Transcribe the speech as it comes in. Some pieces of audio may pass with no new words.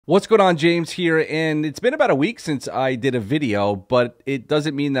What's going on, James here? And it's been about a week since I did a video, but it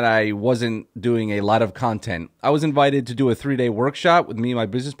doesn't mean that I wasn't doing a lot of content. I was invited to do a 3-day workshop with me and my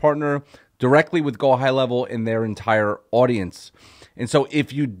business partner directly with GoHighLevel and their entire audience. And so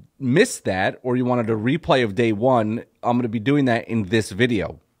if you missed that or you wanted a replay of day one, I'm going to be doing that in this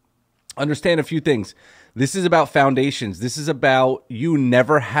video. Understand a few things. This is about foundations. This is about you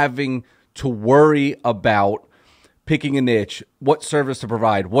never having to worry about picking a niche, what service to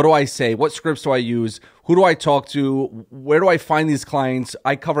provide, what do I say, what scripts do I use, who do I talk to, where do I find these clients.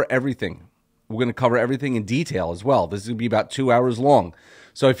 I cover everything. We're going to cover everything in detail as well. This is going to be about 2 hours long.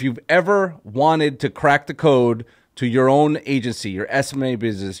 So if you've ever wanted to crack the code to your own agency, your Smma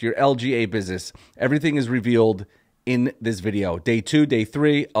business, your LGA business, everything is revealed in this video. Day 2, day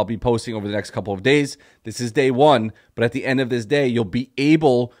 3, I'll be posting over the next couple of days. This is day 1, but at the end of this day, you'll be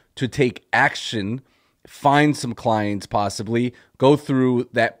able to take action, find some clients possibly, go through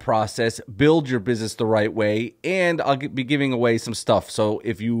that process, build your business the right way, and I'll be giving away some stuff. So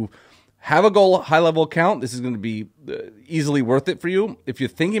if you have a GoHighLevel account, this is going to be easily worth it for you. If you're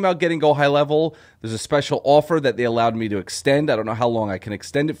thinking about getting GoHighLevel, there's a special offer that they allowed me to extend. I don't know how long I can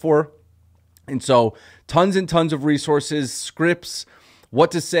extend it for. And so tons and tons of resources, scripts, what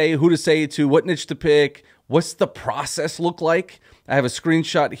to say, who to say it to, what niche to pick, what's the process look like. I have a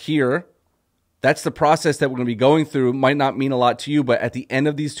screenshot here. That's the process that we're going to be going through. Might not mean a lot to you, but at the end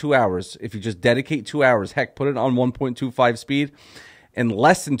of these 2 hours, if you just dedicate 2 hours, heck, put it on 1.25 speed, in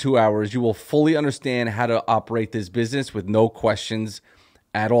less than 2 hours, you will fully understand how to operate this business with no questions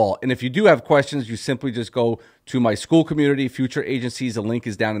at all. And if you do have questions, you simply just go to my school community, Future Agencies. The link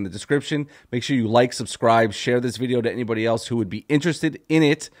is down in the description. Make sure you like, subscribe, share this video to anybody else who would be interested in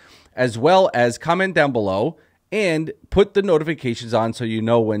it, as well as comment down below and put the notifications on so you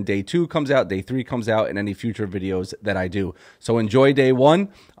know when day 2 comes out, day 3 comes out, and any future videos that I do. So enjoy day 1.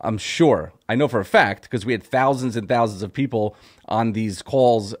 I'm sure, I know for a fact, because we had thousands and thousands of people on these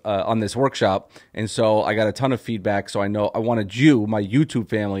calls on this workshop, and so I got a ton of feedback. So I know I wanted you, my YouTube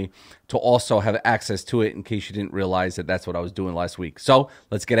family, to also have access to it in case you didn't realize that that's what I was doing last week. So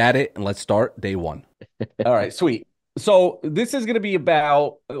let's get at it and let's start day 1. All right, sweet. So this is going to be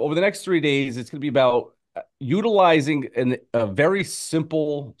about, over the next 3 days, it's going to be about utilizing a very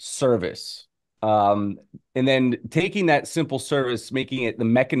simple service, and then taking that simple service, making it the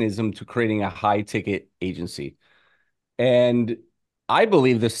mechanism to creating a high ticket agency. And I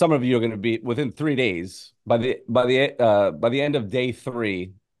believe that some of you are going to be within 3 days, by the end of day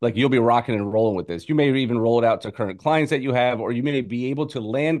 3, like you'll be rocking and rolling with this. You may even roll it out to current clients that you have, or you may be able to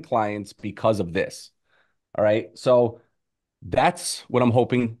land clients because of this. All right. So that's what I'm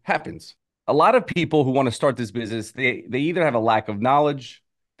hoping happens. A lot of people who want to start this business, they either have a lack of knowledge,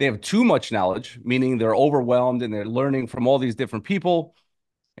 they have too much knowledge, meaning they're overwhelmed and they're learning from all these different people.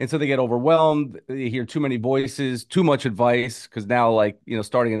 And so they get overwhelmed. They hear too many voices, too much advice, because now, like,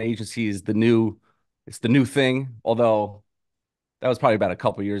 starting an agency is it's the new thing. Although that was probably about a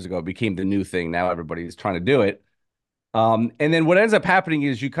couple of years ago, it became the new thing. Now everybody's trying to do it. And then what ends up happening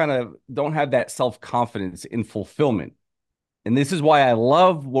is you kind of don't have that self-confidence in fulfillment. And this is why I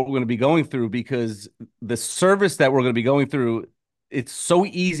love what we're going to be going through, because the service that we're going to be going through, it's so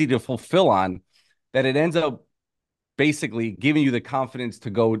easy to fulfill on that it ends up basically giving you the confidence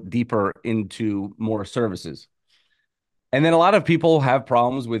to go deeper into more services. And then a lot of people have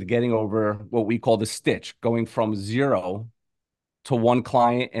problems with getting over what we call the stitch, going from 0 to 1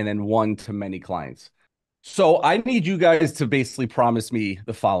 client and then 1 to many clients. So I need you guys to basically promise me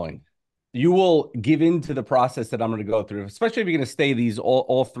the following. You will give in to the process that I'm going to go through, especially if you're going to stay these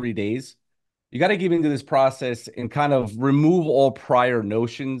all 3 days. You got to give into this process and kind of remove all prior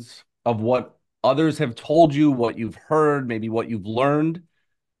notions of what others have told you, what you've heard, maybe what you've learned.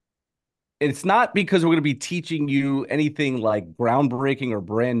 It's not because we're going to be teaching you anything like groundbreaking or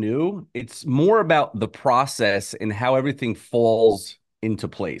brand new. It's more about the process and how everything falls into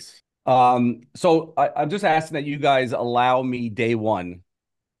place. So I'm just asking that you guys allow me day 1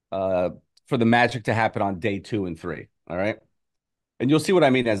 for the magic to happen on day 2 and 3. All right. And you'll see what I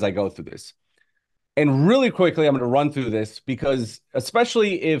mean as I go through this. And really quickly, I'm going to run through this because,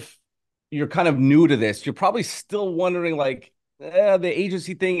 especially if you're kind of new to this, you're probably still wondering, like, the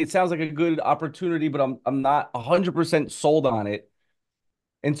agency thing, it sounds like a good opportunity, but I'm not 100% sold on it.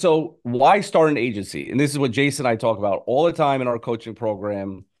 And so why start an agency? And this is what Jason and I talk about all the time in our coaching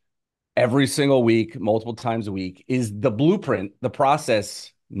program, every single week, multiple times a week, is the blueprint, the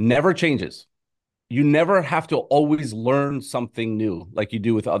process never changes. You never have to always learn something new like you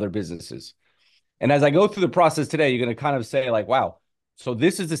do with other businesses. And as I go through the process today, you're going to kind of say, like, wow, so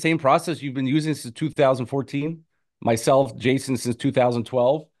this is the same process you've been using since 2014? Myself, Jason, since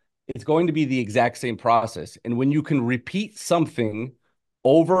 2012? it's going to be the exact same process. And when you can repeat something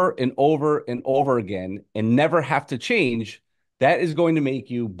over and over and over again and never have to change, that is going to make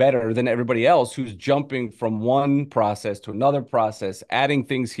you better than everybody else who's jumping from one process to another process, adding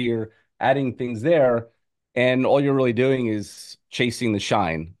things here, adding things there. And all you're really doing is chasing the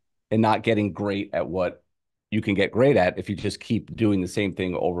shine and not getting great at what you can get great at if you just keep doing the same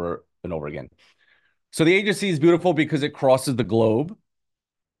thing over and over again. So the agency is beautiful because it crosses the globe.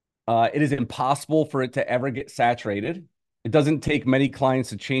 It is impossible for it to ever get saturated. It doesn't take many clients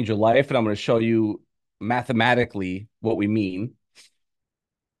to change your life, and I'm going to show you mathematically what we mean.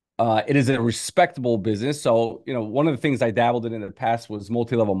 It is a respectable business. So, one of the things I dabbled in the past was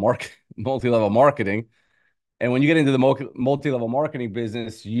multi-level marketing. And when you get into the multi-level marketing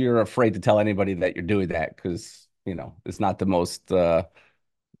business, you're afraid to tell anybody that you're doing that because, it's not the most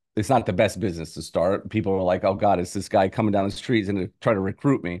it's not the best business to start. People are like, "Oh God, is this guy coming down the streets and try to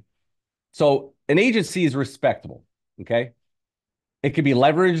recruit me?" So an agency is respectable. Okay. It can be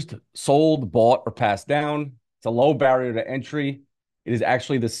leveraged, sold, bought, or passed down. It's a low barrier to entry. It is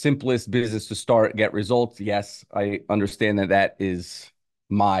actually the simplest business to start, get results. Yes, I understand that that is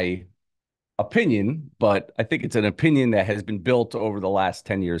my opinion, but I think it's an opinion that has been built over the last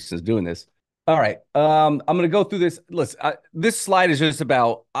 10 years since doing this. All right. I'm going to go through this. Listen, this slide is just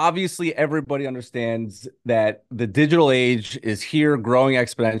about obviously everybody understands that the digital age is here growing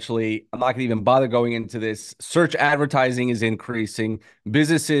exponentially. I'm not going to even bother going into this. Search advertising is increasing.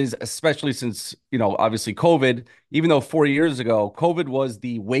 Businesses, especially since, obviously COVID, even though 4 years ago, COVID was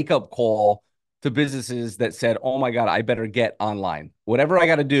the wake up call to businesses that said, oh my God, I better get online. Whatever I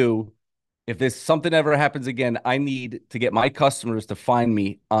got to do, if this something ever happens again, I need to get my customers to find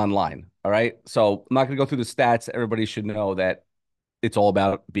me online. All right. So I'm not going to go through the stats. Everybody should know that it's all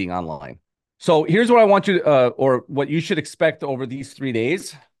about being online. So here's what I want you to, or what you should expect over these 3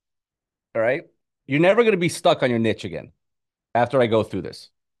 days. All right. You're never going to be stuck on your niche again after I go through this.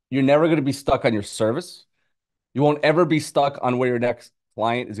 You're never going to be stuck on your service. You won't ever be stuck on where your next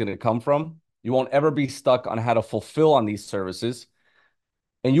client is going to come from. You won't ever be stuck on how to fulfill on these services.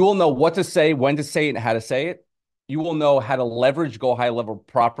 And you will know what to say, when to say it, and how to say it. You will know how to leverage GoHighLevel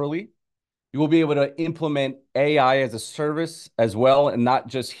properly. You will be able to implement AI as a service as well and not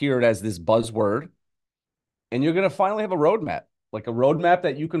just hear it as this buzzword. And you're going to finally have a roadmap, like a roadmap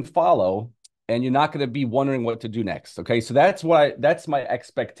that you can follow, and you're not going to be wondering what to do next. Okay. So that's my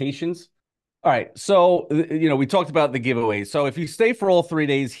expectations. All right. So, we talked about the giveaways. So if you stay for all 3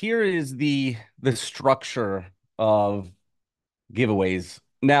 days, here is the structure of giveaways.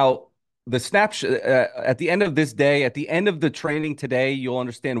 Now, the snapshot at the end of this day, at the end of the training today, you'll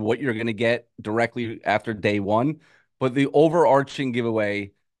understand what you're going to get directly after day one. But the overarching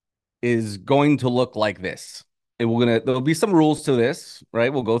giveaway is going to look like this. There'll be some rules to this,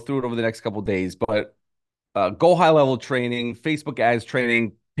 right? We'll go through it over the next couple of days, but go high level training, Facebook ads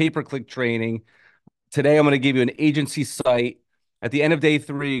training, pay-per-click training. Today, I'm going to give you an agency site. At the end of day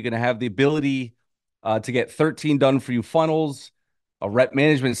 3, you're going to have the ability to get 13 done for you funnels, a rep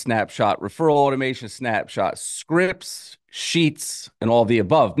management snapshot, referral automation snapshot, scripts, sheets, and all the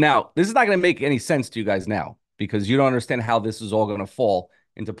above. Now, this is not going to make any sense to you guys now because you don't understand how this is all going to fall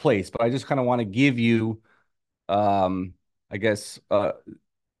into place. But I just kind of want to give you, I guess,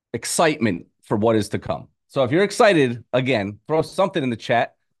 excitement for what is to come. So if you're excited, again, throw something in the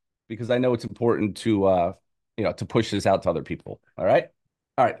chat because I know it's important to to push this out to other people. All right.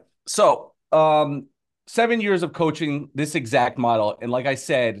 All right. So 7 years of coaching this exact model. And like I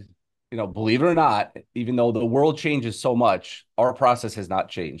said, believe it or not, even though the world changes so much, our process has not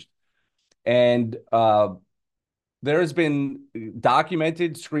changed. And there's been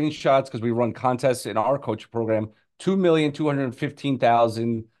documented screenshots because we run contests in our coaching program,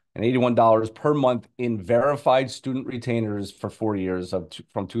 $2,215,081 per month in verified student retainers for 4 years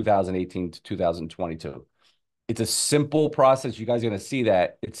from 2018 to 2022. It's a simple process. You guys are going to see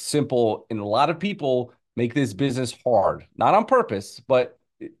that. It's simple. And a lot of people make this business hard, not on purpose, but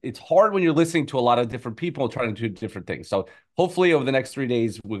it's hard when you're listening to a lot of different people trying to do different things. So hopefully over the next 3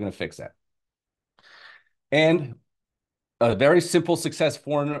 days, we're going to fix that. And a very simple success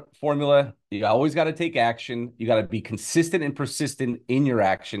formula. You always got to take action. You got to be consistent and persistent in your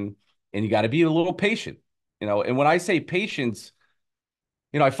action. And you got to be a little patient, and when I say patience,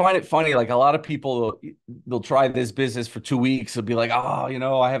 I find it funny. Like a lot of people, they'll try this business for 2 weeks. They'll be like,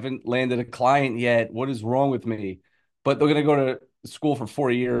 oh, I haven't landed a client yet. What is wrong with me? But they're going to go to school for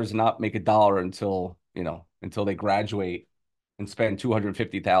 4 years and not make a dollar until they graduate and spend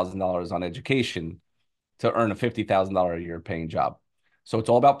 $250,000 on education to earn a $50,000 a year paying job. So it's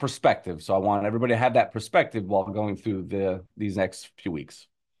all about perspective. So I want everybody to have that perspective while going through these next few weeks.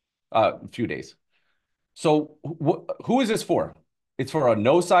 A few days. So who is this for? It's for a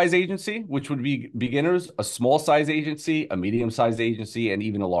no size agency, which would be beginners, a small size agency, a medium size agency, and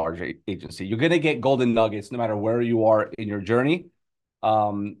even a large agency. You're going to get golden nuggets no matter where you are in your journey.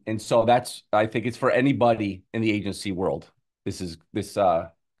 And so I think it's for anybody in the agency world. This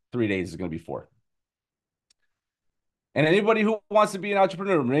 3 days is going to be for. And anybody who wants to be an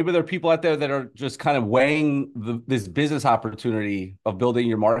entrepreneur, maybe there are people out there that are just kind of weighing this business opportunity of building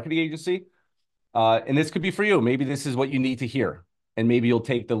your marketing agency. And this could be for you. Maybe this is what you need to hear. And maybe you'll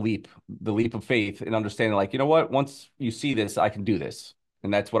take the leap of faith and understanding, like, you know what, once you see this, I can do this.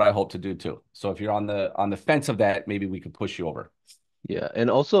 And that's what I hope to do too. So if you're on the fence of that, maybe we could push you over. Yeah, and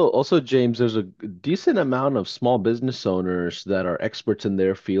also James, there's a decent amount of small business owners that are experts in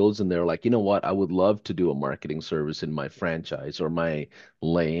their fields, and they're like, you know what, I would love to do a marketing service in my franchise or my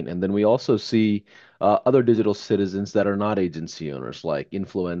lane. And then we also see other digital citizens that are not agency owners, like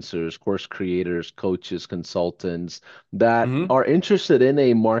influencers, course creators, coaches, consultants that Hmm. are interested in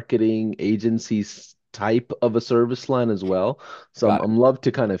a marketing agency type of a service line as well. So Got it. I'm love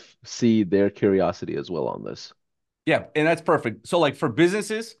to kind of see their curiosity as well on this. Yeah, and that's perfect. So like for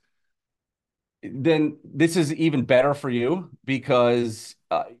businesses, then this is even better for you because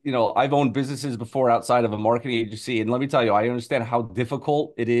I've owned businesses before outside of a marketing agency, and let me tell you, I understand how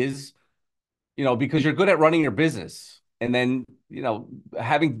difficult it is, because you're good at running your business, and then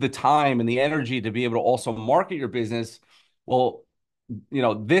having the time and the energy to be able to also market your business. Well,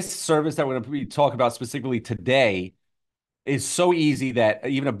 this service that we're going to be talking about specifically today is so easy that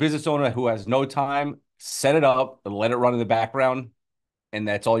even a business owner who has no time, set it up and let it run in the background, and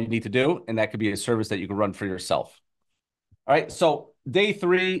that's all you need to do. And that could be a service that you can run for yourself. All right. So day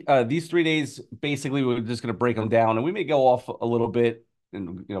three, these 3 days, basically, we're just going to break them down, and we may go off a little bit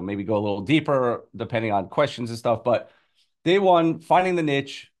and maybe go a little deeper depending on questions and stuff. But day one, finding the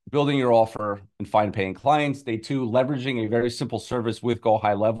niche, building your offer, and find paying clients. Day two, leveraging a very simple service with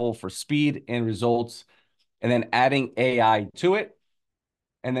GoHighLevel for speed and results, and then adding AI to it.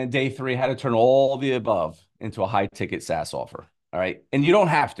 And then day three, how to turn all the above into a high ticket SaaS offer. All right. And you don't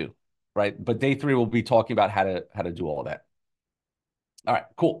have to, right? But day three, we'll be talking about how to do all that. All right,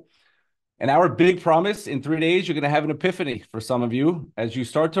 cool. And our big promise in 3 days, you're going to have an epiphany for some of you as you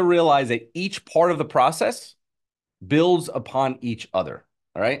start to realize that each part of the process builds upon each other.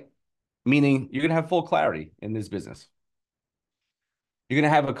 All right. Meaning you're going to have full clarity in this business. You're going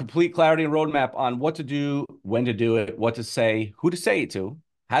to have a complete clarity and roadmap on what to do, when to do it, what to say, who to say it to,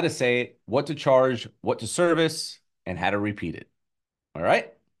 how to say it, what to charge, what to service, and how to repeat it. All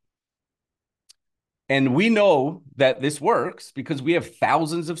right. And we know that this works because we have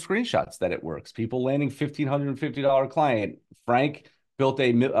thousands of screenshots that it works. People landing $1,550 client. Frank did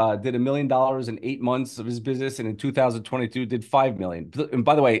 $1 million in 8 months of his business, and in 2022 did 5 million. And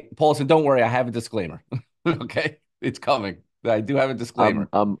by the way, Paulson, don't worry, I have a disclaimer. Okay, it's coming. I do have a disclaimer.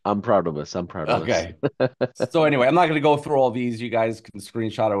 I'm proud of us. I'm proud of us. Okay. So anyway, I'm not going to go through all these. You guys can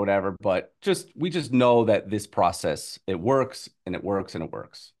screenshot or whatever, but we just know that this process, it works and it works and it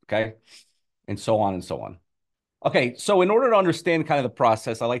works. Okay. And so on and so on. Okay. So in order to understand kind of the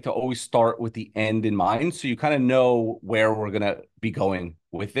process, I like to always start with the end in mind. So you kind of know where we're going to be going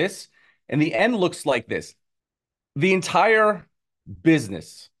with this. And the end looks like this. The entire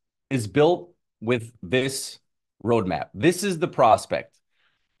business is built with this roadmap. This is the prospect.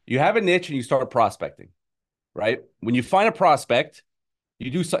 You have a niche and you start prospecting, right? When you find a prospect,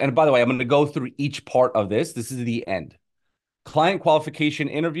 you do so. And by the way, I'm going to go through each part of this. This is the end. Client qualification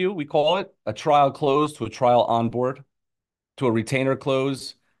interview, we call it a trial close to a trial onboard to a retainer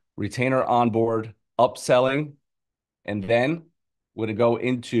close, retainer onboard, upselling, and then we're going to go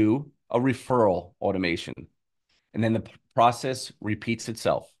into a referral automation. And then the process repeats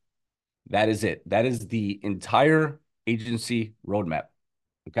itself. That is it. That is the entire agency roadmap.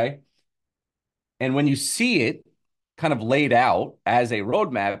 Okay. And when you see it kind of laid out as a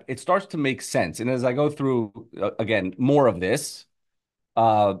roadmap, it starts to make sense. And as I go through, again, more of this,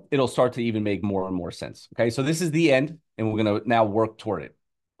 it'll start to even make more and more sense. Okay. So this is the end, and we're going to now work toward it.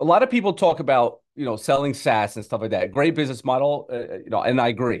 A lot of people talk about, selling SaaS and stuff like that. Great business model, and I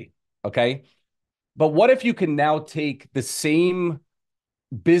agree. Okay. But what if you can now take the same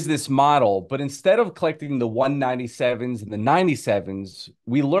business model, but instead of collecting the 197s and the 97s,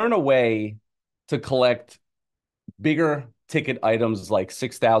 we learn a way to collect bigger ticket items like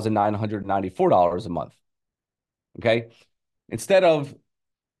 $6,994 a month. Okay. Instead of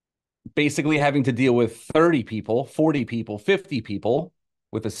basically having to deal with 30 people, 40 people, 50 people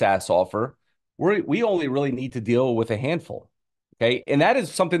with a SaaS offer, we only really need to deal with a handful. Okay. And that is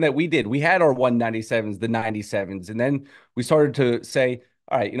something that we did. We had our 197s, the 97s, and then we started to say,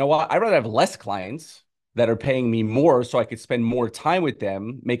 all right, you know what? I'd rather have less clients that are paying me more so I could spend more time with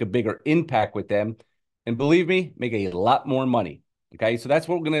them, make a bigger impact with them, and believe me, make a lot more money. Okay. So that's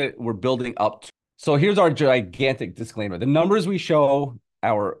what we're building up to. So here's our gigantic disclaimer. The numbers we show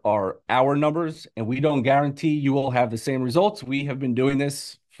are our numbers, and we don't guarantee you will have the same results. We have been doing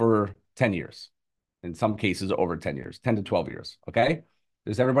this for 10 years. In some cases over 10 years, 10 to 12 years. Okay.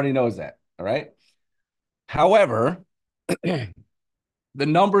 Just everybody knows that. All right. However, the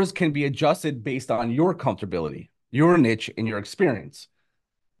numbers can be adjusted based on your comfortability, your niche, and your experience.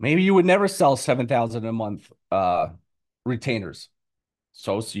 Maybe you would never sell 7,000 a month retainers.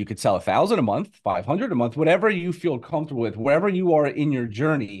 So you could sell 1,000 a month, 500 a month, whatever you feel comfortable with, wherever you are in your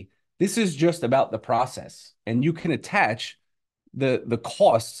journey. This is just about the process, and you can attach the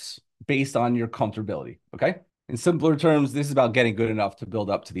costs based on your comfortability. Okay. In simpler terms, this is about getting good enough to build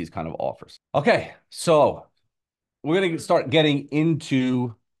up to these kind of offers. Okay. So we're going to start getting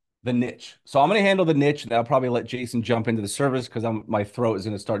into the niche. So I'm going to handle the niche, and I'll probably let Jason jump into the service because my throat is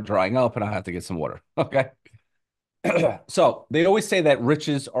going to start drying up and I have to get some water. Okay. So they always say that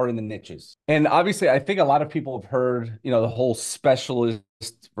riches are in the niches. And obviously, I think a lot of people have heard, the whole specialist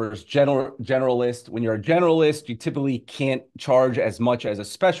versus generalist. When you're a generalist, you typically can't charge as much as a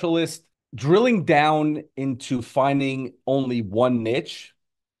specialist. Drilling down into finding only one niche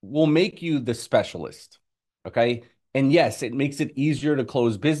will make you the specialist. Okay. And yes, it makes it easier to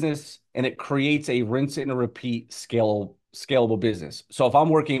close business, and it creates a rinse and repeat scalable business. So if I'm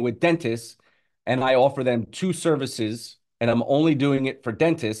working with dentists and I offer them two services and I'm only doing it for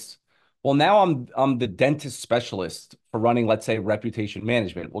dentists, well, now I'm the dentist specialist for running, let's say, reputation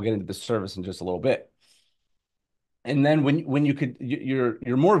management. We'll get into the service in just a little bit. And then when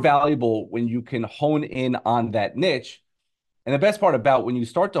you're more valuable when you can hone in on that niche. And the best part about when you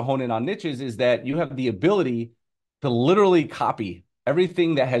start to hone in on niches is that you have the ability to literally copy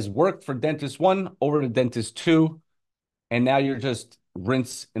everything that has worked for dentist one over to dentist two, and now you're just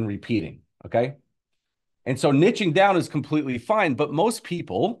rinse and repeating. Okay. And so niching down is completely fine, but most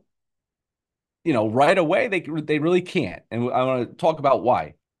people, right away, they really can't. And I want to talk about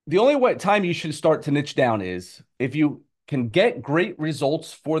why. The only time you should start to niche down is if you can get great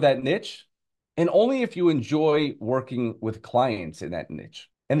results for that niche, and only if you enjoy working with clients in that niche.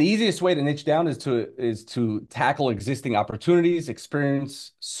 And the easiest way to niche down is to tackle existing opportunities,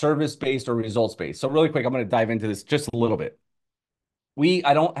 experience service-based or results-based. So really quick, I'm going to dive into this just a little bit.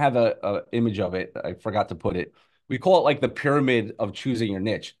 I don't have a image of it. I forgot to put it. We call it like the pyramid of choosing your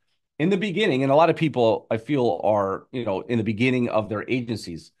niche. In the beginning, and a lot of people I feel are, in the beginning of their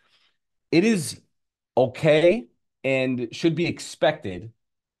agencies, it is okay and should be expected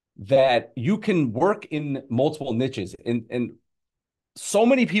that you can work in multiple niches. And so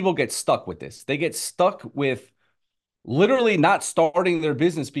many people get stuck with this. They get stuck with literally not starting their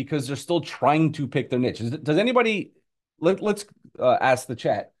business because they're still trying to pick their niche. Does anybody, let's ask the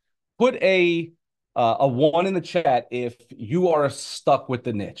chat, put a one in the chat if you are stuck with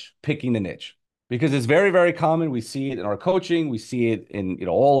the niche, picking the niche, because it's very, very common. We see it in our coaching. We see it in,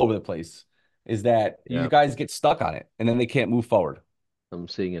 all over the place, is that you Yeah, guys get stuck on it and then they can't move forward. I'm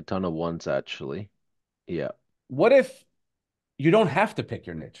seeing a ton of ones actually. Yeah. What if you don't have to pick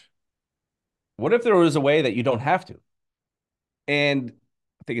your niche? What if there was a way that you don't have to? And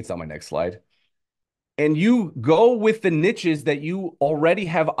I think it's on my next slide. And you go with the niches that you already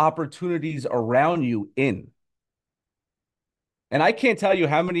have opportunities around you in. And I can't tell you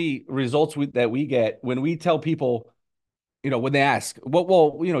how many results that we get when we tell people, when they ask,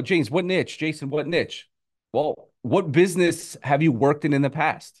 well, James, what niche? Jason, what niche? Well, what business have you worked in the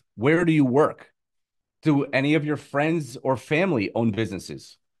past? Where do you work? Do any of your friends or family own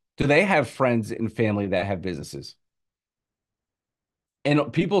businesses? Do they have friends and family that have businesses?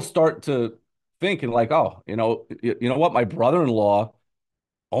 And people start to think and like, oh, you know what? My brother-in-law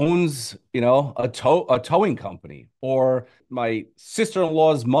owns, a towing company, or my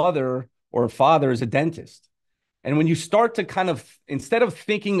sister-in-law's mother or father is a dentist. And when you start to kind of, instead of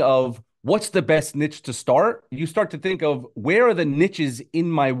thinking of what's the best niche to start, you start to think of where are the niches in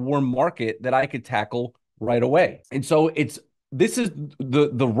my warm market that I could tackle right away. And so this is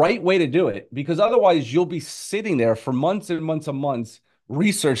the right way to do it, because otherwise you'll be sitting there for months and months and months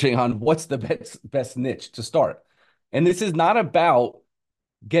researching on what's the best niche to start. And this is not about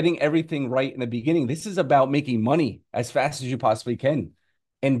getting everything right in the beginning. This is about making money as fast as you possibly can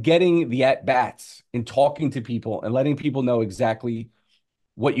and getting the at bats and talking to people and letting people know exactly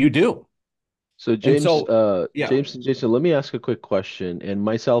what you do. So And James, so, yeah. James and Jason, let me ask a quick question. And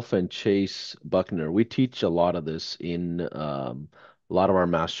myself and Chase Buckner, we teach a lot of this in a lot of our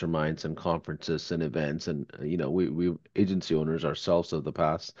masterminds and conferences and events, and we agency owners ourselves of the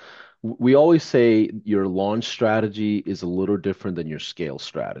past, we always say your launch strategy is a little different than your scale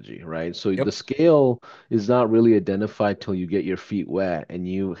strategy, right? So the Yep. scale is not really identified till you get your feet wet and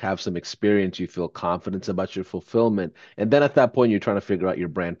you have some experience, you feel confidence about your fulfillment. And then at that point, you're trying to figure out your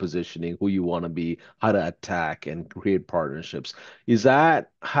brand positioning, who you want to be, how to attack and create partnerships. Is that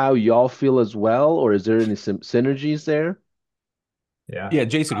how y'all feel as well, or is there any synergies there? Yeah. Yeah,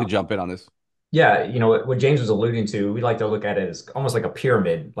 Jason could jump in on this. Yeah, what James was alluding to, we like to look at it as almost like a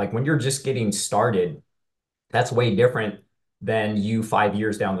pyramid. Like when you're just getting started, that's way different than you 5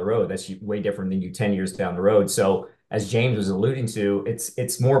 years down the road. That's way different than you 10 years down the road. So as James was alluding to,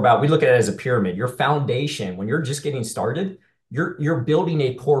 it's more about we look at it as a pyramid. Your foundation, when you're just getting started, you're building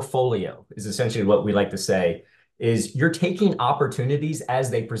a portfolio, is essentially what we like to say, is you're taking opportunities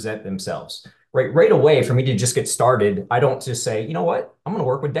as they present themselves. Right away, for me to just get started, I don't just say, you know what, I'm going to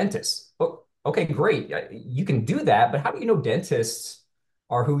work with dentists. Oh, okay, great. You can do that, but how do you know dentists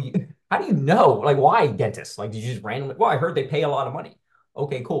are who you how do you know? Like, why dentists? Like, did you just randomly? Well, I heard they pay a lot of money.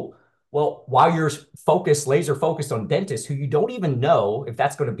 Okay, cool. Well, while you're focused, laser focused on dentists who you don't even know if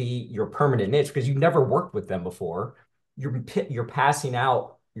that's going to be your permanent niche because you've never worked with them before, you're passing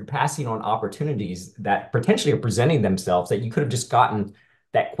on opportunities that potentially are presenting themselves that you could have just gotten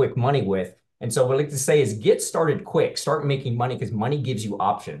that quick money with. And so what I like to say is get started quick, start making money because money gives you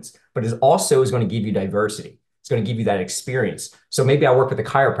options, but it also is going to give you diversity. It's going to give you that experience. So maybe I work with a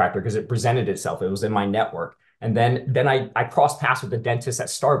chiropractor because it presented itself. It was in my network. And then I crossed paths with the dentist at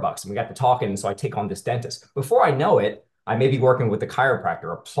Starbucks and we got to talking. And so I take on this dentist. Before I know it, I may be working with a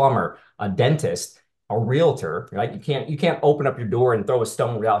chiropractor, a plumber, a dentist, a realtor, right? You can't open up your door and throw a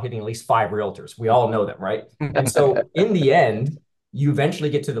stone without hitting at least five realtors. We all know them, right? And so in the end, you eventually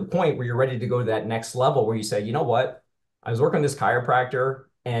get to the point where you're ready to go to that next level where you say, you know what? I was working with this chiropractor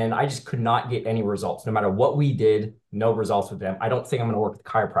and I just could not get any results. No matter what we did, no results with them. I don't think I'm going to work with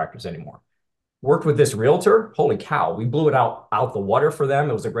chiropractors anymore. Worked with this realtor. Holy cow, we blew it out the water for them.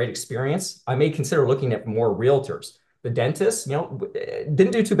 It was a great experience. I may consider looking at more realtors. The dentist,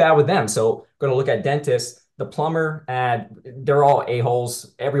 didn't do too bad with them. So going to look at dentists, the plumber, and they're all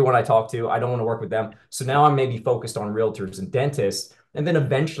a-holes. Everyone I talk to, I don't want to work with them. So now I'm maybe focused on realtors and dentists. And then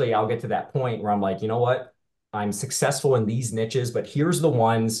eventually I'll get to that point where I'm like, you know what? I'm successful in these niches, but here's the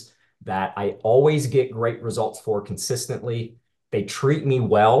ones that I always get great results for consistently. They treat me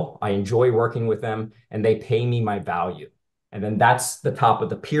well. I enjoy working with them and they pay me my value. And then that's the top of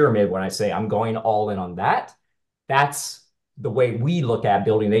the pyramid when I say I'm going all in on that. That's the way we look at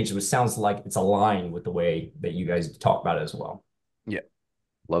building an agency, which sounds like it's aligned with the way that you guys talk about it as well. Yeah,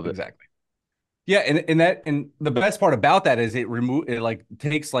 Love it. exactly. Yeah, and the best part about that is it like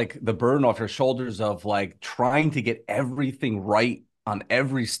takes like the burden off your shoulders of like trying to get everything right on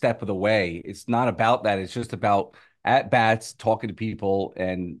every step of the way. It's not about that. It's just about at bats, talking to people,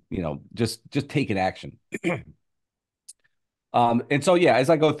 and just taking action. And so yeah, as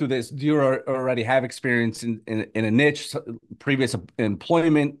I go through this, do you already have experience in a niche, previous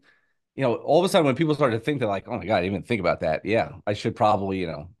employment? All of a sudden when people start to think, they're like, oh my God, I didn't even think about that. Yeah, I should probably,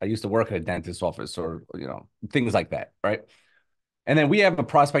 I used to work at a dentist's office or, things like that, right? And then we have a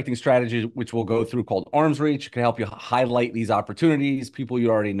prospecting strategy, which we'll go through called Arms Reach. It can help you highlight these opportunities, people you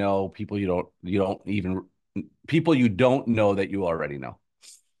already know, people you don't know that you already know.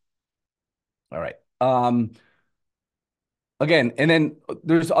 All right. Again, and then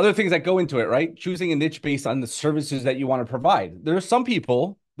there's other things that go into it, right? Choosing a niche based on the services that you want to provide. There are some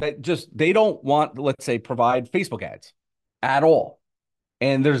people that they don't want, let's say, provide Facebook ads at all.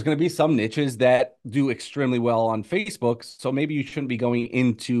 And there's going to be some niches that do extremely well on Facebook. So maybe you shouldn't be going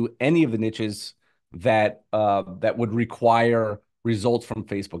into any of the niches that would require results from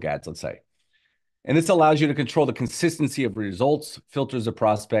Facebook ads, let's say. And this allows you to control the consistency of results, filters of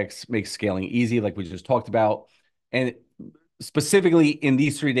prospects, makes scaling easy, like we just talked about. And specifically in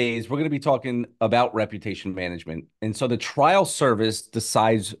these 3 days, we're going to be talking about reputation management. And so the trial service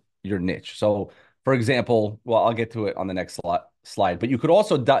decides your niche. So, for example, well, I'll get to it on the next slide, but you could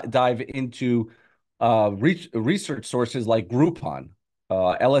also dive into research sources like Groupon,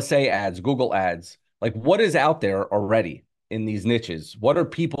 LSA ads, Google ads. Like, what is out there already in these niches? What are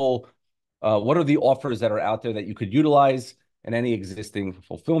the offers that are out there that you could utilize in any existing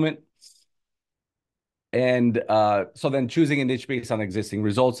fulfillment? And so then choosing a niche based on existing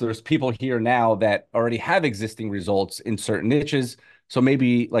results. There's people here now that already have existing results in certain niches. So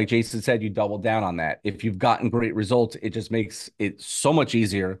maybe, like Jason said, you double down on that. If you've gotten great results, it just makes it so much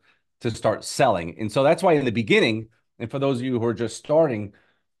easier to start selling. And so that's why in the beginning, and for those of you who are just starting,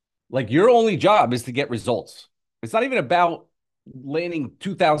 like your only job is to get results. It's not even about landing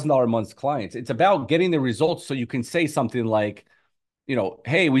 $2,000 a month clients. It's about getting the results so you can say something like,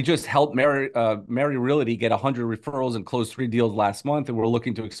 hey, we just helped Mary Realty get 100 referrals and close 3 deals last month, and we're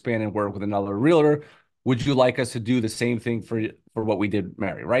looking to expand and work with another realtor. Would you like us to do the same thing for what we did,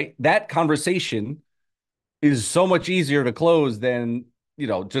 Mary? Right? That conversation is so much easier to close than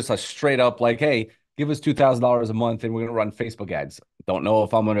just a straight up like, hey, give us $2,000 a month and we're going to run Facebook ads. Don't know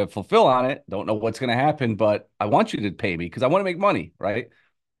if I'm going to fulfill on it. Don't know what's going to happen, but I want you to pay me because I want to make money. Right?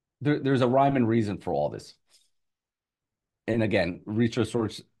 There's a rhyme and reason for all this. And again,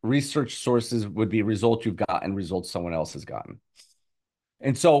 research sources would be results you've gotten, results someone else has gotten.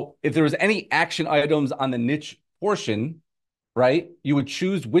 And so if there was any action items on the niche portion, right, you would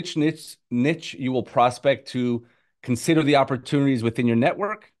choose which niche you will prospect to, consider the opportunities within your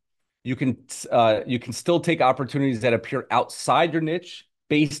network. You can still take opportunities that appear outside your niche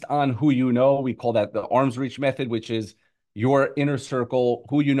based on who you know. We call that the arm's reach method, which is your inner circle,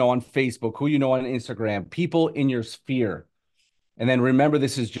 who you know on Facebook, who you know on Instagram, people in your sphere. And then remember,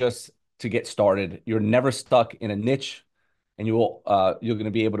 this is just to get started. You're never stuck in a niche, and you're going to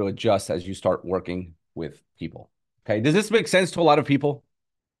be able to adjust as you start working with people. Okay. Does this make sense to a lot of people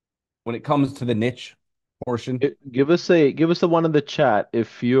when it comes to the niche portion? Give us the one in the chat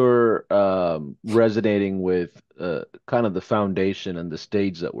if you're resonating with kind of the foundation and the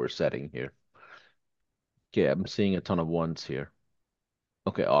stage that we're setting here. Okay, I'm seeing a ton of ones here.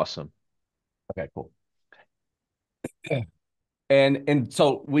 Okay, awesome. Okay, cool. And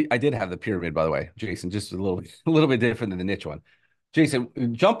so I did have the pyramid, by the way, Jason, just a little bit different than the niche one. Jason,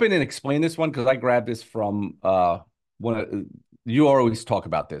 jump in and explain this one because I grabbed this from you always talk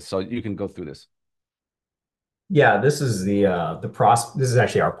about this, so you can go through this. Yeah, this is this is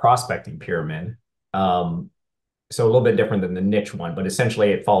actually our prospecting pyramid. So a little bit different than the niche one, but essentially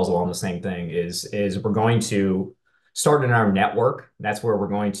it follows along the same thing is we're going to start in our network. That's where we're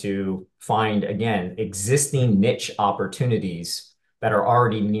going to find, again, existing niche opportunities that are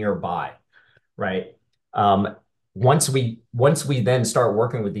already nearby, right? Um, once we then start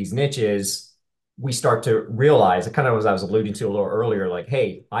working with these niches, we start to realize, it kind of as I was alluding to a little earlier, like,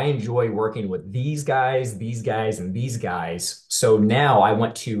 hey, I enjoy working with these guys, and these guys. So now I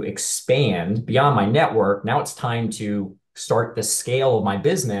want to expand beyond my network. Now it's time to start the scale of my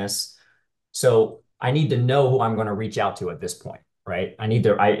business. So I need to know who I'm going to reach out to at this point, right?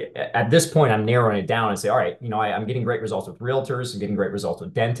 At this point, I'm narrowing it down and say, all right, I'm getting great results with realtors, I'm getting great results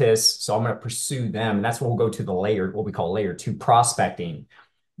with dentists. So I'm going to pursue them. And that's when we'll go to what we call layer two prospecting,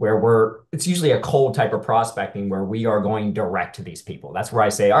 where it's usually a cold type of prospecting where we are going direct to these people. That's where I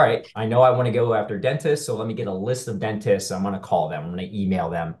say, all right, I know I want to go after dentists. So let me get a list of dentists. I'm going to call them. I'm going to email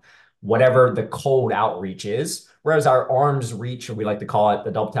them, whatever the cold outreach is. Whereas our arms reach, or we like to call it the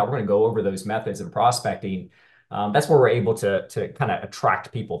double tap, we're going to go over those methods in prospecting. That's where we're able to kind of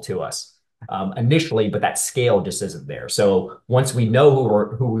attract people to us initially, but that scale just isn't there. So once we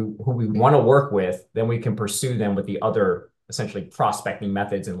know who we want to work with, then we can pursue them with the other essentially prospecting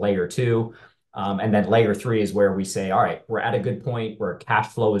methods in layer two. And then layer three is where we say, all right, we're at a good point where cash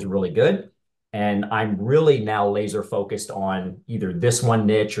flow is really good. And I'm really now laser focused on either this one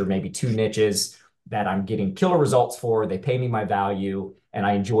niche or maybe two niches that I'm getting killer results for. They pay me my value and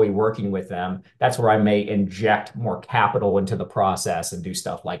I enjoy working with them. That's where I may inject more capital into the process and do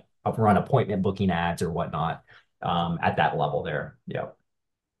stuff like run appointment booking ads or whatnot at that level there. Yeah.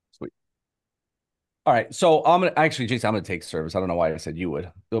 Sweet. All right. So Jason, I'm gonna take service. I don't know why I said you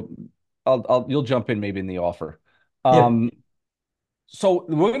would. You'll jump in maybe in the offer. Yeah. So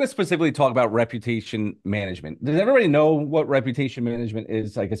we're going to specifically talk about reputation management. Does everybody know what reputation management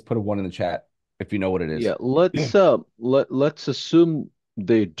is? I guess put a one in the chat if you know what it is. Yeah, let's assume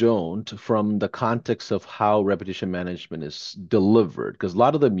they don't from the context of how reputation management is delivered, because a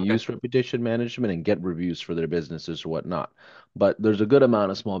lot of them Okay. use reputation management and get reviews for their businesses or whatnot. But there's a good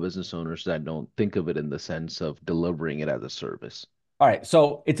amount of small business owners that don't think of it in the sense of delivering it as a service. All right.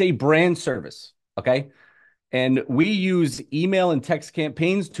 So it's a brand service. Okay. And we use email and text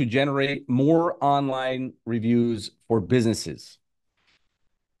campaigns to generate more online reviews for businesses.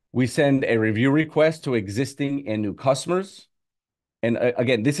 We send a review request to existing and new customers. And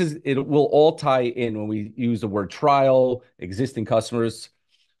again, it will all tie in when we use the word trial, existing customers.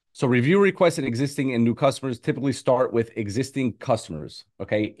 So review requests and existing and new customers typically start with existing customers,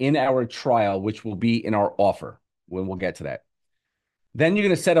 okay, in our trial, which will be in our offer when we'll get to that. Then you're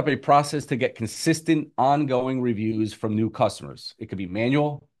going to set up a process to get consistent ongoing reviews from new customers. It could be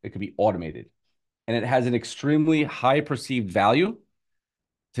manual, it could be automated, and it has an extremely high perceived value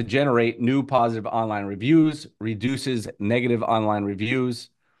to generate new positive online reviews, reduces negative online reviews.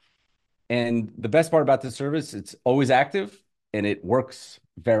 And the best part about this service, it's always active. and it works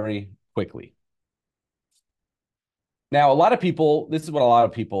very quickly. Now, a lot of people, this is what a lot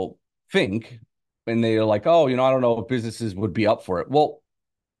of people think, and they're like, oh, I don't know if businesses would be up for it. Well,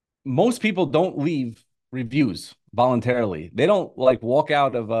 most people don't leave reviews voluntarily. They don't like walk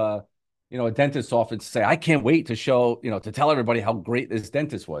out of a dentist's office and say, I can't wait to show, to tell everybody how great this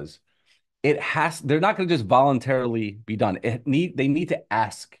dentist was. They're not going to just voluntarily be done. They need to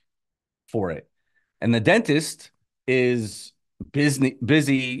ask for it. And the dentist is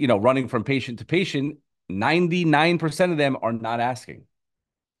busy, running from patient to patient. 99% of them are not asking.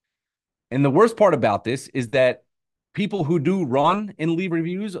 And the worst part about this is that people who do run and leave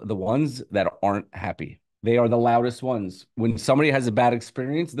reviews are the ones that aren't happy. They are the loudest ones. When somebody has a bad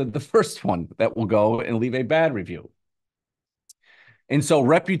experience, they're the first one that will go and leave a bad review. And so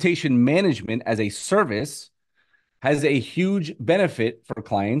reputation management as a service has a huge benefit for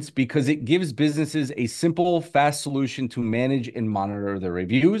clients because it gives businesses a simple, fast solution to manage and monitor their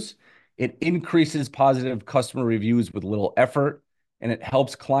reviews. It increases positive customer reviews with little effort, and it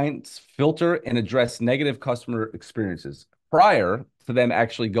helps clients filter and address negative customer experiences prior to them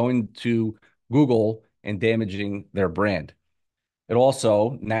actually going to Google and damaging their brand. It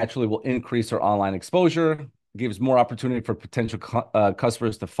also naturally will increase their online exposure, gives more opportunity for potential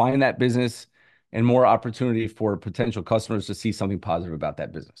customers to find that business, and more opportunity for potential customers to see something positive about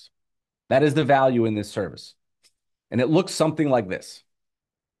that business. That is the value in this service. And it looks something like this.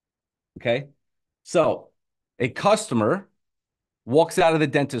 Okay. So a customer walks out of the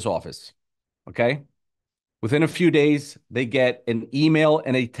dentist's office. Okay. Within a few days, they get an email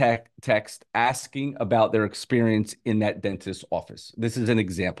and a text asking about their experience in that dentist's office. This is an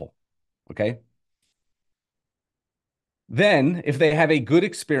example. Okay. Then, if they have a good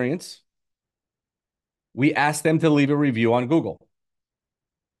experience, we ask them to leave a review on Google.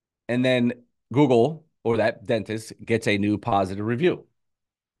 And then Google or that dentist gets a new positive review.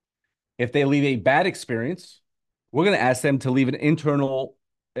 If they leave a bad experience, we're going to ask them to leave an internal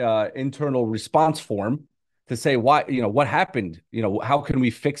response form to say why, what happened, how can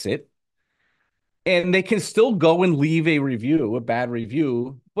we fix it? And they can still go and leave a bad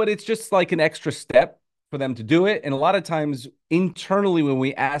review, but it's just like an extra step for them to do it. And a lot of times internally, when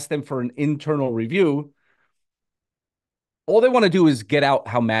we ask them for an internal review, all they want to do is get out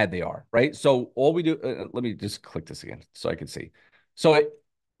how mad they are, right? So all we do, let me just click this again so I can see. So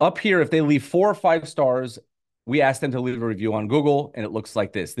up here, if they leave 4 or 5 stars, we ask them to leave a review on Google, and it looks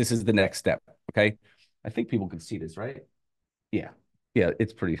like this. This is the next step, okay? I think people can see this, right? Yeah. Yeah,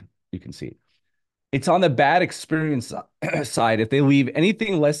 it's pretty, you can see it. It's on the bad experience side. If they leave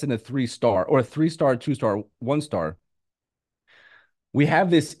anything less than a 3-star or a 3-star, 2-star, 1-star, we have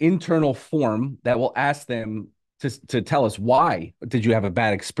this internal form that will ask them to tell us why did you have a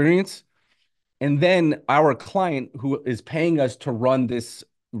bad experience? And then our client who is paying us to run this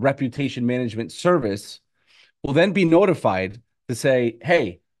reputation management service will then be notified to say,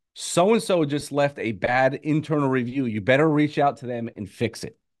 hey, so-and-so just left a bad internal review. You better reach out to them and fix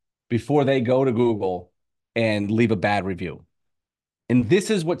it before they go to Google and leave a bad review. And this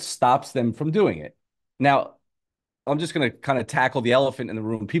is what stops them from doing it. Now, I'm just going to kind of tackle the elephant in the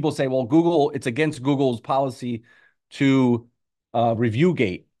room. People say, well, Google, it's against Google's policy to review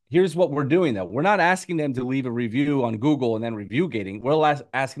gate. Here's what we're doing, though. We're not asking them to leave a review on Google and then review gating. We're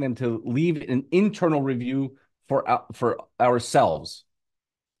asking them to leave an internal review for ourselves.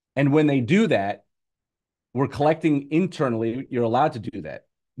 And when they do that, we're collecting internally. You're allowed to do that.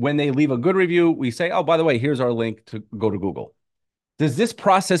 When they leave a good review, we say, oh, by the way, here's our link to go to Google. Does this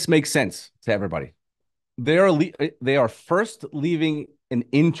process make sense to everybody? They are first leaving an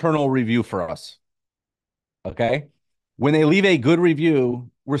internal review for us. Okay. When they leave a good review,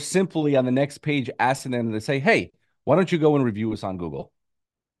 we're simply on the next page asking them to say, hey, why don't you go and review us on Google?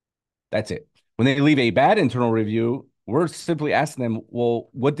 That's it. When they leave a bad internal review, we're simply asking them, well,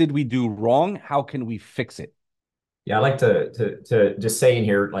 what did we do wrong? How can we fix it? Yeah, I like to just say in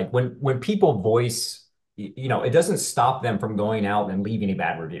here, like when people voice, it doesn't stop them from going out and leaving a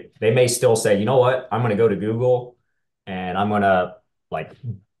bad review. They may still say, you know what, I'm going to go to Google and I'm going to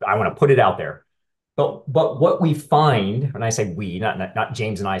I want to put it out there. But what we find, and I say we, not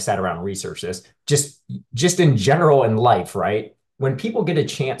James and I sat around and researched this, just in general in life, right? When people get a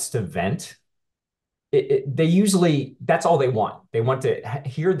chance to vent, they usually, that's all they want. They want to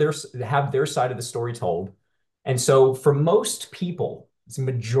have their side of the story told. And so for most people, it's a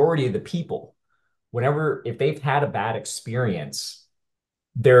majority of the people, if they've had a bad experience,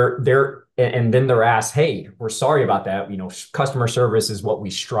 and then they're asked, hey, we're sorry about that. Customer service is what we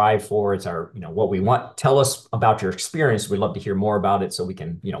strive for. It's our, what we want. Tell us about your experience. We'd love to hear more about it so we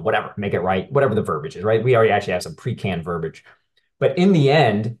can, whatever, make it right, whatever the verbiage is, right? We already actually have some pre-canned verbiage. But in the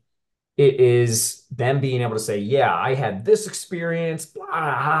end, it is them being able to say, yeah, I had this experience, blah, blah,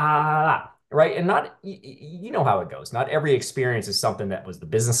 blah, right? And not, you know how it goes. Not every experience is something that was the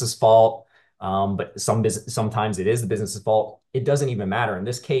business's fault. But sometimes it is the business's fault. It doesn't even matter. In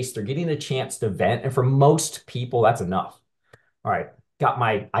this case, they're getting a chance to vent. And for most people, that's enough. All right,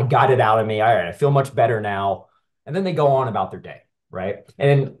 I got it out of me. All right, I feel much better now. And then they go on about their day, right?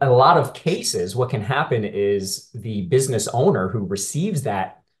 And in a lot of cases, what can happen is the business owner who receives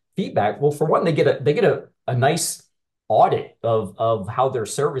that feedback, well, for one, they get a nice audit of how their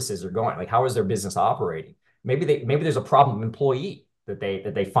services are going. Like, how is their business operating? Maybe there's a problem employee that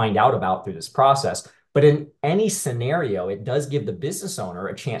they find out about through this process. But in any scenario, it does give the business owner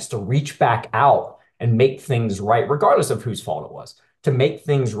a chance to reach back out and make things right, regardless of whose fault it was, to make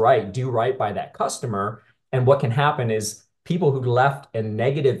things right, do right by that customer. And what can happen is people who left a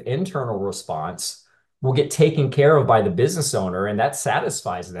negative internal response will get taken care of by the business owner, and that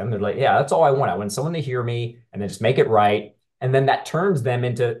satisfies them. They're like, yeah, that's all I want. I want someone to hear me and then just make it right. And then that turns them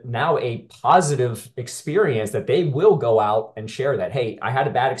into now a positive experience that they will go out and share that. Hey, I had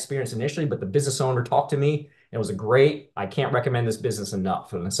a bad experience initially, but the business owner talked to me. It was a great, I can't recommend this business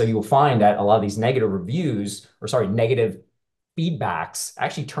enough. And so you'll find that a lot of these negative reviews, or sorry, negative feedbacks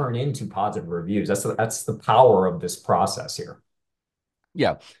actually turn into positive reviews. That's the power of this process here.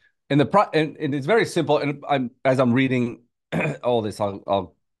 Yeah. And it's very simple. And as I'm reading all this,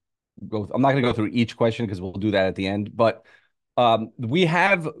 I'll go. I'm not going to go through each question because we'll do that at the end. But we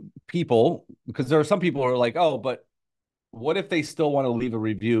have people, because there are some people who are like, oh, but what if they still want to leave a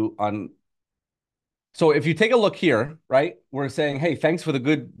review on? So if you take a look here, right, we're saying, hey, thanks for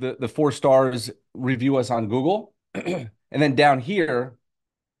the 4 stars. Review us on Google, and then down here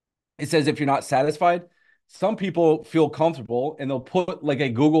it says if you're not satisfied. Some people feel comfortable and they'll put like a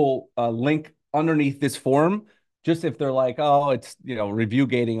Google link underneath this form, just if they're like, oh, it's review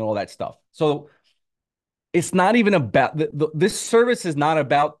gating and all that stuff. So it's not even about this service is not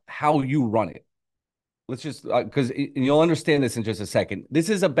about how you run it. Let's just because you'll understand this in just a second. This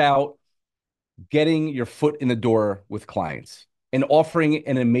is about getting your foot in the door with clients and offering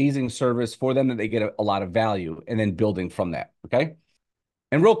an amazing service for them that they get a lot of value, and then building from that. Okay.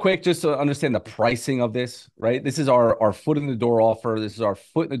 And real quick, just to understand the pricing of this, right? This is our foot in the door offer. This is our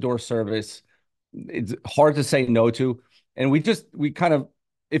foot in the door service. It's hard to say no to. And we kind of,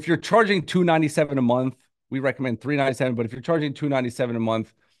 if you're charging $297 a month, we recommend $397. But if you're charging $297 a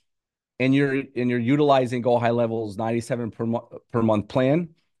month and you're utilizing GoHighLevel's 97 per month plan,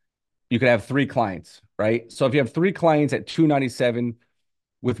 you could have 3 clients, right? So if you have 3 clients at $297,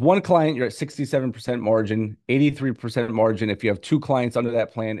 with 1 client, you're at 67% margin, 83% margin. If you have 2 clients under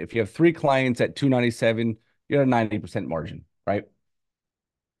that plan, if you have 3 clients at $297, you're at 90% margin, right?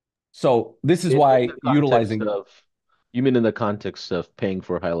 So this is why utilizing. You mean in the context of paying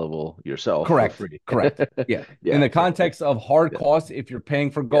for high level yourself for Correct. free? Correct. Yeah. Yeah. In the context of hard Yeah. costs, if you're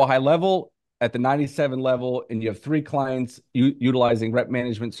paying for Yeah. GoHighLevel at the 97 level and you have 3 clients utilizing rep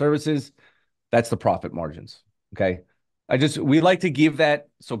management services, that's the profit margins. Okay. We like to give that.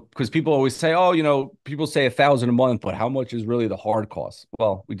 So, because people always say, oh, people say 1,000 a month, but how much is really the hard cost?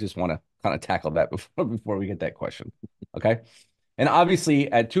 Well, we just want to kind of tackle that before we get that question. Okay. And obviously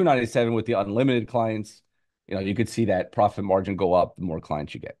at 297 with the unlimited clients, you could see that profit margin go up the more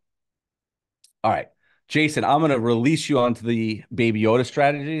clients you get. All right, Jason, I'm going to release you onto the Baby Yoda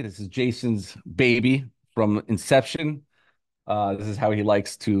strategy. This is Jason's baby from inception. This is how he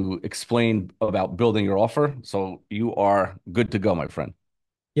likes to explain about building your offer. So you are good to go, my friend.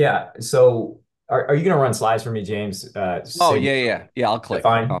 Yeah. So are you going to run slides for me, James? Oh, Save me. yeah. I'll click.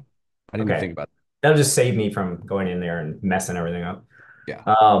 Fine. Oh, I didn't even Okay. think about That'll just save me from going in there and messing everything up. that.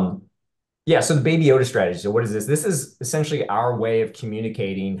 Yeah. Yeah, so the Baby Yoda strategy. So what is this? This is essentially our way of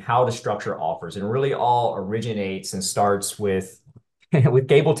communicating how to structure offers, and really all originates and starts with with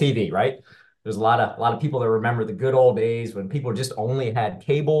cable TV, right? There's a lot of people that remember the good old days when people just only had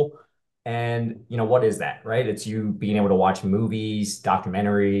cable. And what is that, right? It's you being able to watch movies,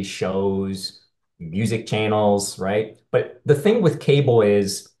 documentaries, shows, music channels, right? But the thing with cable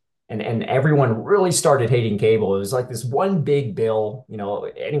is, and everyone really started hating cable. It was like this one big bill,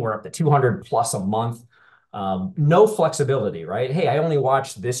 anywhere up to 200 plus a month. No flexibility, right? Hey, I only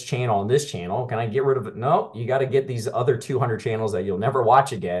watch this channel and this channel. Can I get rid of it? No, you got to get these other 200 channels that you'll never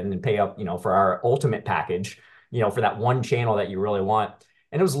watch again and pay up, for our ultimate package, for that one channel that you really want.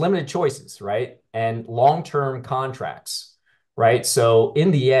 And it was limited choices, right? And long-term contracts, right? So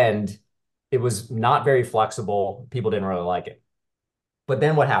in the end, it was not very flexible. People didn't really like it. But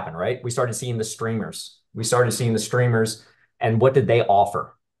then what happened, right? We started seeing the streamers. And what did they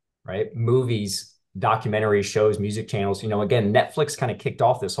offer, right? Movies documentaries, shows, music channels. Again, Netflix kind of kicked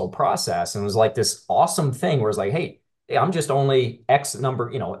off this whole process and was like this awesome thing where it's like, hey, I'm just only X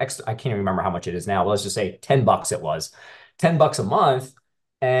number, X, I can't even remember how much it is now. But let's just say $10 it was, $10 a month.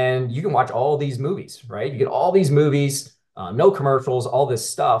 And you can watch all these movies, right? You get all these movies, no commercials, all this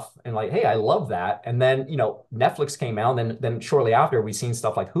stuff. And like, hey, I love that. And then, Netflix came out. And then shortly after, we seen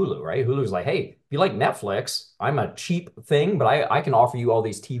stuff like Hulu, right? Hulu's like, hey, if you like Netflix, I'm a cheap thing, but I can offer you all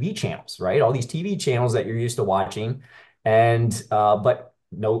these TV channels, right? All these TV channels that you're used to watching. And, but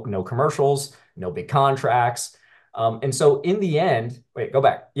no commercials, no big contracts. And so in the end, wait, go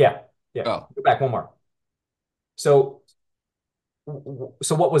back. Yeah. Yeah. Oh, Go back one more. So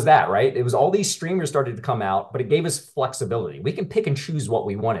so what was that, right? It was all these streamers started to come out, but it gave us flexibility. We can pick and choose what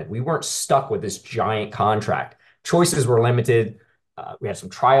we wanted. We weren't stuck with this giant contract. Choices were limited. We had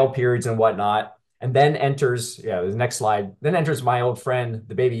some trial periods and whatnot. And then enters, yeah, the next slide, then enters my old friend,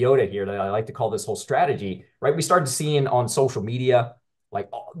 the Baby Yoda here that I like to call this whole strategy, right? We started seeing on social media, like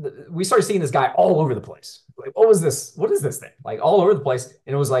we started seeing this guy all over the place. Like, what was this? What is this thing? Like all over the place.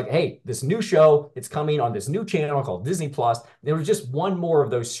 And it was like, hey, this new show, it's coming on this new channel called Disney Plus. There was just one more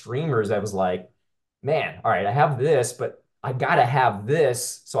of those streamers that was like, man, all right, I have this, but I gotta have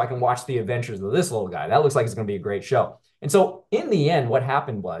this so I can watch the adventures of this little guy. That looks like it's gonna be a great show. And so in the end, what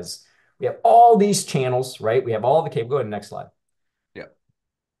happened was we have all these channels, right? We have all the cable. Go ahead, next slide. yeah.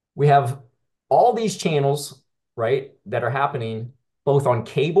 We have all these channels, right, that are happening both on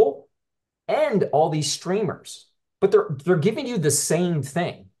cable and all these streamers, but they're giving you the same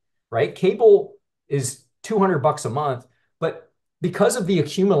thing, right? Cable is $200 a month, but because of the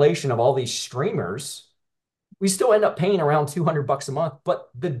accumulation of all these streamers, we still end up paying around $200 a month. But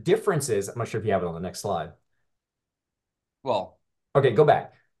the difference is, I'm not sure if you have it on the next slide. Well, Okay, go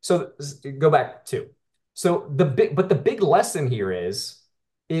back. So go back too. So the big lesson here is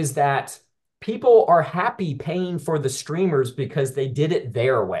that people are happy paying for the streamers because they did it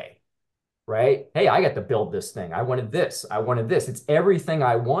their way, right? Hey, I got to build this thing. I wanted this. I wanted this. It's everything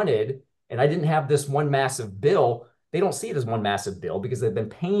I wanted, and I didn't have this one massive bill. They don't see it as one massive bill because they've been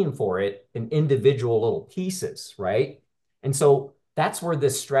paying for it in individual little pieces, right? And so that's where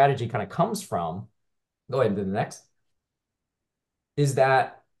this strategy kind of comes from. Go ahead and do the next. Is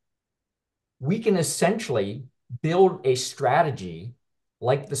that we can essentially build a strategy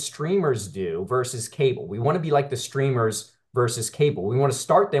like the streamers do versus cable. We want to be like the streamers versus cable. We want to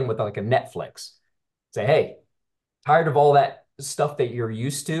start them with like a Netflix. Say, hey, tired of all that stuff that you're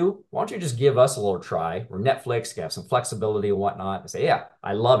used to? Why don't you just give us a little try? We're Netflix, you have some flexibility and whatnot. And say, yeah,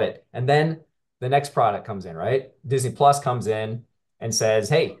 I love it. And then the next product comes in, right? Disney Plus comes in and says,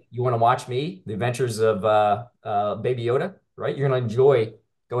 hey, you want to watch me, the adventures of Baby Yoda, right? You're going to enjoy,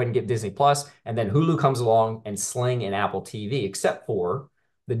 go ahead and get Disney Plus. And then Hulu comes along and Sling and Apple TV, except for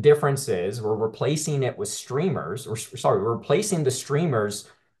the difference is we're replacing it with streamers, or sorry, we're replacing the streamers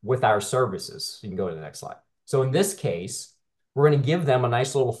with our services. You can go to the next slide. So in this case, we're going to give them a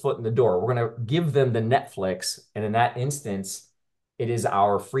nice little foot in the door. We're going to give them the Netflix. And in that instance, it is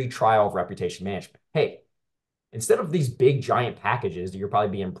our free trial of reputation management. Hey, instead of these big giant packages that you're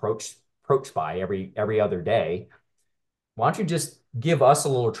probably being approached by every other day, why don't you just give us a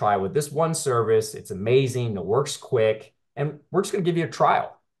little try with this one service? It's amazing. It works quick. And we're just going to give you a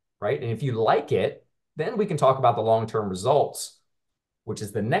trial, right? And if you like it, then we can talk about the long-term results, which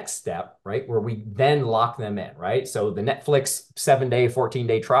is the next step, right? Where we then lock them in, right? So the Netflix 7-day,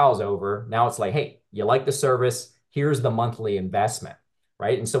 14-day trial is over. Now it's like, hey, you like the service? Here's the monthly investment,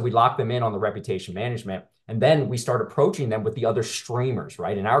 right? And so we lock them in on the reputation management. And then we start approaching them with the other streamers,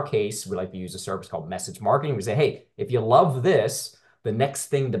 right? In our case, we like to use a service called message marketing. We say, hey, if you love this, the next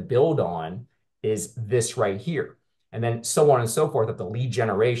thing to build on is this right here. And then so on and so forth at the lead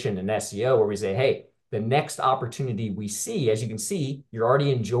generation and SEO, where we say, hey, the next opportunity we see, as you can see, you're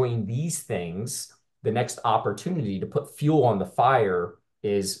already enjoying these things. The next opportunity to put fuel on the fire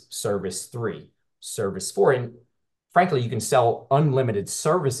is service 3, service 4. And frankly, you can sell unlimited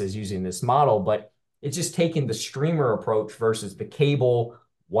services using this model, but it's just taking the streamer approach versus the cable,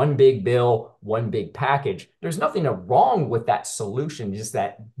 one big bill, one big package. There's nothing wrong with that solution, just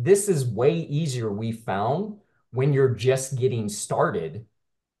that this is way easier, we found, when you're just getting started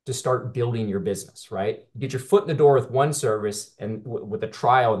to start building your business, right? You get your foot in the door with one service and with a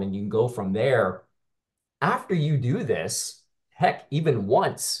trial, and then you can go from there. After you do this, heck, even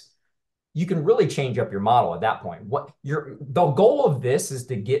once, you can really change up your model at that point. The goal of this is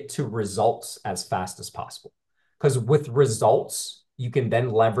to get to results as fast as possible. Because with results, you can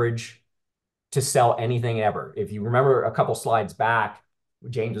then leverage to sell anything ever. If you remember a couple slides back,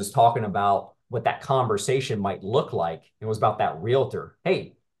 James was talking about what that conversation might look like. It was about that realtor.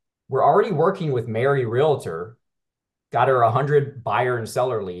 Hey, We're already working with Mary Realtor, got her 100 buyer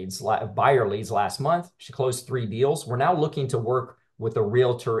leads last month. She closed 3 deals. We're now looking to work with a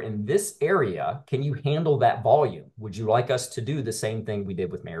realtor in this area. Can you handle that volume? Would you like us to do the same thing we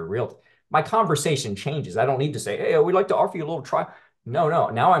did with Mary Realtor? My conversation changes. I don't need to say, hey, we'd like to offer you a little try. No, no.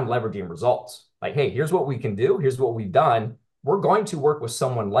 Now I'm leveraging results. Like, hey, here's what we can do. Here's what we've done. We're going to work with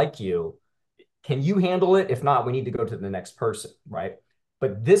someone like you. Can you handle it? If not, we need to go to the next person, right?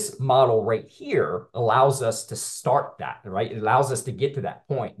 But this model right here allows us to start that, right? It allows us to get to that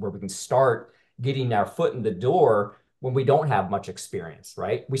point where we can start getting our foot in the door when we don't have much experience,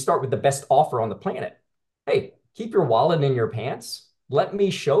 right? We start with the best offer on the planet. Hey, keep your wallet in your pants. Let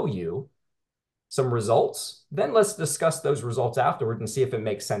me show you some results. Then let's discuss those results afterward and see if it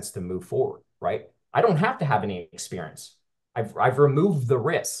makes sense to move forward, right? I don't have to have any experience. I've removed the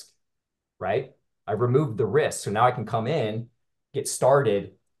risk, right? I've removed the risk. So now I can come in, get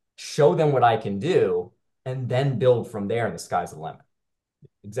started, show them what I can do, and then build from there, and the sky's the limit.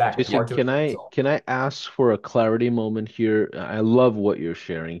 Exactly. Jason, Hard to achieve. can I ask for a clarity moment here? I love what you're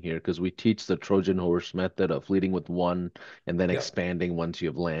sharing here because we teach the Trojan horse method of leading with one and then Yep. expanding once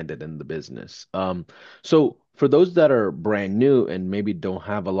you've landed in the business. So for those that are brand new and maybe don't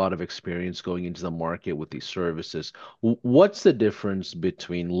have a lot of experience going into the market with these services, what's the difference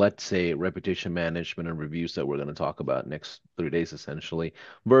between, let's say, reputation management and reviews that we're going to talk about next 3 days, essentially,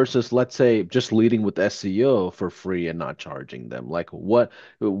 versus, let's say, just leading with SEO for free and not charging them? Like what?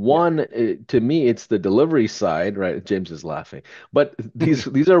 Yeah. One, to me, it's the delivery side, right? James is laughing, but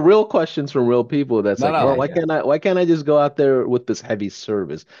these are real questions from real people. That's No, like, no, well, Yeah. why Yeah. can't I just go out there with this heavy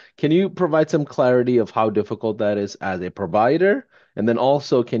service? Can you provide some clarity of how difficult that is as a provider? And then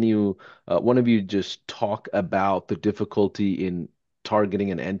also, can you, one of you just talk about the difficulty in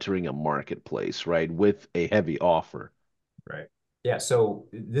targeting and entering a marketplace, right, with a heavy offer? Right. Yeah. So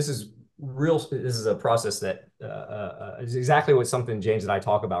this is real. This is a process that is exactly what something James and I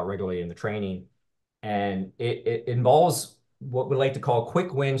talk about regularly in the training, and it involves what we like to call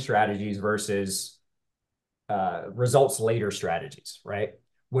quick win strategies versus results later strategies, right?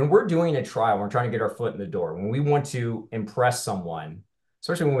 When we're doing a trial, we're trying to get our foot in the door. When we want to impress someone,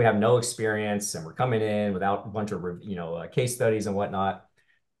 especially when we have no experience and we're coming in without a bunch of case studies and whatnot,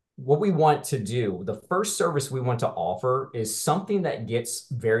 what we want to do, the first service we want to offer is something that gets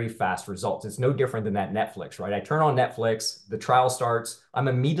very fast results. It's no different than that Netflix, right? I turn on Netflix, the trial starts, I'm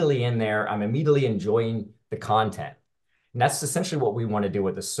immediately in there, I'm immediately enjoying the content. And that's essentially what we want to do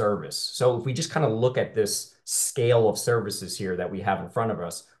with the service. So if we just kind of look at this scale of services here that we have in front of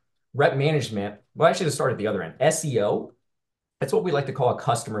us, rep management, well, I should have started at the other end. SEO, that's what we like to call a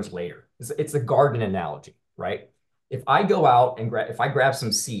customer's layer. It's the garden analogy, right? If I go out and if I grab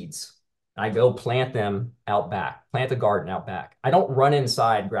some seeds and I go plant them out back, plant a garden out back, I don't run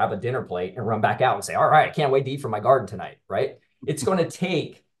inside, grab a dinner plate and run back out and say, all right, I can't wait to eat from my garden tonight, right? It's going to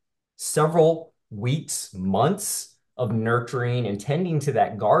take several weeks, months of nurturing and tending to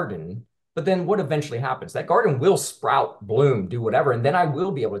that garden. But then what eventually happens? That garden will sprout, bloom, do whatever. And then I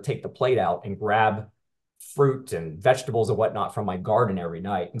will be able to take the plate out and grab fruit and vegetables and whatnot from my garden every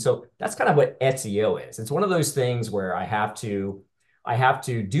night. And so that's kind of what SEO is. It's one of those things where I have to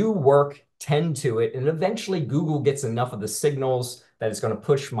do work, tend to it, and eventually Google gets enough of the signals that it's going to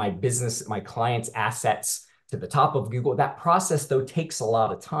push my business, my clients' assets to the top of Google. That process, though, takes a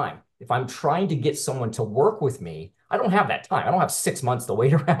lot of time. If I'm trying to get someone to work with me, I don't have that time. I don't have 6 months to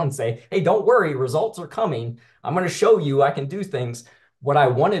wait around and say, hey, don't worry, results are coming. I'm going to show you I can do things. What I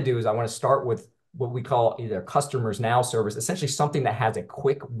want to do is I want to start with what we call either customers now service, essentially something that has a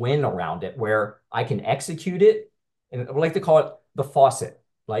quick win around it where I can execute it. And I like to call it the faucet.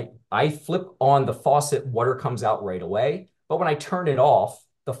 Like I flip on the faucet, water comes out right away. But when I turn it off,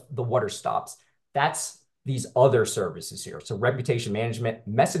 the water stops. That's these other services here. So reputation management,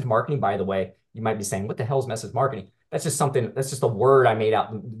 message marketing, by the way, you might be saying, what the hell is message marketing? That's just something, that's just a word I made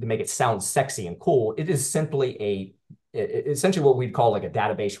out to make it sound sexy and cool. It is simply essentially what we'd call like a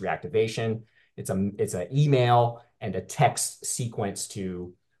database reactivation. It's an email and a text sequence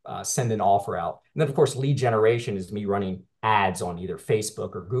to send an offer out. And then, of course, lead generation is me running ads on either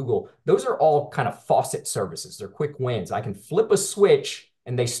Facebook or Google. Those are all kind of faucet services. They're quick wins. I can flip a switch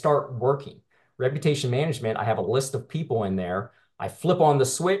and they start working. Reputation management, I have a list of people in there. I flip on the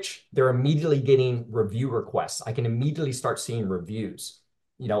switch, they're immediately getting review requests. I can immediately start seeing reviews,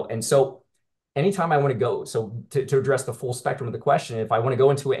 and so anytime I want to go, so to address the full spectrum of the question, if I want to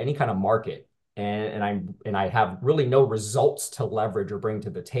go into any kind of market and I have really no results to leverage or bring to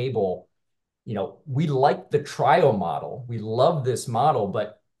the table, we like the trial model. We love this model,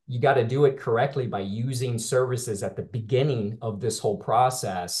 but you got to do it correctly by using services at the beginning of this whole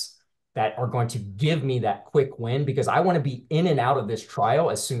process that are going to give me that quick win because I want to be in and out of this trial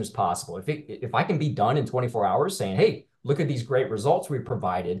as soon as possible. If I can be done in 24 hours saying, hey, look at these great results we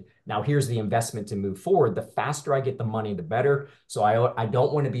provided. Now here's the investment to move forward. The faster I get the money, the better. So I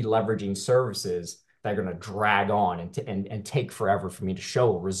don't want to be leveraging services that are going to drag on and take forever for me to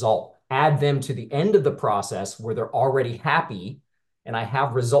show a result. Add them to the end of the process where they're already happy and I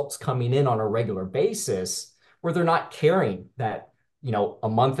have results coming in on a regular basis where they're not caring that a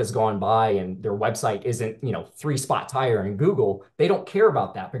month has gone by and their website isn't, three spots higher in Google. They don't care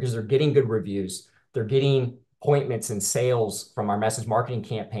about that because they're getting good reviews. They're getting appointments and sales from our message marketing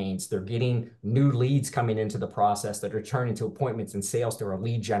campaigns. They're getting new leads coming into the process that are turning into appointments and sales through our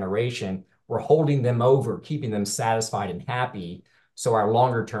lead generation. We're holding them over, keeping them satisfied and happy. So our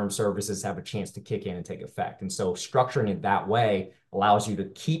longer term services have a chance to kick in and take effect. And so structuring it that way allows you to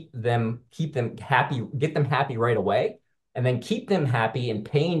keep them happy, get them happy right away, and then keep them happy and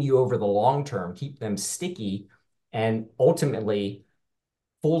paying you over the long term, keep them sticky, and ultimately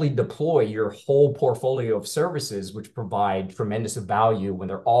fully deploy your whole portfolio of services, which provide tremendous value when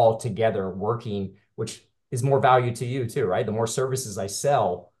they're all together working, which is more value to you too, right? The more services I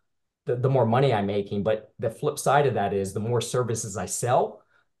sell, the more money I'm making. But the flip side of that is the more services I sell,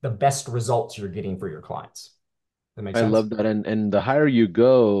 the best results you're getting for your clients. That makes I sense? love that. And the higher you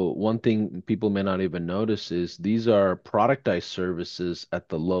go, one thing people may not even notice is these are productized services at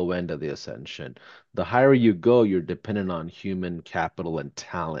the low end of the ascension. The higher you go, you're dependent on human capital and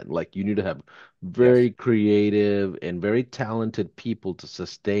talent. Like you need to have Yes. very creative and very talented people to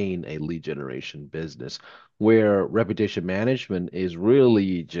sustain a lead generation business, where reputation management is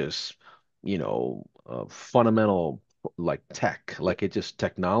really just, fundamental like tech, like it's just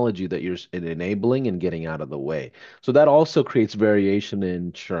technology that you're enabling and getting out of the way. So that also creates variation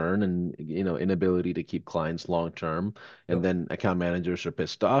in churn and inability to keep clients long term. And Yep. then account managers are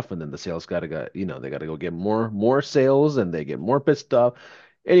pissed off, and then the sales gotta go, they gotta go get more sales, and they get more pissed off.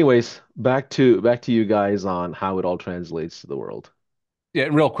 Anyways, back to you guys on how it all translates to the world. Yeah,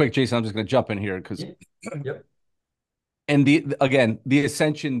 real quick, Jason, I'm just going to jump in here because, Yeah. Yep. and the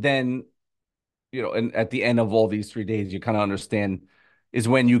ascension then, and at the end of all these 3 days, you kind of understand is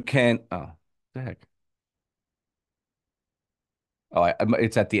when you can, oh, the heck. Oh,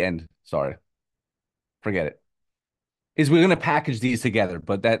 it's at the end. Sorry. Forget it. Is we're going to package these together,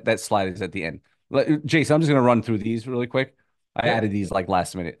 but that slide is at the end. Jason, I'm just going to run through these really quick. I Yeah. added these like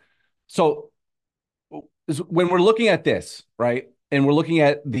last minute. So when we're looking at this, right, and we're looking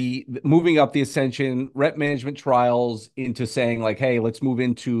at the moving up the ascension rep management trials into saying like, hey, let's move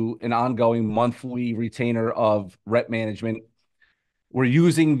into an ongoing monthly retainer of rep management. We're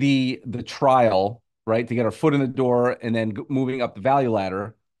using the trial, right, to get our foot in the door and then moving up the value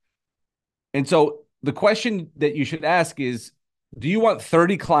ladder. And so the question that you should ask is, do you want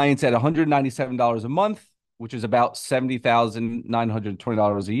 30 clients at $197 a month, which is about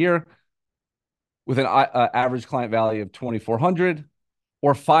 $70,920 a year, with an average client value of 2,400,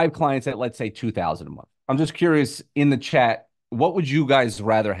 or 5 clients at, let's say, 2,000 a month? I'm just curious in the chat, what would you guys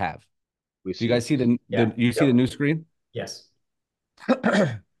rather have? We Do you see guys it. see Yeah. the Yep. new screen? Yes.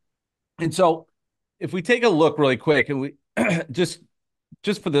 And so if we take a look really quick and we just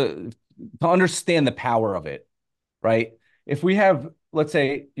for the to understand the power of it, right? If we have, let's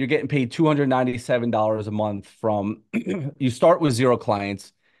say you're getting paid $297 a month from you start with 0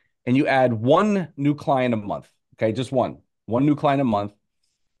 clients and you add one new client a month. Okay, just one new client a month.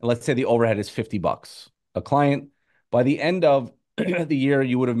 And let's say the overhead is $50 a client. By the end of the year,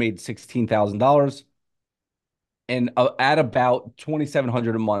 you would have made $16,000 and at about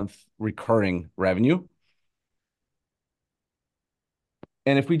 2,700 a month recurring revenue.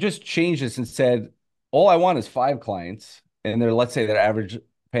 And if we just change this and said, all I want is 5 clients, and let's say they're average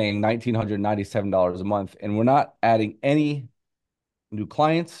paying $1,997 a month, and we're not adding any new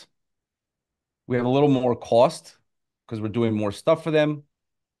clients, we have a little more cost because we're doing more stuff for them.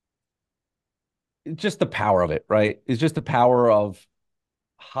 It's just the power of it, right? It's just the power of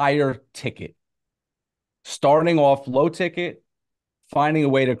higher ticket, starting off low ticket, finding a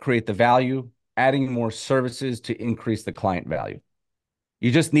way to create the value, adding more services to increase the client value.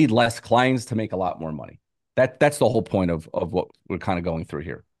 You just need less clients to make a lot more money. That's the whole point of what we're kind of going through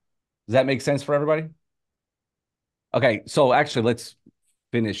here. Does that make sense for everybody? Okay, so actually, let's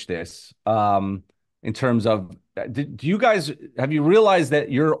finish this. In terms of, do you guys have you realized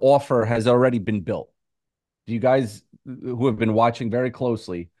that your offer has already been built? Do you guys who have been watching very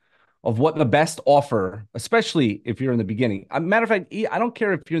closely of what the best offer, especially if you're in the beginning? Matter of fact, I don't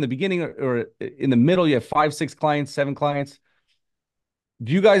care if you're in the beginning or in the middle. You have 5, 6 clients, 7 clients.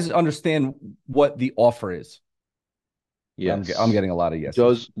 Do you guys understand what the offer is? I'm Yes. getting a lot of yeses.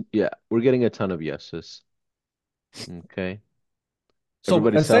 Joe's, yeah, we're getting a ton of yeses. Okay. So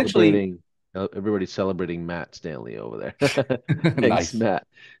Everybody's essentially, celebrating. Everybody's celebrating Matt Stanley over there. Thanks, nice. Matt.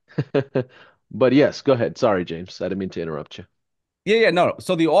 But yes, go ahead. Sorry, James. I didn't mean to interrupt you. Yeah, no.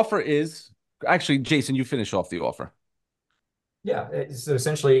 So the offer is actually, Jason, you finish off the offer. Yeah, so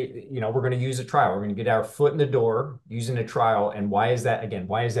essentially, we're going to use a trial. We're going to get our foot in the door using a trial. And why is that, again,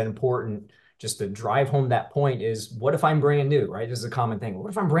 why is that important? Just to drive home that point is, what if I'm brand new, right? This is a common thing. What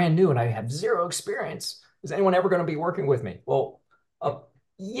if I'm brand new and I have zero experience? Is anyone ever going to be working with me? Well, uh,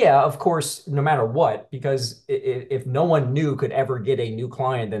 yeah, of course, no matter what, because if no one new could ever get a new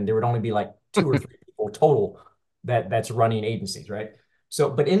client, then there would only be like two or three people total that's running agencies, right?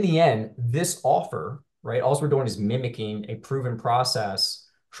 So, but in the end, this offer, right? All we're doing is mimicking a proven process.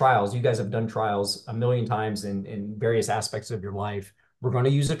 Trials. You guys have done trials a million times in various aspects of your life. We're going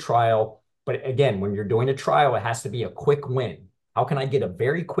to use a trial. But again, when you're doing a trial, it has to be a quick win. How can I get a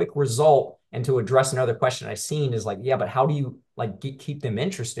very quick result? And to address another question I've seen is like, yeah, but how do you like keep them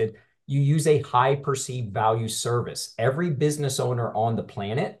interested? You use a high perceived value service. Every business owner on the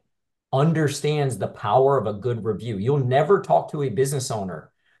planet understands the power of a good review. You'll never talk to a business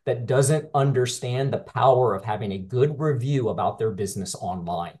owner that doesn't understand the power of having a good review about their business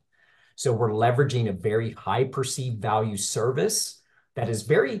online. So we're leveraging a very high perceived value service that is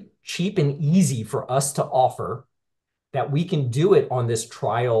very cheap and easy for us to offer, that we can do it on this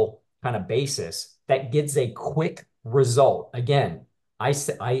trial kind of basis that gets a quick result. Again, I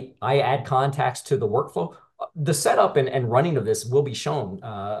add contacts to the workflow. The setup and running of this will be shown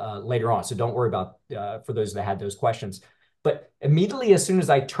later on. So don't worry about for those that had those questions. But immediately, as soon as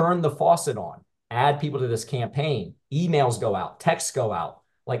I turn the faucet on, add people to this campaign, emails go out, texts go out,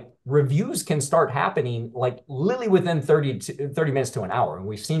 like reviews can start happening like literally within 30 minutes to an hour. And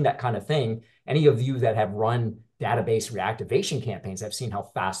we've seen that kind of thing. Any of you that have run database reactivation campaigns have seen how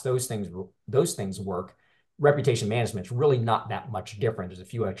fast those things work. Reputation management is really not that much different. There's a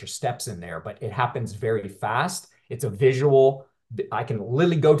few extra steps in there, but it happens very fast. It's a visual. I can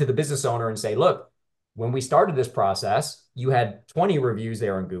literally go to the business owner and say, look, when we started this process, you had 20 reviews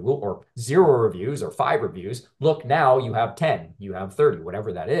there on Google, or 0 reviews, or 5 reviews. Look, now you have 10, you have 30,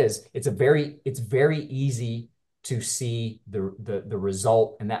 whatever that is. It's very easy to see the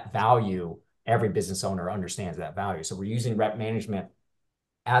result and that value. Every business owner understands that value. So we're using rep management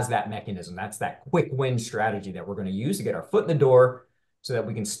as that mechanism. That's that quick win strategy that we're going to use to get our foot in the door so that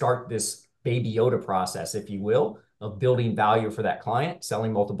we can start this baby Yoda process, if you will, of building value for that client,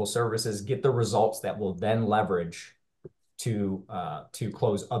 selling multiple services, get the results that will then leverage to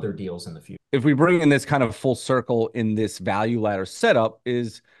close other deals in the future. If we bring in this kind of full circle in this value ladder setup,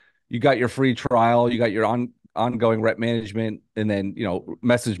 is you got your free trial, you got your ongoing rep management, and then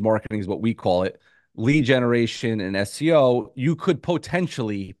message marketing is what we call it, lead generation and SEO. You could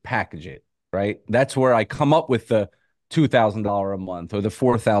potentially package it, right? That's where I come up with the $2,000 a month or the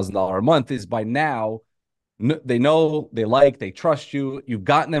 $4,000 a month. Is by now they know, they like, they trust you. You've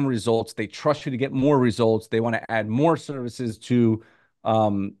gotten them results. They trust you to get more results. They want to add more services to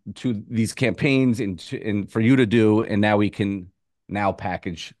these campaigns and for you to do. And now we can now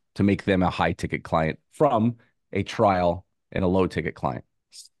package to make them a high ticket client from a trial and a low ticket client.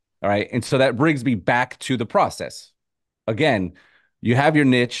 All right. And so that brings me back to the process. Again, you have your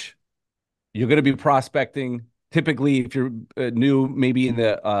niche. You're going to be prospecting. Typically, if you're new, maybe in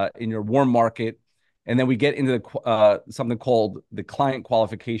your warm market, and then we get into something called the client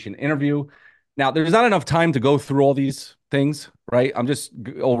qualification interview. Now, there's not enough time to go through all these things, right? I'm just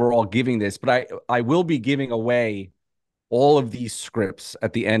overall giving this, but I will be giving away all of these scripts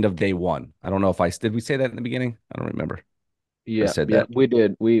at the end of day one. I don't know if did we say that in the beginning? I don't remember if I Yeah, said yeah, that. we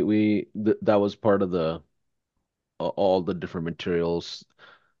did. That was part of the all the different materials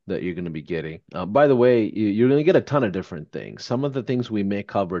that you're going to be getting. By the way, you're going to get a ton of different things. Some of the things we may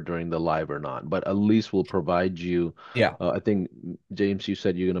cover during the live or not, but at least we'll provide you. Yeah. I think, James, you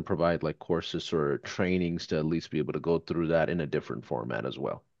said you're going to provide like courses or trainings to at least be able to go through that in a different format as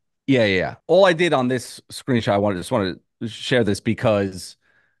well. Yeah. All I did on this screenshot, I just wanted to share this because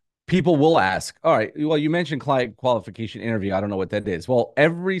people will ask, all right, well, you mentioned client qualification interview. I don't know what that is. Well,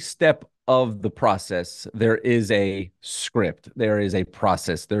 every step of the process, there is a script, there is a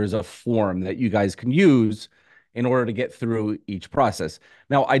process, there is a form that you guys can use in order to get through each process.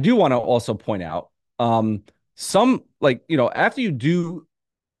 Now, I do want to also point out some, like, after you do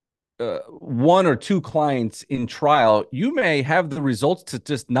one or two clients in trial, you may have the results to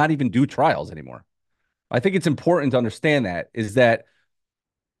just not even do trials anymore. I think it's important to understand that is that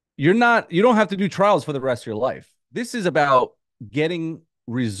you don't have to do trials for the rest of your life. This is about getting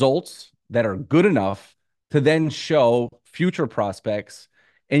results that are good enough to then show future prospects,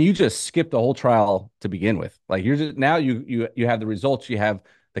 and you just skip the whole trial to begin with. Like you're just now you have the results, you have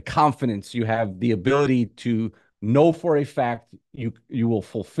the confidence, you have the ability to know for a fact you will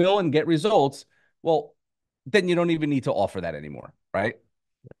fulfill and get results. Well, then you don't even need to offer that anymore, right?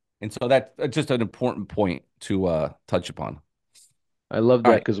 And so that's just an important point to touch upon. I love All that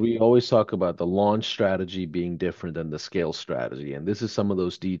right, because we always talk about the launch strategy being different than the scale strategy. And this is some of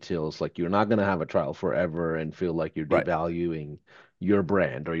those details. Like you're not going to have a trial forever and feel like you're right, devaluing your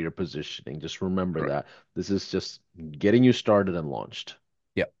brand or your positioning. Just remember correct. that this is just getting you started and launched.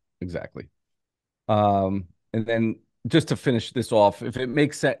 Yep, exactly. And then just to finish this off, if it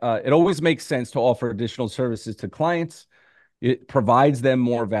makes sense, it always makes sense to offer additional services to clients. It provides them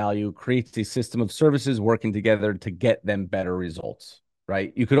more value, creates a system of services working together to get them better results,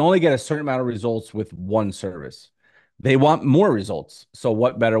 right? You can only get a certain amount of results with one service. They want more results. So,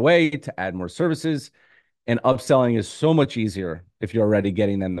 what better way to add more services? And upselling is so much easier if you're already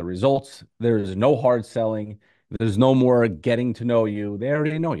getting them the results. There's no hard selling. There's no more getting to know you. They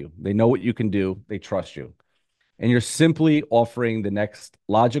already know you. They know what you can do. They trust you. And you're simply offering the next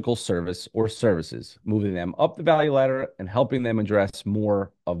logical service or services, moving them up the value ladder and helping them address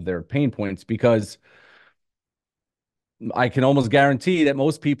more of their pain points. Because I can almost guarantee that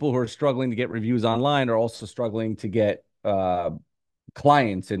most people who are struggling to get reviews online are also struggling to get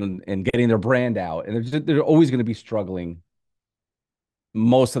clients and getting their brand out. And they're always going to be struggling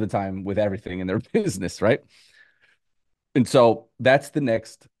most of the time with everything in their business, right? And so that's the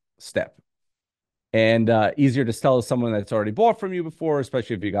next step. And easier to sell to someone that's already bought from you before,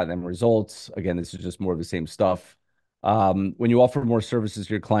 especially if you got them results. Again, this is just more of the same stuff. When you offer more services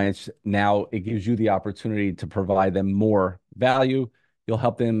to your clients, now it gives you the opportunity to provide them more value. You'll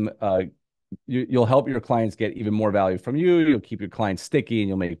help them. You'll help your clients get even more value from you. You'll keep your clients sticky, and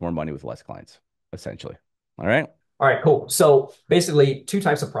you'll make more money with less clients. Essentially, all right. All right, cool. So basically, two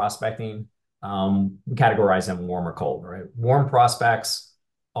types of prospecting. We categorize them warm or cold, right? Warm prospects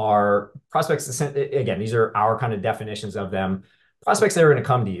are prospects. Again, these are our kind of definitions of them. Prospects that are going to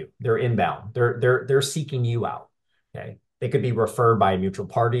come to you. They're inbound. They're seeking you out. Okay, they could be referred by a mutual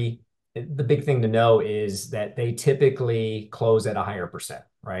party. The big thing to know is that they typically close at a higher percent,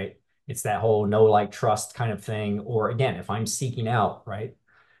 right? It's that whole know, like, trust kind of thing. Or again, if I'm seeking out, right?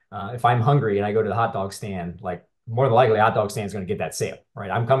 If I'm hungry and I go to the hot dog stand, like more than likely, hot dog stand is going to get that sale,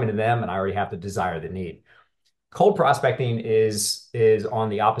 right? I'm coming to them and I already have the desire, the need. Cold prospecting is on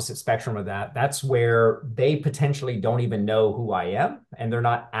the opposite spectrum of that. That's where they potentially don't even know who I am and they're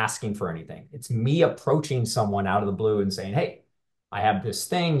not asking for anything. It's me approaching someone out of the blue and saying, "Hey, I have this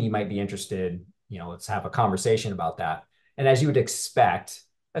thing. You might be interested. Let's have a conversation about that." And as you would expect,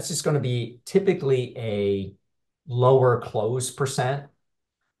 that's just going to be typically a lower close percent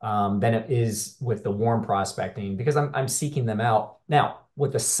than it is with the warm prospecting because I'm seeking them out. Now,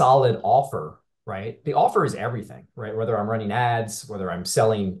 with a solid offer, right? The offer is everything, right? Whether I'm running ads, whether I'm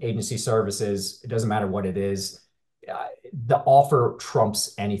selling agency services, it doesn't matter what it is. The offer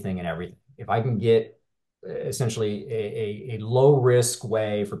trumps anything and everything. If I can get essentially a low risk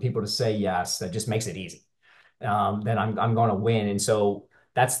way for people to say yes, that just makes it easy. Then I'm going to win. And so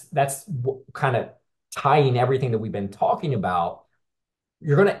that's kind of tying everything that we've been talking about.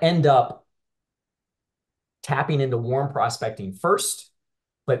 You're going to end up tapping into warm prospecting first,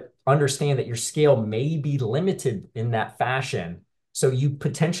 but understand that your scale may be limited in that fashion. So you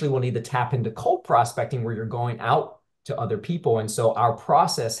potentially will need to tap into cold prospecting where you're going out to other people. And so our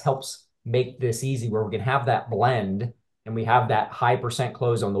process helps make this easy where we can have that blend and we have that high percent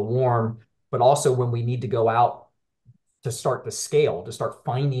close on the warm, but also when we need to go out to start the scale, to start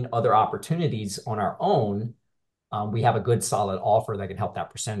finding other opportunities on our own, we have a good solid offer that can help that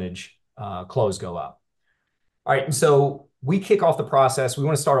percentage close go up. All right, and so we kick off the process. We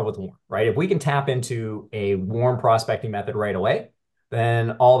want to start off with warm, right? If we can tap into a warm prospecting method right away,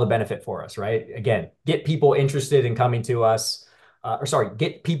 then all the benefit for us, right? Again, get people interested in coming to us,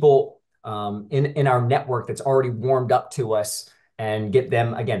 get people in our network that's already warmed up to us and get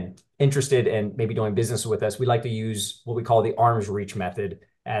them, again, interested in maybe doing business with us. We like to use what we call the arm's reach method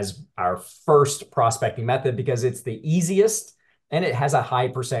as our first prospecting method because it's the easiest and it has a high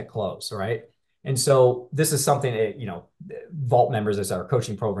percent close, right? And so this is something that, Vault members is our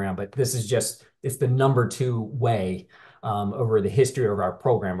coaching program, but this is it's the number two way over the history of our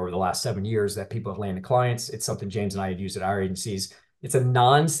program over the last 7 years that people have landed clients. It's something James and I had used at our agencies. It's a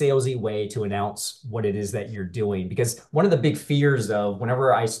non-salesy way to announce what it is that you're doing. Because one of the big fears of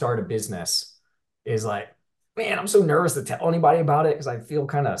whenever I start a business is like, man, I'm so nervous to tell anybody about it because I feel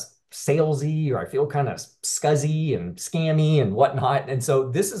kind of salesy or I feel kind of scuzzy and scammy and whatnot. And so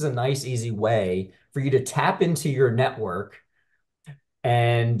this is a nice, easy way for you to tap into your network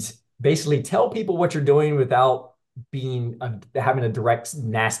and basically tell people what you're doing without having a direct,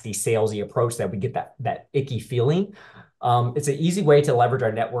 nasty, salesy approach that we get that icky feeling. It's an easy way to leverage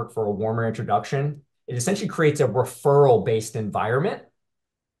our network for a warmer introduction. It essentially creates a referral-based environment.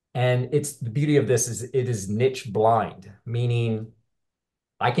 And it's the beauty of this is it is niche blind, meaning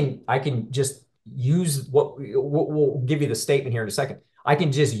I can just use what we'll give you the statement here in a second. I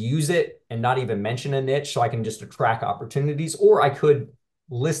can just use it and not even mention a niche, so I can just attract opportunities, or I could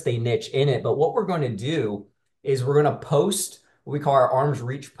list a niche in it. But what we're going to do is we're going to post what we call our arm's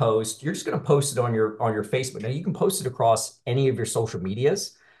reach post. You're just going to post it on your Facebook. Now you can post it across any of your social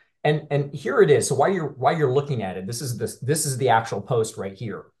medias. And here it is. So while you're looking at it, this is the actual post right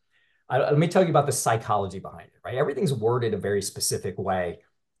here. Let me tell you about the psychology behind it, right? Everything's worded a very specific way.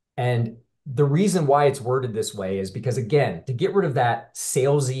 And the reason why it's worded this way is because, again, to get rid of that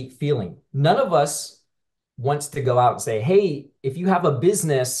salesy feeling, none of us wants to go out and say, hey, if you have a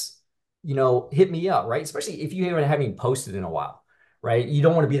business, hit me up, right? Especially if you haven't posted in a while, right? You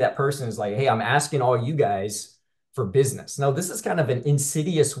don't want to be that person who's like, hey, I'm asking all you guys for business. No, this is kind of an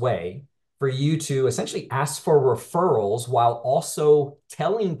insidious way for you to essentially ask for referrals while also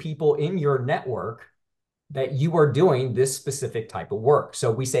telling people in your network that you are doing this specific type of work. So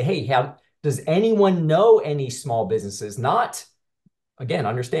we say, hey, does anyone know any small businesses? Not, again,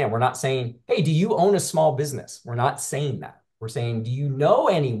 understand, we're not saying, hey, do you own a small business? We're not saying that. We're saying, do you know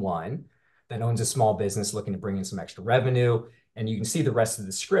anyone that owns a small business looking to bring in some extra revenue? And you can see the rest of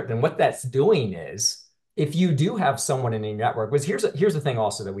the script. And what that's doing is, if you do have someone in your network, because here's the thing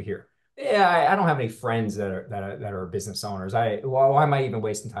also that we hear. Yeah, I don't have any friends that are business owners. Why am I even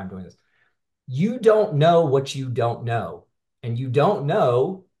wasting time doing this? You don't know what you don't know, and you don't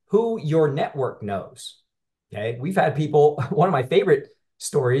know who your network knows. Okay. We've had people, one of my favorite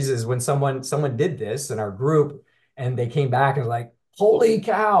stories is when someone did this in our group and they came back and was like, holy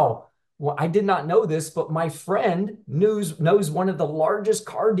cow. Well, I did not know this, but my friend knows one of the largest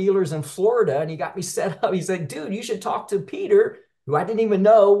car dealers in Florida, and he got me set up. He's like, dude, you should talk to Peter, who I didn't even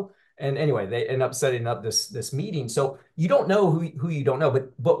know. And anyway, they end up setting up this meeting. So you don't know who you don't know,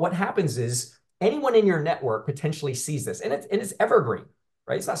 but what happens is anyone in your network potentially sees this, and it's evergreen,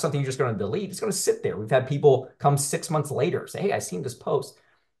 right? It's not something you're just going to delete. It's going to sit there. We've had people come 6 months later say, hey, I seen this post.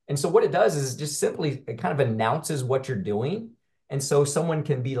 And so what it does is just simply it kind of announces what you're doing. And so someone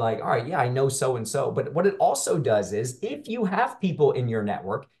can be like, all right, yeah, I know so and so. But what it also does is if you have people in your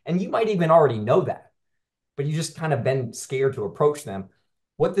network, and you might even already know that, but you just kind of been scared to approach them,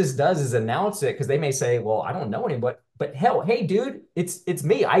 what this does is announce it, because they may say, well, I don't know anybody, but hell, hey, dude, it's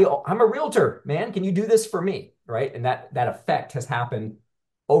me. I'm a realtor, man. Can you do this for me? Right. And that effect has happened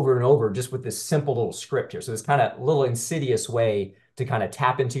over and over just with this simple little script here. So this kind of little insidious way to kind of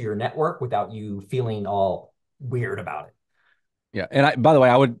tap into your network without you feeling all weird about it. Yeah. And by the way,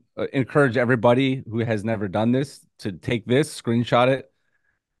 I would encourage everybody who has never done this to take this, screenshot it,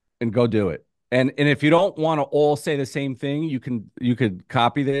 and go do it. And if you don't want to all say the same thing, you could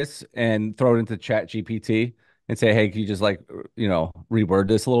copy this and throw it into Chat GPT and say, hey, can you just reword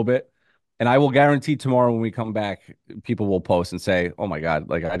this a little bit? And I will guarantee tomorrow when we come back, people will post and say, oh my God,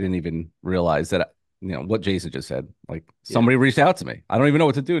 like I didn't even realize that, what Jason just said. Like somebody reached out to me. I don't even know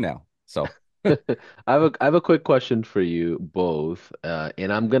what to do now. So I have a quick question for you both,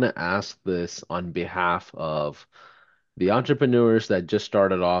 and I'm gonna ask this on behalf of the entrepreneurs that just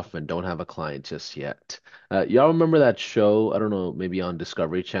started off and don't have a client just yet. Y'all remember that show? I don't know, maybe on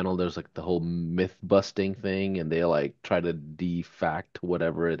Discovery Channel, there's like the whole myth busting thing, and they like try to defact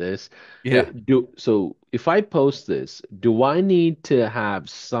whatever it is. yeah. So if I post this, do I need to have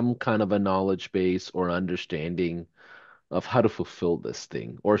some kind of a knowledge base or understanding of how to fulfill this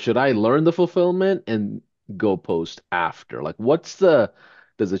thing? Or should I learn the fulfillment and go post after? Like,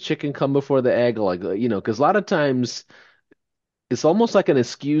 does the chicken come before the egg? Like, because a lot of times it's almost like an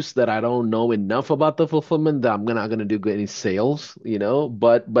excuse that I don't know enough about the fulfillment that I'm not gonna do any sales.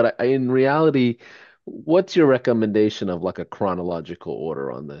 But in reality, what's your recommendation of like a chronological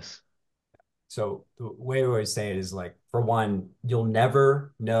order on this? So the way we always say it is like, for one, you'll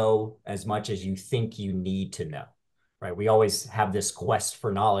never know as much as you think you need to know, right? We always have this quest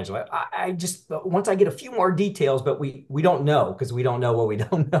for knowledge. Like, I just, once I get a few more details, but we don't know because we don't know what we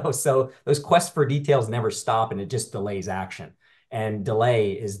don't know. So those quests for details never stop, and it just delays action. And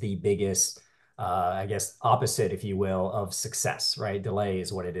delay is the biggest, I guess, opposite, if you will, of success, right? Delay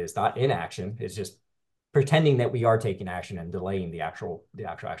is what it is, not inaction. It's just pretending that we are taking action and delaying the actual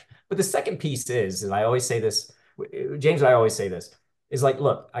action. But the second piece is, and I always say this, James and I always say this, is like,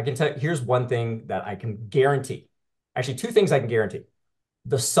 look, I can tell here's one thing that I can guarantee. Actually, two things I can guarantee.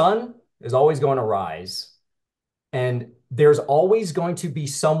 The sun is always going to rise. And there's always going to be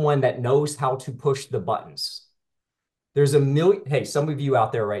someone that knows how to push the buttons. There's a million. Hey, some of you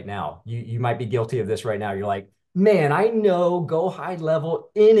out there right now, you might be guilty of this right now. You're like, man, I know GoHighLevel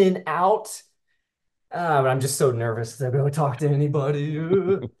in and out. But I'm just so nervous to go talk to anybody.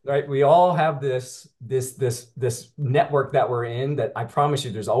 Right? We all have this network that we're in that I promise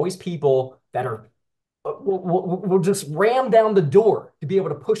you, there's always people that are we'll just ram down the door to be able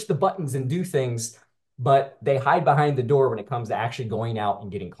to push the buttons and do things, but they hide behind the door when it comes to actually going out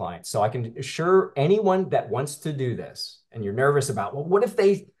and getting clients. So I can assure anyone that wants to do this, and you're nervous about, well, what if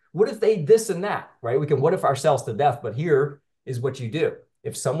they this and that, right? We can what if ourselves to death, but here is what you do.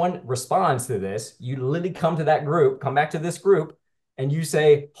 If someone responds to this, you literally come to that group, come back to this group, and you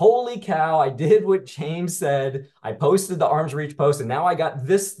say, holy cow, I did what James said. I posted the arms reach post, and now I got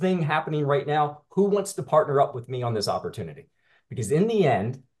this thing happening right now. Who wants to partner up with me on this opportunity? Because in the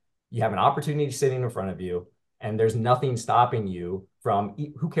end, you have an opportunity sitting in front of you, and there's nothing stopping you from,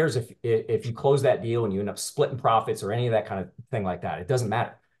 who cares if you close that deal and you end up splitting profits or any of that kind of thing like that. It doesn't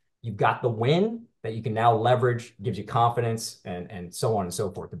matter. You've got the win that you can now leverage, gives you confidence, and so on and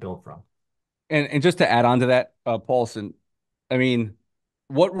so forth to build from. And just to add on to that, Paulson, I mean,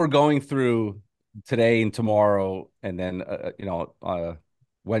 what we're going through today and tomorrow, and then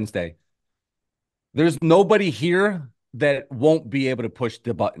Wednesday, there's nobody here that won't be able to push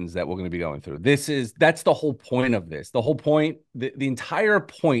the buttons that we're going to be going through. That's the whole point of this. The whole point, the entire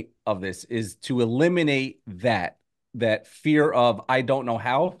point of this is to eliminate that fear of I don't know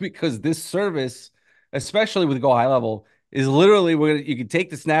how, because this service, especially with GoHighLevel, is literally you can take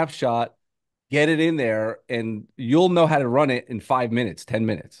the snapshot, get it in there, and you'll know how to run it in 5 minutes, 10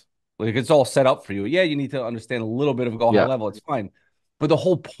 minutes. Like it's all set up for you. Yeah, you need to understand a little bit of Yeah. GoHighLevel. It's fine. But the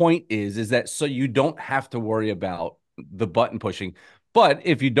whole point is that so you don't have to worry about the button pushing. But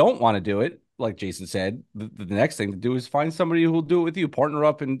if you don't want to do it, like Jason said, the next thing to do is find somebody who will do it with you, partner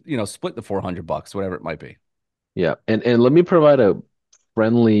up, and split the $400, whatever it might be. Yeah. And let me provide a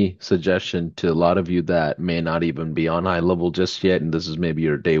friendly suggestion to a lot of you that may not even be on high level just yet, and this is maybe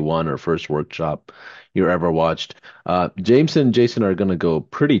your day one or first workshop you ever watched. James and Jason are going to go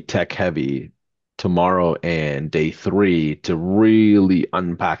pretty tech heavy tomorrow and day three to really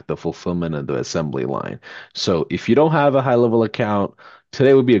unpack the fulfillment of the assembly line. So if you don't have a high level account,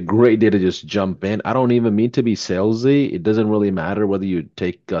 today would be a great day to just jump in. I don't even mean to be salesy. It doesn't really matter whether you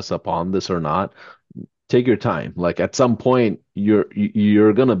take us up on this or not. Take your time. Like at some point,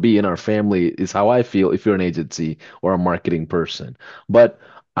 you're gonna be in our family, is how I feel if you're an agency or a marketing person. But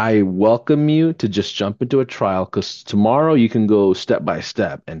I welcome you to just jump into a trial because tomorrow you can go step by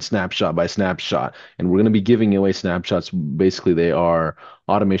step and snapshot by snapshot. And we're gonna be giving away snapshots. Basically, they are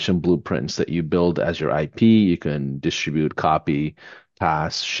automation blueprints that you build as your IP. You can distribute, copy,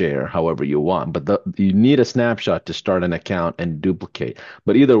 pass, share, however you want. But you need a snapshot to start an account and duplicate.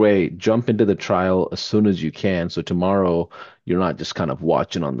 But either way, jump into the trial as soon as you can. So tomorrow you're not just kind of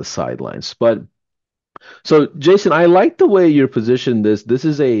watching on the sidelines. But so Jason, I like the way you're positioned this. This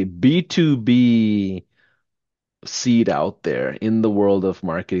is a B2B seed out there in the world of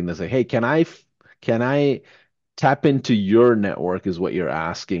marketing that's like, hey, can I tap into your network is what you're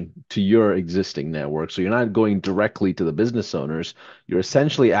asking to your existing network. So you're not going directly to the business owners. You're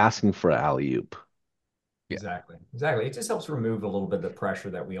essentially asking for alley-oop. Yeah. Exactly. Exactly. It just helps remove a little bit of the pressure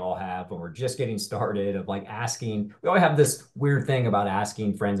that we all have when we're just getting started of like asking. We always have this weird thing about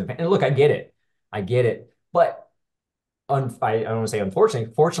asking friends and look, I get it. I get it. But I don't want to say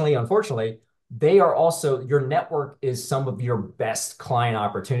unfortunately, fortunately, unfortunately, they are also your network is some of your best client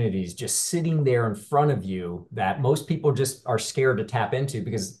opportunities just sitting there in front of you that most people just are scared to tap into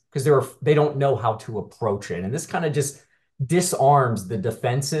because they don't know how to approach it. And this kind of just disarms the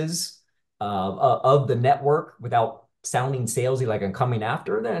defenses of the network without sounding salesy like I'm coming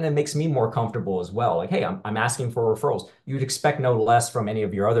after them. And it makes me more comfortable as well. Like, hey, I'm asking for referrals. You'd expect no less from any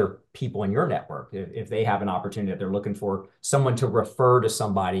of your other people in your network. If they have an opportunity that they're looking for someone to refer to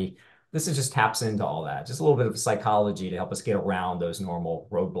somebody, this is just taps into all that. Just a little bit of psychology to help us get around those normal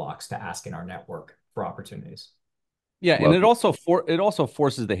roadblocks to asking our network for opportunities. Yeah, and Love it. it also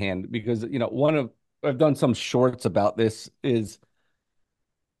forces the hand because one of I've done some shorts about this is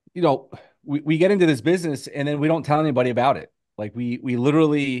you know, we get into this business and then we don't tell anybody about it. Like we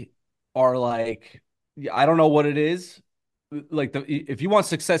literally are like, "Yeah, I don't know what it is." Like if you want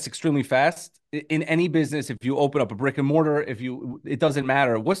success extremely fast in any business, if you open up a brick and mortar, it doesn't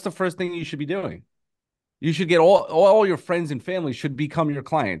matter. What's the first thing you should be doing? You should get all your friends and family should become your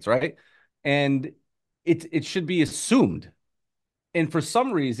clients, right? And it should be assumed. And for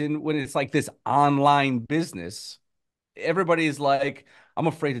some reason, when it's like this online business, everybody's like, I'm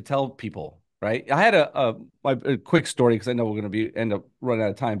afraid to tell people, right? I had a quick story because I know we're going to be end up running out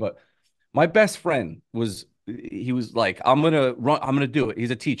of time, but my best friend he was like, I'm gonna do it.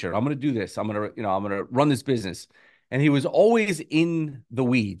 He's a teacher. I'm gonna do this. I'm gonna run this business. And he was always in the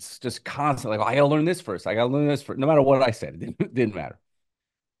weeds, just constantly like, I gotta learn this first. I gotta learn this first. No matter what I said, it didn't matter.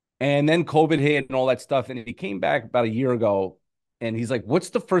 And then COVID hit and all that stuff. And he came back about a year ago and he's like,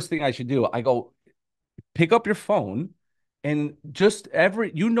 what's the first thing I should do? I go, pick up your phone and just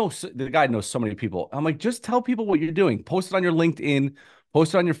the guy knows so many people. I'm like, just tell people what you're doing. Post it on your LinkedIn,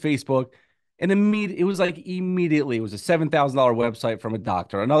 post it on your Facebook. And it was like immediately, it was a $7,000 website from a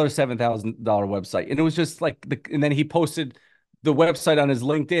doctor, another $7,000 website. And it was just like, and then he posted the website on his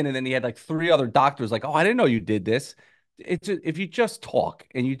LinkedIn. And then he had like three other doctors like, oh, I didn't know you did this. It's just, if you just talk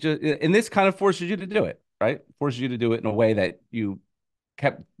and this kind of forces you to do it, right? Forces you to do it in a way that you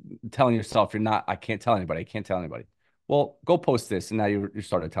kept telling yourself I can't tell anybody. I can't tell anybody. Well, go post this. And now you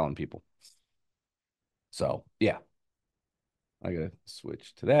started telling people. So yeah, I gotta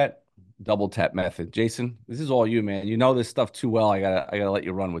switch to that double tap method. Jason, this is all you, man. You know this stuff too well. I gotta let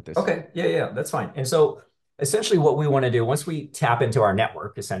you run with this. Okay. Yeah, yeah, that's fine. And so essentially what we want to do once we tap into our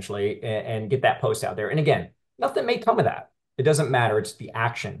network essentially and get that post out there. And again, nothing may come of that. It doesn't matter. It's the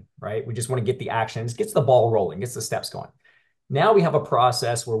action, right? We just want to get the action. It gets the ball rolling, gets the steps going. Now we have a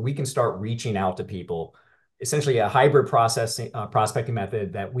process where we can start reaching out to people, essentially a hybrid prospecting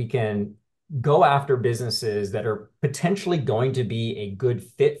method that we can go after businesses that are potentially going to be a good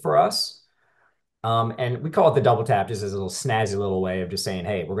fit for us. And we call it the double tap just as a little snazzy little way of just saying,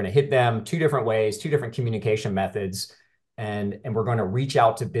 hey, we're going to hit them two different ways, two different communication methods, and we're going to reach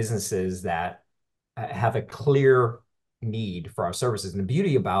out to businesses that have a clear need for our services. And the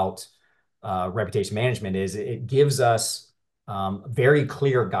beauty about reputation management is it gives us very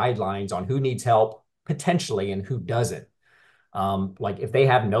clear guidelines on who needs help potentially and who doesn't. Like if they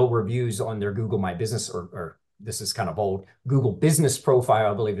have no reviews on their Google My Business or this is kind of old, Google Business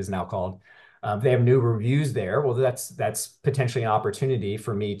Profile, I believe is now called. They have new reviews there. Well, that's potentially an opportunity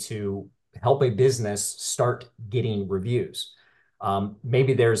for me to help a business start getting reviews.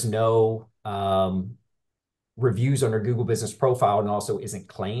 Maybe there's no reviews on their Google Business Profile and also isn't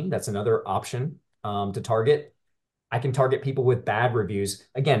claimed. That's another option to target. I can target people with bad reviews.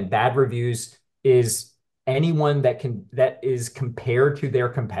 Again, bad reviews is anyone that is compared to their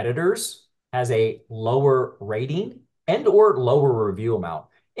competitors has a lower rating and or lower review amount.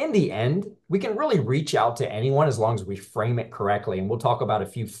 In the end, we can really reach out to anyone as long as we frame it correctly. And we'll talk about a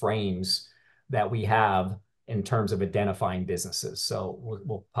few frames that we have in terms of identifying businesses. So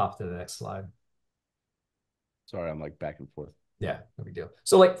we'll pop to the next slide. Sorry, I'm like back and forth. Yeah, no big deal.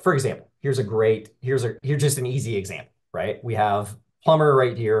 So like, for example, here's just an easy example, right? We have plumber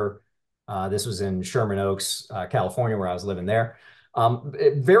right here. This was in Sherman Oaks, California, where I was living there.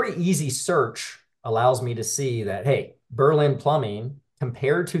 Very easy search allows me to see that, hey, Berlin Plumbing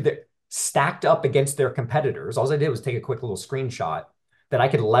compared to the stacked up against their competitors. All I did was take a quick little screenshot that I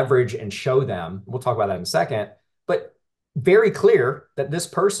could leverage and show them. We'll talk about that in a second, but very clear that this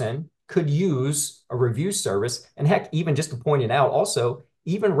person could use a review service. And heck, even just to point it out, also,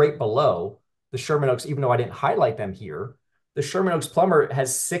 even right below the Sherman Oaks, even though I didn't highlight them here, the Sherman Oaks plumber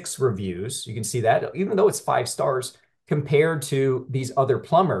has 6 reviews. You can see that, even though it's 5 stars, compared to these other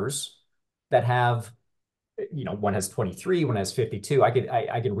plumbers that have, one has 23, one has 52. I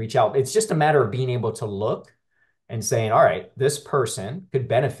could reach out. It's just a matter of being able to look and saying, all right, this person could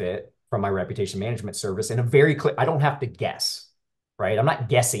benefit from my reputation management service in a very clear, I don't have to guess, right? I'm not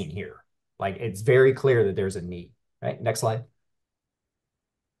guessing here. Like it's very clear that there's a need, right? Next slide.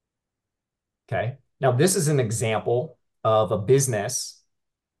 Okay. Now this is an example of a business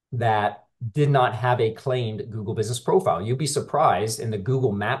that did not have a claimed Google Business Profile. You'd be surprised in the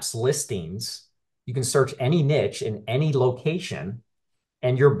Google Maps listings, you can search any niche in any location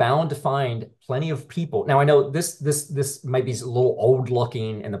and you're bound to find plenty of people. Now I know this might be a little old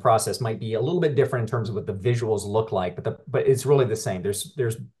looking and the process might be a little bit different in terms of what the visuals look like, but it's really the same. There's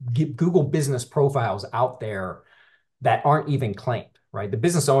Google business profiles out there that aren't even claimed, right? The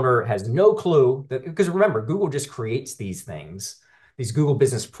business owner has no clue that, because remember, Google just creates these things, these Google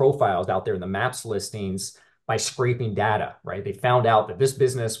business profiles out there in the maps listings by scraping data, right? They found out that this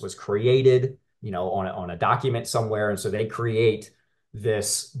business was created, on a document somewhere. And so they create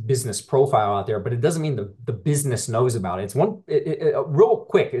this business profile out there, but it doesn't mean the business knows about it. It's real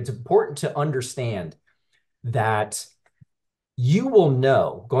quick. It's important to understand that you will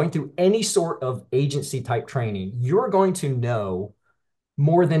know going through any sort of agency type training, you're going to know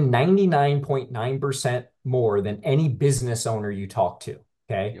more than 99.9% more than any business owner you talk to.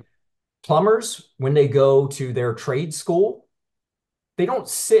 Okay. Yep. Plumbers, when they go to their trade school, They don't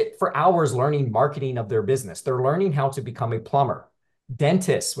sit for hours learning marketing of their business. They're learning how to become a plumber.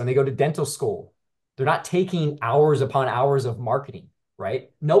 Dentists, when they go to dental school, they're not taking hours upon hours of marketing,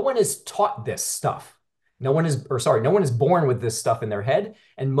 right? No one is taught this stuff. No one is, or sorry, no one is born with this stuff in their head.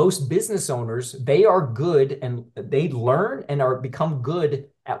 And most business owners, they are good and they learn and are become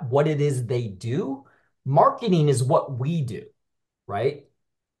good at what it is they do. Marketing is what we do, right?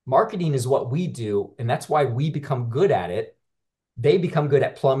 Marketing is what we do, and that's why we become good at it. They become good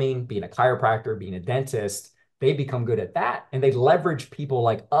at plumbing, being a chiropractor, being a dentist. They become good at that, and they leverage people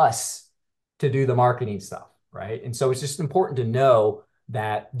like us to do the marketing stuff, right? And so it's just important to know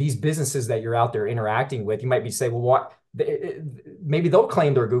that these businesses that you're out there interacting with, you might be saying, well, what? Maybe they'll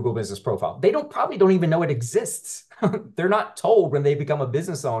claim their Google business profile. They don't probably don't even know it exists. They're not told when they become a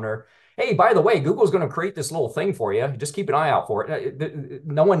business owner, hey, by the way, Google's going to create this little thing for you. Just keep an eye out for it.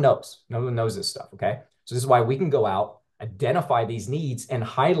 No one knows. No one knows this stuff. Okay. So this is why we can go out, identify these needs, and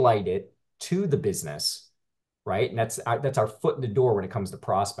highlight it to the business, right? And that's our foot in the door when it comes to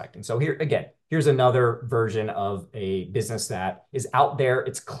prospecting. So here again, here's another version of a business that is out there.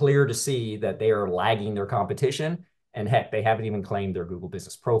 It's clear to see that they are lagging their competition, and heck, they haven't even claimed their Google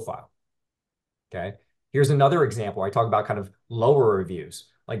business profile. Okay. Here's another example. I talk about kind of lower reviews.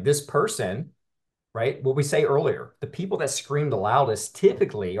 Like this person, right? What we say earlier, the people that scream the loudest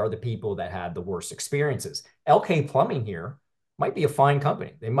typically are the people that had the worst experiences. LK Plumbing here might be a fine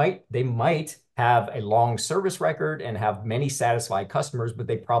company. They might have a long service record and have many satisfied customers, but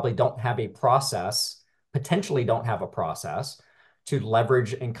they probably don't have a process, potentially don't have a process to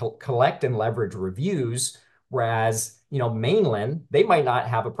leverage and collect and leverage reviews. Whereas, Mainland, they might not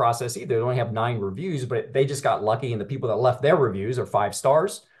have a process either. They only have 9 reviews, but they just got lucky, and the people that left their reviews are 5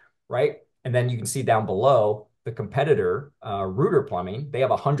 stars, right? And then you can see down below the competitor, Rooter Plumbing, they have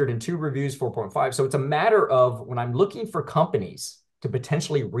 102 reviews, 4.5. So it's a matter of when I'm looking for companies to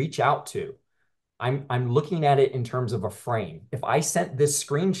potentially reach out to, I'm looking at it in terms of a frame. If I sent this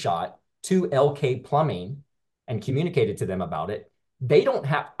screenshot to LK Plumbing and communicated to them about it, I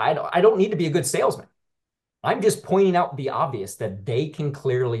don't need to be a good salesman. I'm just pointing out the obvious that they can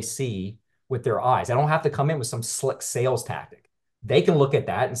clearly see with their eyes. I don't have to come in with some slick sales tactic. They can look at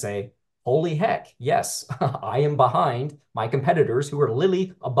that and say, holy heck, yes, I am behind my competitors who are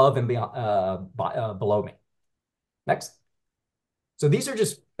literally above and below me. Next. So these are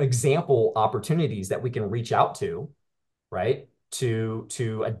just example opportunities that we can reach out to, right?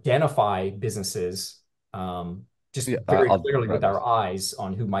 To identify businesses just Yeah, very I'll clearly with grab our this. eyes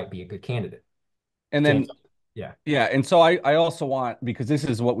on who might be a good candidate. And James, then, yeah. yeah, and so I also want, because this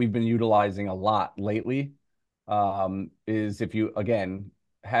is what we've been utilizing a lot lately, is if you again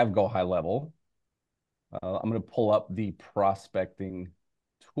have Go High Level, I'm going to pull up the prospecting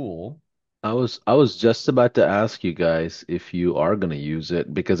tool. I was just about to ask you guys if you are gonna use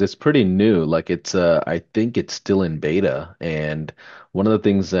it because it's pretty new. Like it's I think it's still in beta. And one of the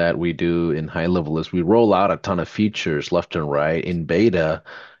things that we do in high level is we roll out a ton of features left and right in beta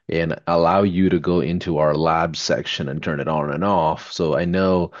and allow you to go into our lab section and turn it on and off. So I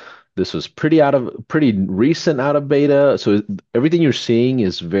know this was pretty recent out of beta. So everything you're seeing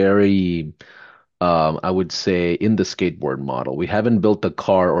is very I would say in the skateboard model. We haven't built the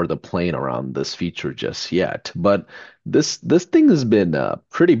car or the plane around this feature just yet, but this thing has been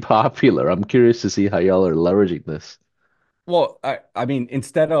pretty popular. I'm curious to see how y'all are leveraging this. Well, I mean,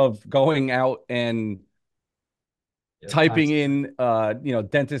 instead of going out and Yeah, typing in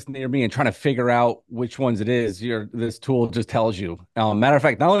dentist near me and trying to figure out which ones it is, this tool just tells you. Matter of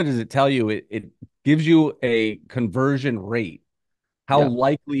fact, not only does it tell you, it gives you a conversion rate. How Yeah.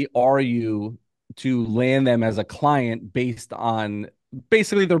 likely are you to land them as a client based on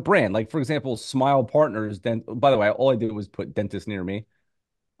basically their brand? Like, for example, Smile Partners. By the way, all I did was put dentist near me.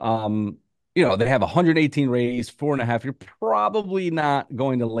 Um, they have 118 ratings, 4.5. You're probably not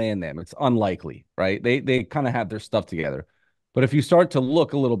going to land them. It's unlikely, right? They kind of have their stuff together. But if you start to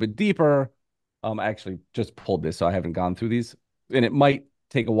look a little bit deeper, I actually just pulled this, so I haven't gone through these, and it might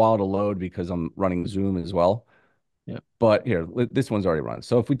take a while to load because I'm running Zoom as well. Yeah. But here, this one's already run.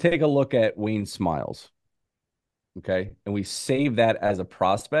 So if we take a look at Wayne Smiles, okay, and we save that as a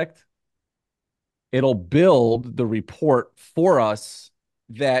prospect, it'll build the report for us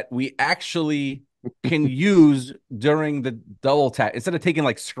that we actually can use during the double tap. Instead of taking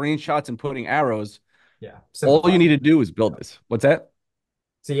like screenshots and putting arrows, Yeah. all you Simplify. need to do is build this. What's that?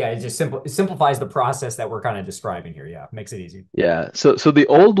 So yeah, it simplifies the process that we're kind of describing here. Yeah, makes it easy. Yeah. So the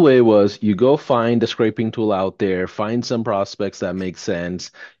old way was you go find a scraping tool out there, find some prospects that make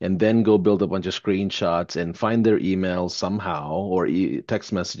sense, and then go build a bunch of screenshots and find their emails somehow or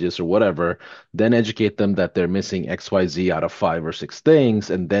text messages or whatever, then educate them that they're missing XYZ out of five or six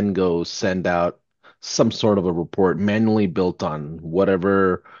things, and then go send out some sort of a report manually built on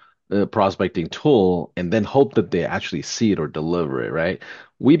whatever prospecting tool, and then hope that they actually see it or deliver it, right?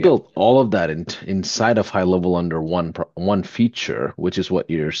 We Yeah. built all of that inside of high level under one feature, which is what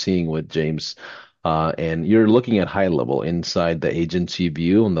you're seeing with James. And you're looking at high level inside the agency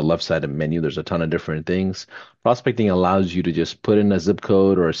view on the left side of the menu. There's a ton of different things. Prospecting allows you to just put in a zip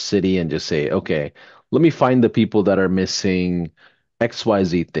code or a city and just say, okay, let me find the people that are missing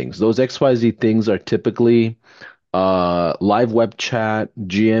XYZ things. Those XYZ things are typically live web chat,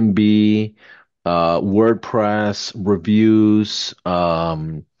 GMB, WordPress, reviews,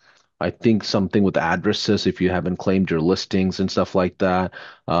 I think something with addresses if you haven't claimed your listings and stuff like that.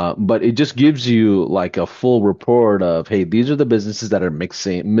 But it just gives you like a full report of, hey, these are the businesses that are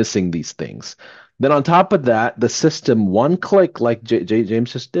missing these things. Then on top of that, the system, one click, like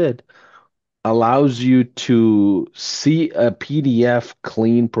James just did, allows you to see a PDF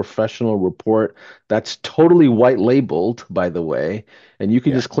clean professional report that's totally white labeled, by the way, and you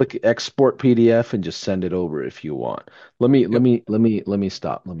can Yeah. just click export PDF and just send it over if you want. Let me let Yep. me let me let me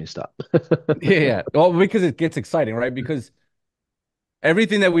stop. Let me stop. Yeah, yeah. Well, because it gets exciting, right? Because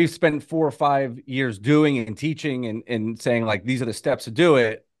everything that we've spent 4 or 5 years doing and teaching and saying like these are the steps to do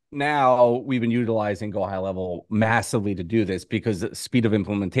it. Now we've been utilizing Go High Level massively to do this because the speed of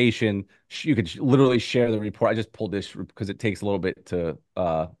implementation, you could literally share the report. I just pulled this because it takes a little bit to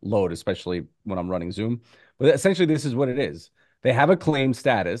load, especially when I'm running Zoom. But essentially, this is what it is. They have a claim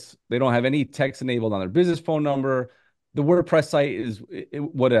status. They don't have any text enabled on their business phone number. The WordPress site is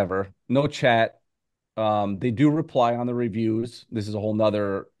whatever, no chat. They do reply on the reviews. This is a whole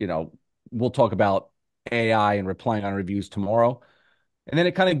nother, we'll talk about AI and replying on reviews tomorrow. And then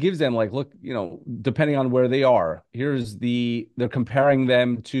it kind of gives them like, look, depending on where they are, they're comparing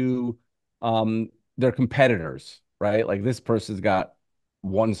them to their competitors, right? Like this person's got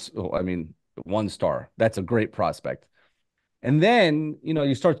I mean, 1 star. That's a great prospect. And then,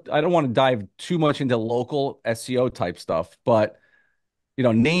 I don't want to dive too much into local SEO type stuff, but,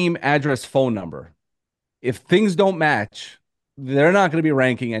 name, address, phone number, if things don't match, they're not going to be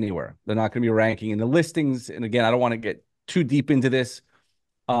ranking anywhere. They're not going to be ranking in the listings. And again, I don't want to get too deep into this.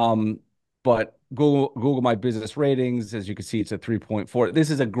 Um, but Google My Business ratings, as you can see, it's a 3.4. This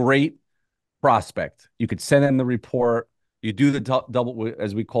is a great prospect. You could send them the report. You do the double,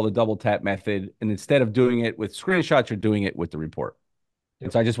 as we call the double tap method. And instead of doing it with screenshots, you're doing it with the report. And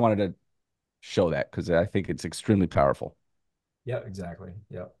Yep. so I just wanted to show that because I think it's extremely powerful. Yeah, exactly.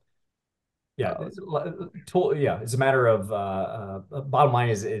 Yeah. Yeah, Uh, yeah. It's a matter of bottom line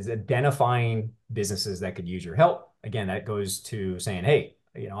is identifying businesses that could use your help. Again, that goes to saying, hey,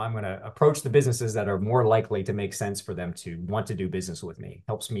 I'm going to approach the businesses that are more likely to make sense for them to want to do business with me.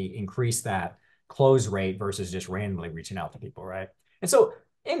 Helps me increase that close rate versus just randomly reaching out to people, right? And so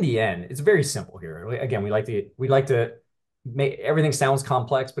in the end, it's very simple here. Again, we like to make everything sounds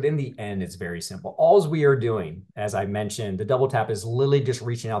complex, but in the end, it's very simple. All we are doing, as I mentioned, the double tap is literally just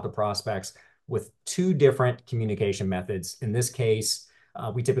reaching out to prospects with two different communication methods. In this case,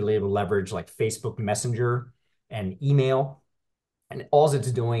 we typically will leverage like Facebook Messenger and email. And all it's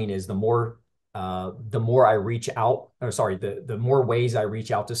doing is the more I reach out, or sorry, the more ways I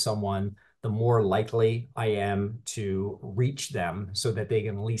reach out to someone, the more likely I am to reach them so that they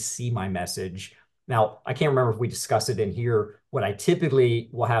can at least see my message. Now, I can't remember if we discussed it in here. What I typically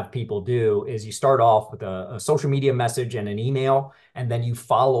will have people do is you start off with a social media message and an email, and then you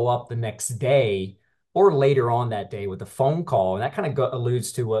follow up the next day or later on that day with a phone call. And that kind of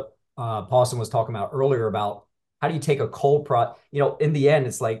alludes to what Paulson was talking about earlier about how do you take a in the end,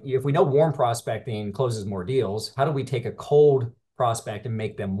 it's like if we know warm prospecting closes more deals, how do we take a cold prospect and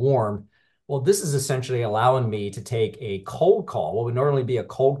make them warm? Well, this is essentially allowing me to take a cold call, what would normally be a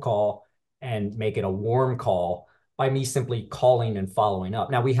cold call, and make it a warm call by me simply calling and following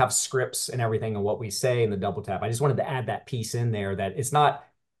up. Now we have scripts and everything and what we say in the double tap. I just wanted to add that piece in there that it's not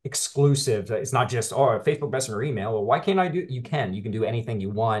exclusive. It's not just, oh, Facebook Messenger email. Well, why can't I do? You can do anything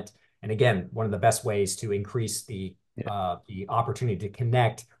you want. And again, one of the best ways to increase the opportunity to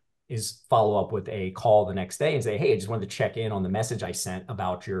connect is follow up with a call the next day and say, "Hey, I just wanted to check in on the message I sent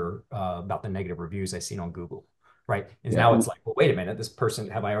about your about the negative reviews I seen on Google." Right. And yeah. now it's like, well, wait a minute, this person,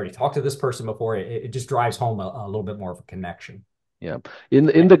 have I already talked to this person before? It just drives home a little bit more of a connection. Yeah.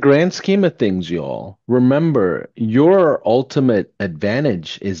 In the grand scheme of things, y'all, remember your ultimate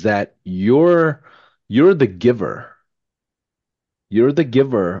advantage is that you're the giver. You're the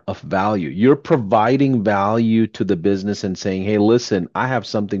giver of value. You're providing value to the business and saying, hey, listen, I have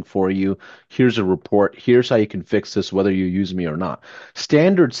something for you. Here's a report. Here's how you can fix this, whether you use me or not.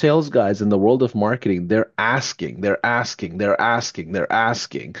 Standard sales guys in the world of marketing, they're asking, they're asking, they're asking, they're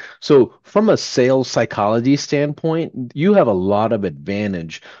asking. So, from a sales psychology standpoint, you have a lot of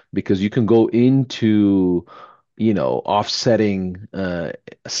advantage because you can go into, offsetting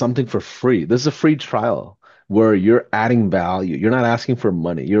something for free. This is a free trial where you're adding value. You're not asking for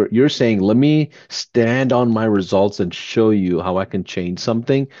money. You're saying, "Let me stand on my results and show you how I can change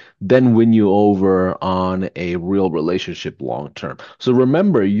something, then win you over on a real relationship long term." So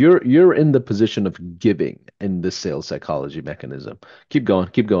remember, you're in the position of giving in this sales psychology mechanism. Keep going,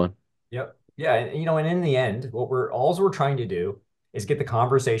 keep going. Yep. Yeah, and and in the end, we're trying to do is get the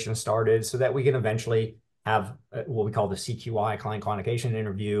conversation started so that we can eventually have what we call the CQI, client quantification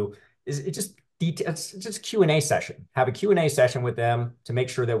interview. Is it just details, it's just Q&A session. Have a Q&A session with them to make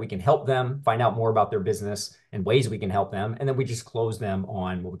sure that we can help them find out more about their business and ways we can help them, and then we just close them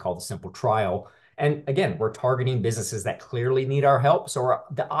on what we call the simple trial. And again, we're targeting businesses that clearly need our help, so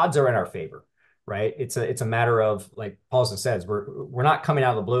the odds are in our favor, right? It's a matter of, like Paulson says, we're not coming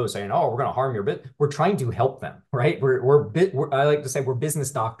out of the blue saying, oh, we're going to harm your bit. We're trying to help them, right? I like to say we're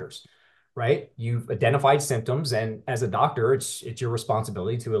business doctors, right? You've identified symptoms, and as a doctor, it's your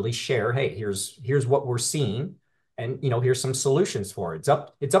responsibility to at least share, hey, here's what we're seeing, and here's some solutions for it.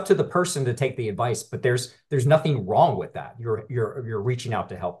 It's up to the person to take the advice, but there's nothing wrong with that. You're reaching out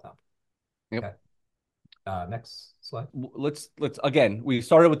to help them. Yep. Okay. Next slide. Let's again, we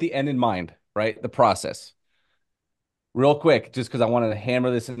started with the end in mind, right? The process. Real quick, just because I wanted to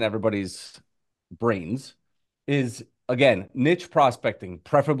hammer this in everybody's brains, is again, niche prospecting,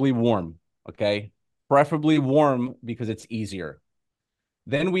 preferably warm. Okay. Preferably warm because it's easier.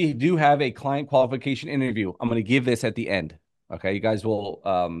 Then we do have a client qualification interview. I'm going to give this at the end. Okay. You guys will,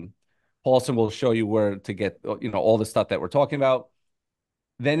 Paulson will show you where to get, all the stuff that we're talking about.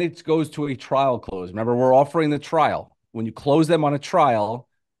 Then it goes to a trial close. Remember, we're offering the trial. When you close them on a trial,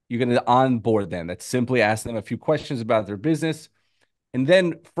 you're going to onboard them. That's simply ask them a few questions about their business. And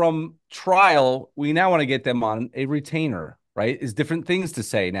then from trial, we now want to get them on a retainer, right? Is different things to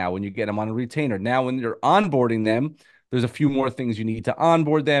say now when you get them on a retainer. Now, when you're onboarding them, there's a few more things you need to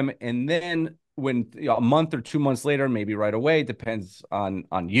onboard them. And then when a month or 2 months later, maybe right away, depends on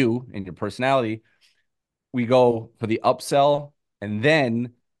you and your personality, we go for the upsell. And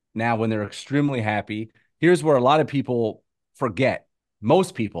then now when they're extremely happy, here's where a lot of people forget.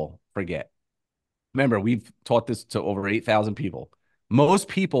 Most people forget. Remember, we've taught this to over 8,000 people. Most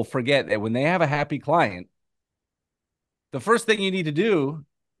people forget that when they have a happy client, the first thing you need to do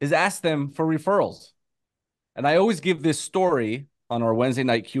is ask them for referrals. And I always give this story on our Wednesday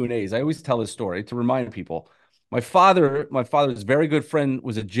night Q&As. I always tell this story to remind people. My father's very good friend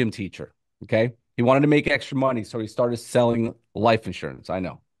was a gym teacher, okay? He wanted to make extra money, so he started selling life insurance. I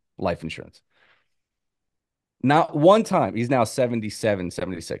know, life insurance. Not one time, he's now 77,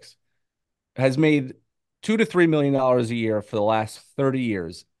 76, has made $2 to $3 million a year for the last 30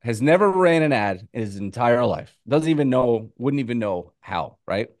 years, has never ran an ad in his entire life, doesn't even know, wouldn't even know how,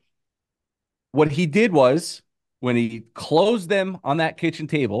 right? What he did was when he closed them on that kitchen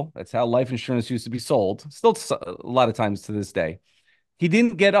table, that's how life insurance used to be sold, still a lot of times to this day, he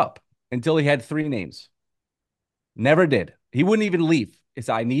didn't get up until he had three names. Never did. He wouldn't even leave. He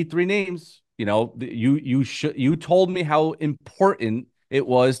said, I need three names. You told me how important it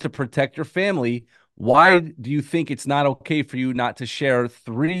was to protect your family. Why do you think it's not okay for you not to share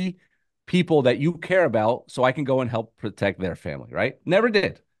three people that you care about so I can go and help protect their family, right? Never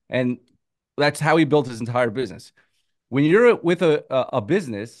did. And that's how he built his entire business. When you're with a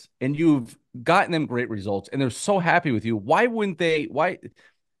business and you've gotten them great results and they're so happy with you, why wouldn't they? Why?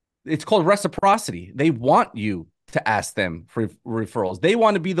 It's called reciprocity. They want you to ask them for referrals. They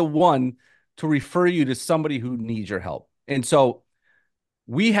want to be the one to refer you to somebody who needs your help. And so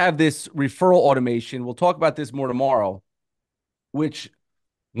we have this referral automation. We'll talk about this more tomorrow, which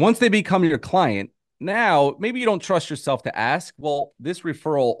once they become your client, now maybe you don't trust yourself to ask. Well, this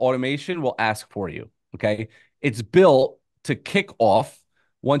referral automation will ask for you. Okay. It's built to kick off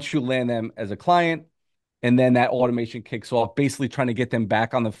once you land them as a client. And then that automation kicks off, basically trying to get them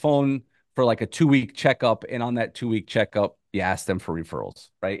back on the phone for like a 2 week checkup. And on that 2 week checkup, you ask them for referrals,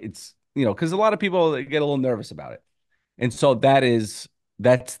 right? It's, because a lot of people get a little nervous about it. And so that's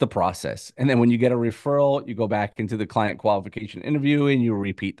the process. And then when you get a referral, you go back into the client qualification interview and you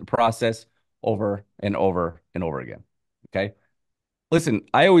repeat the process over and over and over again. Okay. Listen,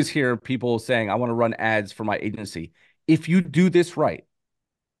 I always hear people saying, I want to run ads for my agency. If you do this right,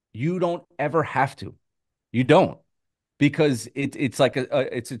 you don't ever have to. You don't, because it's like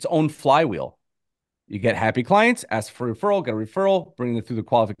it's its own flywheel. You get happy clients, ask for a referral, get a referral, bring them through the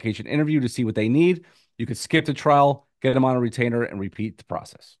qualification interview to see what they need. You could skip the trial, get them on a retainer, and repeat the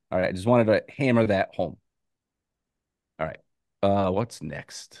process. All right. I just wanted to hammer that home. All right. What's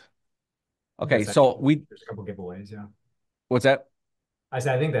next? I think Okay. that's actually, So we, there's a couple giveaways. Yeah. what's that? I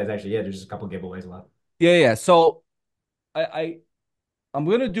said, I think that's actually, yeah, there's just a couple giveaways left. Yeah. Yeah. So I, I I'm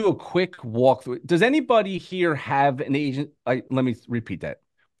going to do a quick walkthrough. Does anybody here have an agent? Let me repeat that.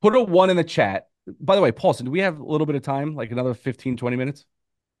 Put a one in the chat. By the way, Paulson, do we have a little bit of time, like another 15, 20 minutes?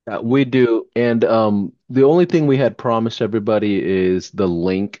 We do. And the only thing we had promised everybody is the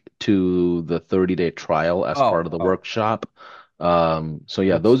link to the 30-day trial as part of the Oh, workshop. So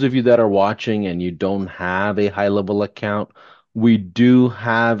yeah, whoops. those of you that are watching and you don't have a high level account, we do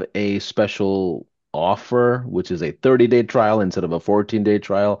have a special offer, which is a 30-day trial instead of a 14-day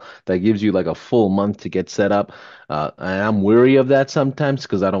trial that gives you like a full month to get set up. And I'm weary of that sometimes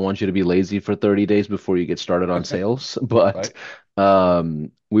because I don't want you to be lazy for 30 days before you get started on sales. But Right.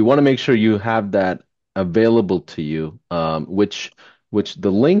 we want to make sure you have that available to you, which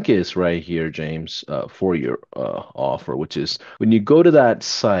the link is right here, James, for your offer, which is when you go to that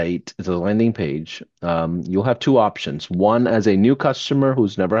site, it's a landing page. You'll have two options: one as a new customer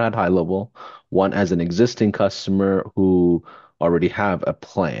who's never had high level, one as an existing customer who already have a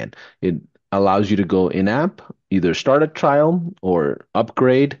plan. It allows you to go in app, either start a trial or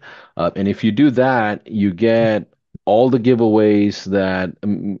upgrade. And if you do that, you get all the giveaways that,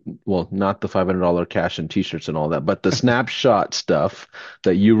 well, not the $500 cash and t-shirts and all that, but the snapshot stuff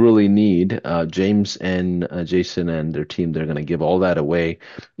that you really need. James and Jason and their team, they're going to give all that away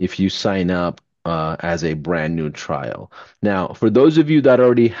if you sign up as a brand new trial. Now, for those of you that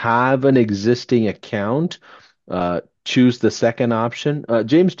already have an existing account, choose the second option.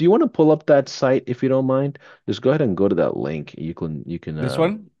 James, do you want to pull up that site if you don't mind? Just go ahead and go to that link. You can This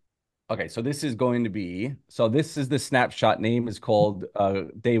one? Okay, so this is going to be, so this is the snapshot name is called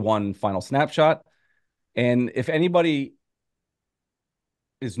day one final snapshot. And if anybody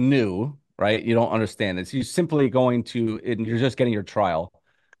is new, right, you don't understand this, you simply going to, and you're just getting your trial.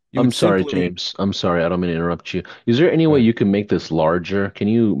 You I'm would sorry, simply, James. I'm sorry. I don't mean to interrupt you. Is there any way you can make this larger? Can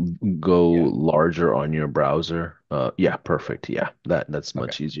you go yeah, larger on your browser? Yeah, yeah, perfect. Yeah, that's okay.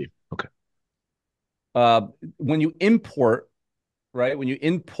 much easier. Okay. Uh, when you import, right, when you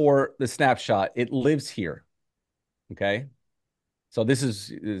import the snapshot, it lives here, okay? So this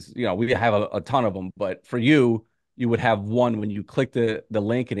is we have a ton of them, but for you, you would have one when you click the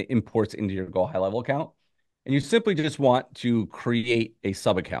link and it imports into your GoHighLevel account. And you simply just want to create a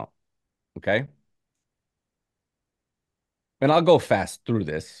sub account. Okay. And I'll go fast through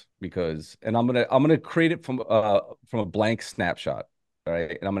this because and I'm gonna create it from a blank snapshot. All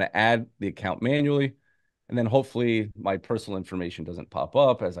right. And I'm gonna add the account manually. And then hopefully my personal information doesn't pop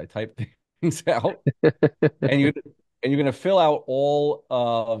up as I type things out. And you're going to fill out all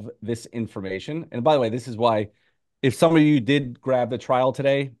of this information. And by the way, this is why if some of you did grab the trial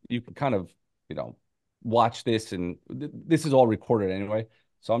today, you can kind of, you know, watch this and this is all recorded anyway.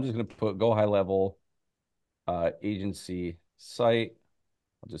 So I'm just going to put go high level agency site.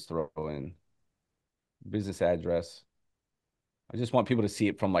 I'll just throw in business address. I just want people to see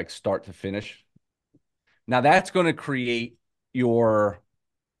it from like start to finish. Now that's going to create your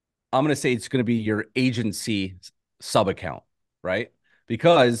I'm going to say it's going to be your agency sub account, right?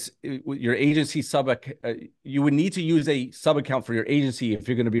 Because your agency you would need to use a sub account for your agency if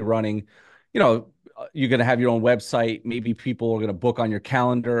you're going to be running, you're going to have your own website. Maybe people are going to book on your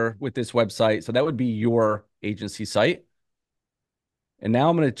calendar with this website. So that would be your agency site. And now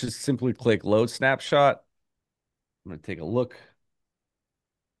I'm going to just simply click load snapshot. I'm going to take a look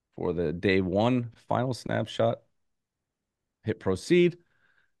for the day one final snapshot, hit proceed.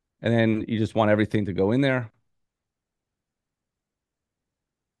 And then you just want everything to go in there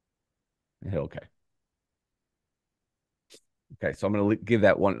and hit OK. Okay, so I'm going to give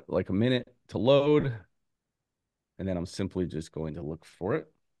that one like a minute to load, and then I'm simply just going to look for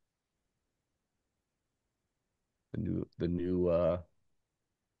it. The new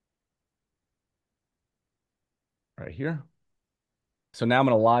right here. So now I'm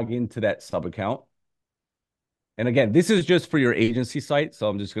going to log into that sub account. And again, this is just for your agency site. So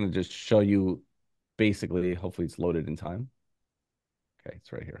I'm just going to just show you basically, hopefully it's loaded in time. Okay,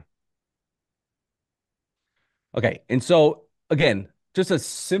 it's right here. Okay, and so again, just a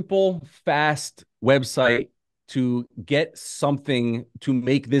simple, fast website to get something to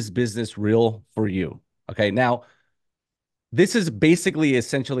make this business real for you. Okay, now This is basically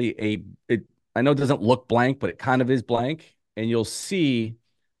essentially I know it doesn't look blank, but it kind of is blank. And you'll see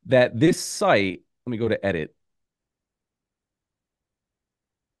that this site, let me go to edit.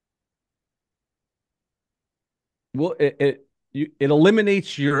 Well, it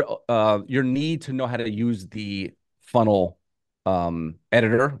eliminates your need to know how to use the funnel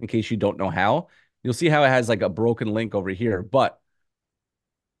editor in case you don't know how. You'll see how it has like a broken link over here, but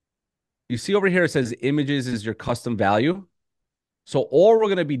you see over here it says images is your custom value. So all we're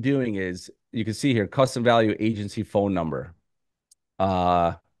going to be doing is you can see here custom value agency phone number.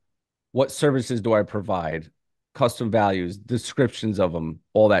 Uh, what services do I provide? Custom values, descriptions of them,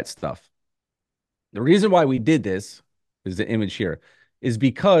 all that stuff. The reason why we did this is the image here is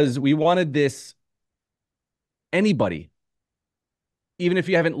because we wanted this anybody, even if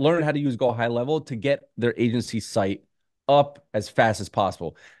you haven't learned how to use GoHighLevel, to get their agency site up as fast as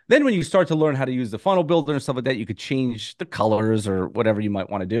possible. Then when you start to learn how to use the funnel builder and stuff like that, you could change the colors or whatever you might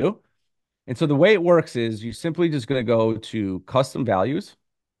want to do. And so the way it works is you simply just going to go to custom values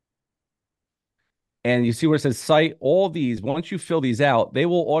and you see where it says site, all these, once you fill these out, they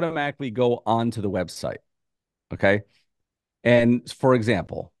will automatically go onto the website. Okay. And for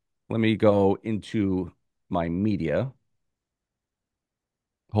example, let me go into my media.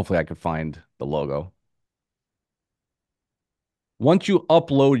 Hopefully I can find the logo. Once you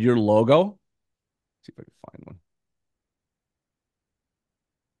upload your logo, see if I can find one.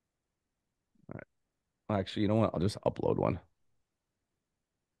 All right. Well, actually, you know what? I'll just upload one.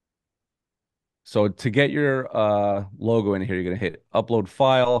 So to get your logo in here, you're going to hit upload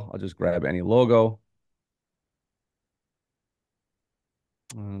file. I'll just grab any logo.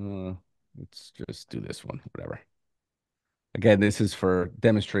 Let's just do this one, whatever. Again, this is for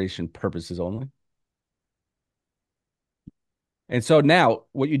demonstration purposes only. And so now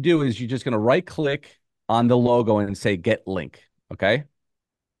what you do is you're just going to right click on the logo and say get link. Okay. And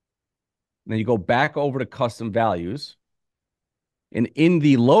then you go back over to custom values. And in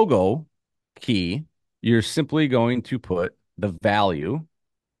the logo key, you're simply going to put the value,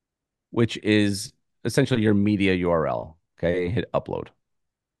 which is essentially your media URL. Okay. Hit upload.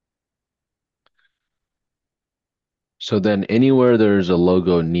 So then anywhere there's a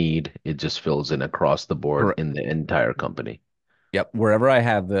logo need, it just fills in across the board Correct. in the entire company. Yep. Wherever I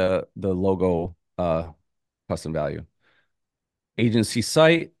have the logo custom value. Agency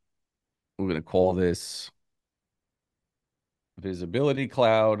site, we're going to call this visibility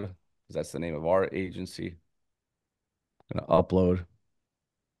cloud because that's the name of our agency. I'm going to upload.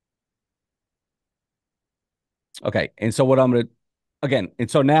 Okay. And so what I'm going to, again,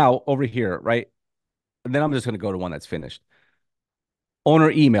 and so now over here, right? And then I'm just going to go to one that's finished. Owner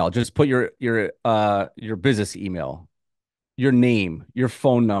email, just put your business email, your name, your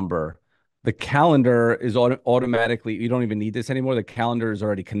phone number. The calendar is automatically, you don't even need this anymore. The calendar is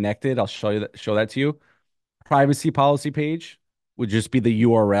already connected. I'll show that to you. Privacy policy page would just be the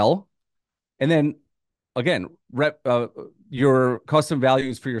URL. And then again, your custom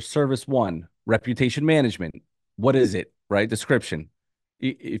values for your service one, reputation management. What is it, right? Description.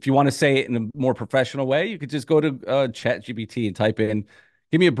 If you want to say it in a more professional way, you could just go to Chat GPT and type in,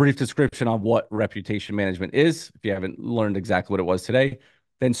 give me a brief description on what reputation management is, if you haven't learned exactly what it was today.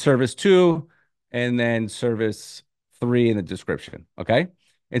 Then service two, and then service three in the description, okay?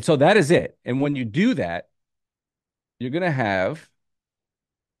 And so that is it. And when you do that, you're going to have,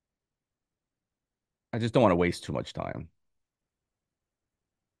 I just don't want to waste too much time.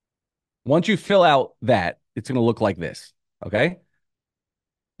 Once you fill out that, it's going to look like this, okay?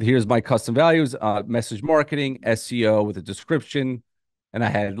 Here's my custom values, message marketing, SEO with a description, and I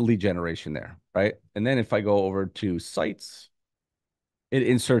had lead generation there, right? And then if I go over to sites, it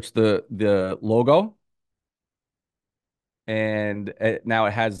inserts the logo, and now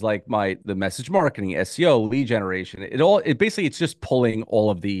it has like the message marketing, SEO, lead generation. It basically it's just pulling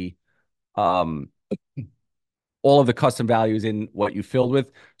um all of the custom values in what you filled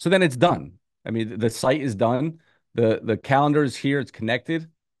with. So then it's done. I mean, the site is done. The calendar is here. It's connected.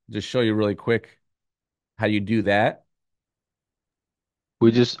 Just show you really quick how you do that.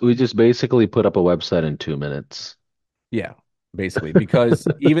 We just basically put up a website in 2 minutes. Yeah, basically, because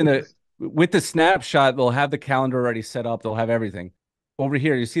even with the snapshot, they'll have the calendar already set up. They'll have everything. Over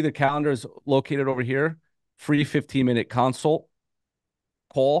here, you see the calendar is located over here. Free 15-minute consult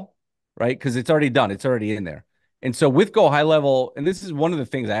call, right? Because it's already done. It's already in there. And so with GoHighLevel, and this is one of the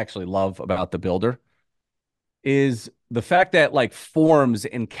things I actually love about the builder, is the fact that like forms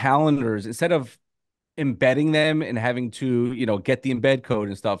and calendars, instead of embedding them and having to, get the embed code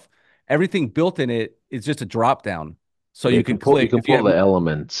and stuff, everything built in it is just a drop down. So Yeah, you can click you can if you pull have, the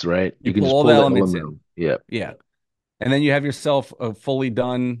elements, right? you You can pull just all the pull the elements in. element. Yeah. Yeah. And then you have yourself a fully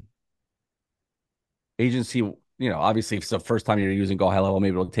done agency. Obviously, if it's the first time you're using GoHighLevel,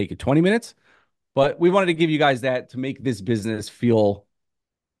 maybe it'll take you 20 minutes. But we wanted to give you guys that to make this business feel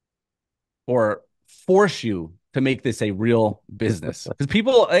or force you to make this a real business. Because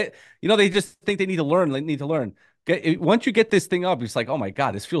people, they just think they need to learn. They need to learn. Once you get this thing up, it's like, oh my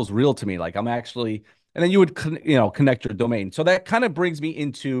God, this feels real to me. Like I'm actually, and then you would, connect your domain. So that kind of brings me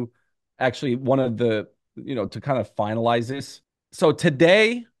into actually one of the, to kind of finalize this. So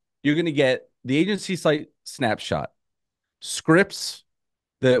today you're going to get the agency site snapshot, scripts,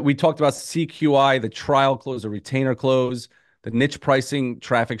 we talked about CQI, the trial close, the retainer close, the niche pricing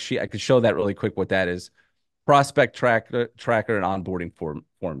traffic sheet. I could show that really quick what that is. Prospect tracker and onboarding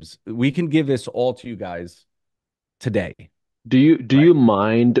forms. We can give this all to you guys today. Do you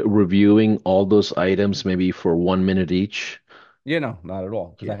mind reviewing all those items maybe for 1 minute each? No, not at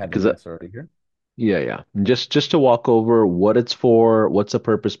all, because I Yeah, had the because links already here. yeah. Just to walk over what it's for, what's the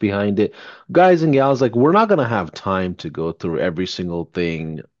purpose behind it. Guys and gals, like we're not gonna have time to go through every single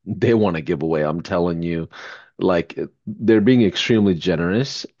thing they want to give away. I'm telling you, like they're being extremely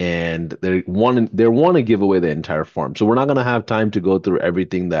generous and they want to give away the entire farm. So we're not gonna have time to go through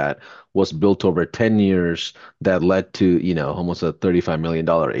everything that was built over 10 years that led to, almost a $35 million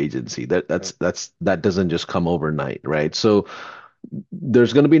agency. That doesn't just come overnight, right? So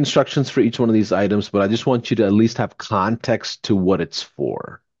there's going to be instructions for each one of these items, but I just want you to at least have context to what it's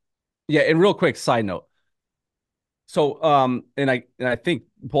for. Yeah, and real quick side note. So, and I think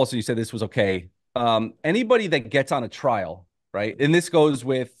Paulson, you said this was okay. Anybody that gets on a trial, right? And this goes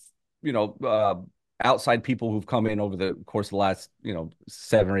with, you know, uh, outside people who've come in over the course of the last,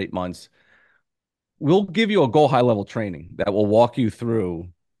 7 or 8 months. We'll give you a GoHighLevel training that will walk you through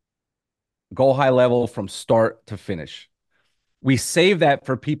GoHighLevel from start to finish. We save that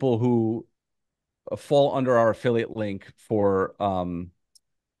for people who fall under our affiliate link for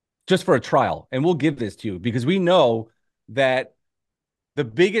just for a trial, and we'll give this to you because we know that the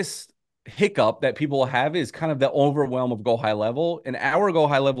biggest hiccup that people have is kind of the overwhelm of GoHighLevel, and our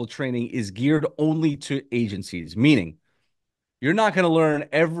GoHighLevel training is geared only to agencies, meaning you're not going to learn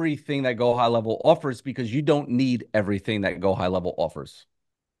everything that GoHighLevel offers because you don't need everything that GoHighLevel offers,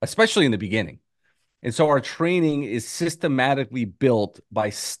 especially in the beginning. And so our training is systematically built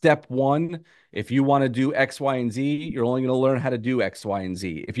by step one. If you want to do X, Y, and Z, you're only going to learn how to do X, Y, and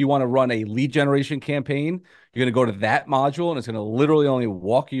Z. If you want to run a lead generation campaign, you're going to go to that module and it's going to literally only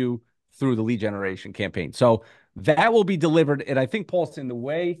walk you through the lead generation campaign. So that will be delivered. And I think, Paulson, the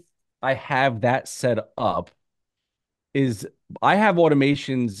way I have that set up is I have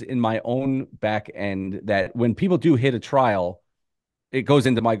automations in my own back end that when people do hit a trial, it goes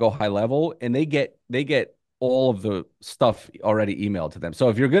into my GoHighLevel and they get all of the stuff already emailed to them. So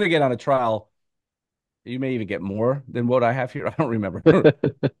if you're going to get on a trial, you may even get more than what I have here. I don't remember.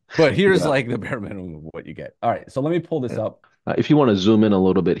 But here's Yeah. like the bare minimum of what you get. All right, so let me pull this up. If you want to zoom in a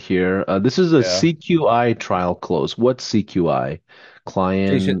little bit here, this is a Yeah. CQI trial close. What's CQI?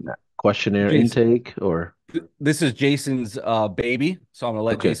 Jason, Client questionnaire Jason, intake or? this is Jason's baby. So I'm gonna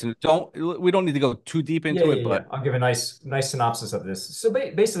let Okay. Jason we don't need to go too deep Yeah, into yeah, it, yeah. but I'll give a nice synopsis of this. So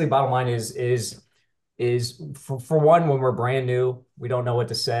basically, bottom line is for one, when we're brand new, we don't know what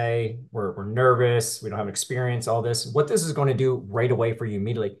to say. We're nervous. We don't have experience, all this. What this is going to do right away for you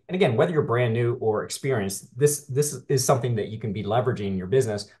immediately. And again, whether you're brand new or experienced, this is something that you can be leveraging in your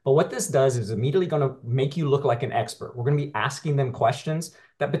business. But what this does is immediately going to make you look like an expert. We're going to be asking them questions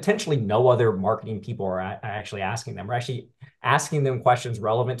that potentially no other marketing people are actually asking them. We're actually asking them questions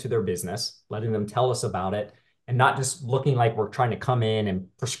relevant to their business, letting them tell us about it, and not just looking like we're trying to come in and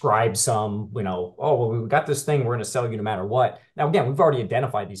prescribe some, oh, well, we've got this thing, we're going to sell you no matter what. Now, again, we've already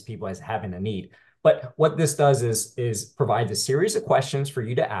identified these people as having a need. But what this does is provides a series of questions for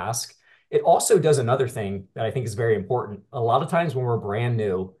you to ask. It also does another thing that I think is very important. A lot of times when we're brand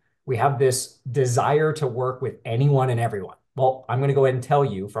new, we have this desire to work with anyone and everyone. Well, I'm going to go ahead and tell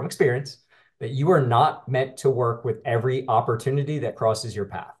you from experience that you are not meant to work with every opportunity that crosses your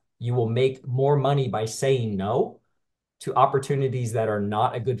path. You will make more money by saying no to opportunities that are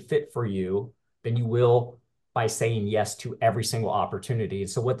not a good fit for you than you will by saying yes to every single opportunity. And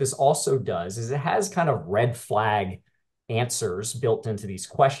so what this also does is it has kind of red flag answers built into these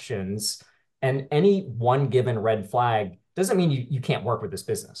questions. And any one given red flag doesn't mean you can't work with this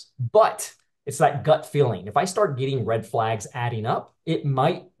business, but it's that gut feeling. If I start getting red flags adding up, it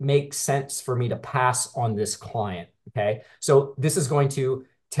might make sense for me to pass on this client. Okay. So this is going to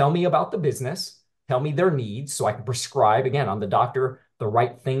tell me about the business, tell me their needs so I can prescribe, again, on the doctor, the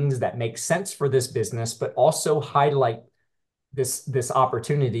right things that make sense for this business, but also highlight this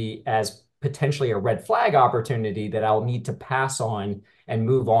opportunity as potentially a red flag opportunity that I'll need to pass on and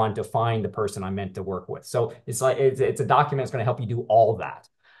move on to find the person I'm meant to work with. So it's like it's a document that's going to help you do all that.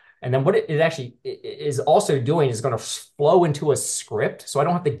 And then what it actually is also doing is going to flow into a script. So I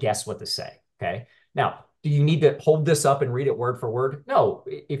don't have to guess what to say. Okay. Now, do you need to hold this up and read it word for word? No.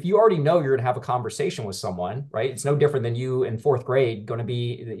 If you already know you're going to have a conversation with someone, right? It's no different than you in fourth grade going to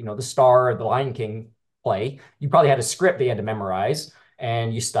be, the star of the Lion King play. You probably had a script that you had to memorize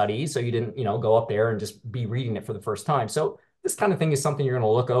and you study. So you didn't, go up there and just be reading it for the first time. So this kind of thing is something you're going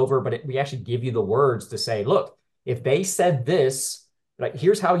to look over, but we actually give you the words to say, look, if they said this, like,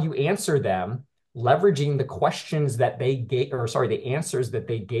 here's how you answer them, leveraging the questions that they gave, or sorry, the answers that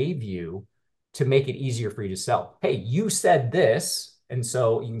they gave you to make it easier for you to sell. Hey, you said this. And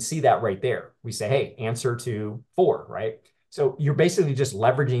so you can see that right there. We say, hey, answer to 4, right? So you're basically just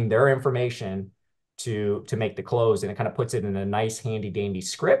leveraging their information to make the close, and it kind of puts it in a nice handy dandy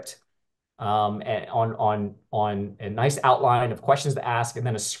script, and on a nice outline of questions to ask, and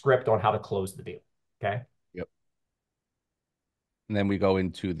then a script on how to close the deal. Okay. Yep. And then we go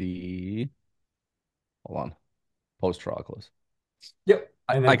into hold on, post-trial close. Yep.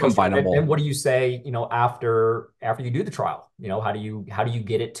 And I then post combine them and all. what do you say, after you do the trial? How do you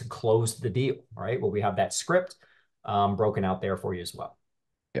get it to close the deal? All right. Well, we have that script broken out there for you as well.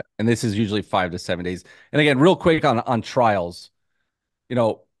 Yeah. And this is usually 5 to 7 days. And again, real quick on trials,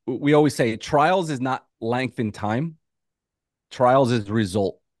 we always say trials is not length in time. Trials is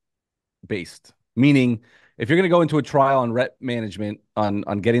result based, meaning if you're going to go into a trial on rep management on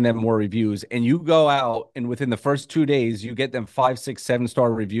getting them more reviews, and you go out and within the first 2 days you get them 5, 6, 7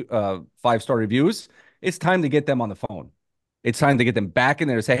 star review 5 star reviews, it's time to get them on the phone. It's time to get them back in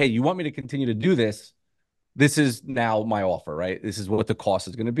there and say, hey, you want me to continue to do this? This is now my offer, right? This is what the cost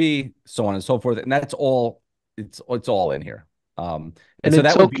is going to be, so on and so forth. And that's all, it's all in here. And And so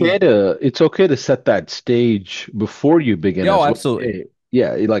that would be, it's okay to set that stage before you begin oh, as well. absolutely. Hey,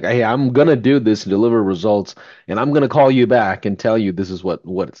 yeah, like, hey, I'm gonna do this and deliver results, and I'm gonna call you back and tell you this is what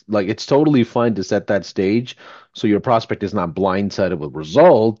it's like. It's totally fine to set that stage so your prospect is not blindsided with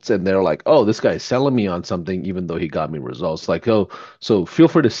results, and they're like, oh, this guy's selling me on something even though he got me results. Like, oh, so feel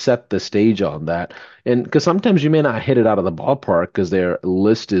free to set the stage on that. And because sometimes you may not hit it out of the ballpark because their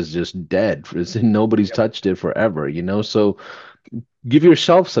list is just dead. Nobody's Yep. touched it forever. So give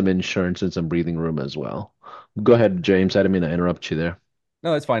yourself some insurance and some breathing room as well. Go ahead, James. I didn't mean to interrupt you there.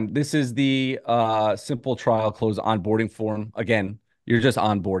 No, that's fine. This is the simple trial close onboarding form. Again, you're just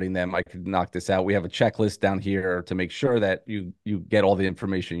onboarding them. I could knock this out. We have a checklist down here to make sure that you get all the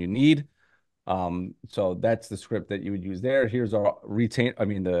information you need. So that's the script that you would use there. Here's our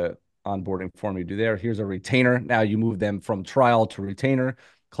the onboarding form you do there. Here's a retainer. Now you move them from trial to retainer,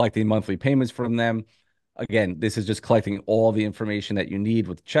 collecting monthly payments from them. Again, this is just collecting all the information that you need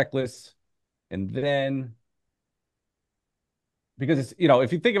with checklists. And then, because it's,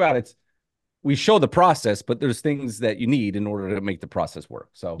 if you think about it, we show the process, but there's things that you need in order to make the process work.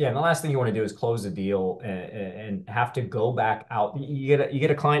 So, Yeah, and the last thing you want to do is close a deal and have to go back out. You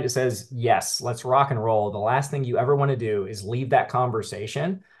get a client that says, "Yes, let's rock and roll." The last thing you ever want to do is leave that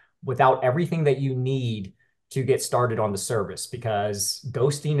conversation without everything that you need to get started on the service, because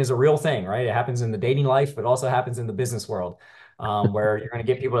ghosting is a real thing, right? It happens in the dating life, but also happens in the business world, where you're going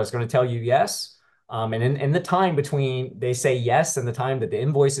to get people that's going to tell you yes. And in the time between they say yes and the time that the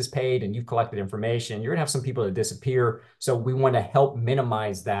invoice is paid and you've collected information, you're gonna have some people that disappear. So we want to help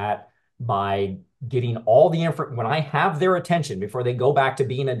minimize that by getting all the info. When I have their attention before they go back to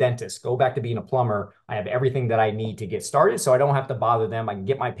being a dentist, go back to being a plumber, I have everything that I need to get started. So I don't have to bother them. I can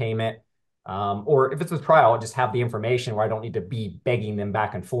get my payment. Or if it's a trial, I'll just have the information where I don't need to be begging them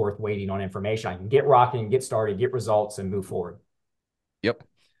back and forth, waiting on information. I can get rocking, get started, get results, and move forward. yep.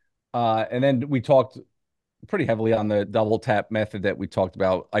 And then we talked pretty heavily on the double tap method that we talked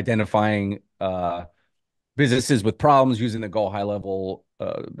about identifying businesses with problems using the GoHighLevel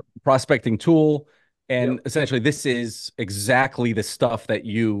prospecting tool. And Yep. essentially, this is exactly the stuff that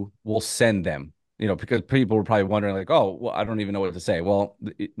you will send them. Because people were probably wondering, like, oh, well, I don't even know what to say. Well,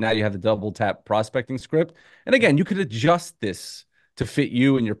 now you have the double tap prospecting script. And again, you could adjust this to fit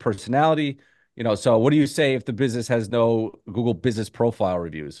you and your personality. So what do you say if the business has no Google Business Profile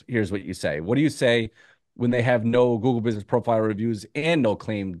reviews? Here's what you say. What do you say when they have no Google Business Profile reviews and no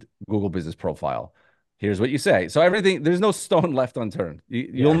claimed Google Business Profile? Here's what you say. So everything, there's no stone left unturned.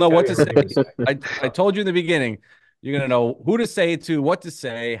 You'll Yeah, know what tell to you say. everything you say. I told you in the beginning, you're going to know who to say it to, what to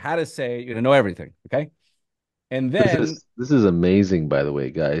say, how to say it. You're going to know everything. Okay. And This then, is this is amazing, by the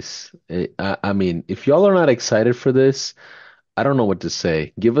way, guys. I mean, if y'all are not excited for this, I don't know what to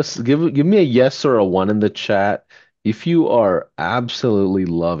say. Give me a yes or a one in the chat if you are absolutely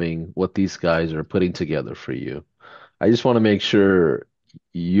loving what these guys are putting together for you, I just want to make sure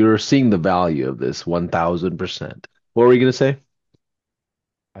you're seeing the value of this 1000%. What were you going to say?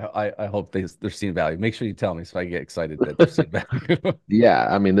 I hope they're seeing value. Make sure you tell me so I get excited that they're seeing value. Yeah,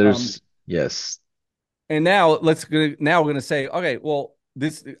 I mean, Um, yes. and now we're gonna say, okay, well,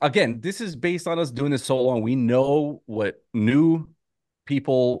 this is based on us doing this so long. We know what new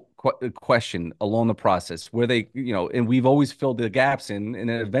people question along the process, where they, and we've always filled the gaps in, and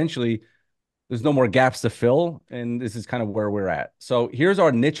then eventually there's no more gaps to fill, and this is kind of where we're at. So here's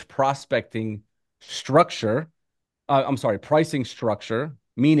our niche prospecting structure. I'm sorry, pricing structure,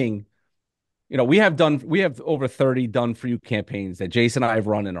 meaning we have over 30 done for you campaigns that Jason and I have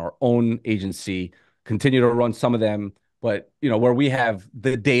run in our own agency, continue to run some of them, but where we have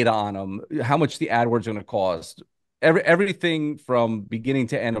the data on them, how much the AdWords are going to cost, everything from beginning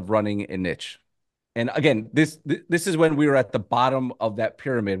to end of running a niche. And again, this is when we were at the bottom of that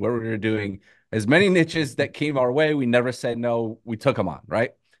pyramid where we were doing as many niches that came our way. We never said no. We took them on,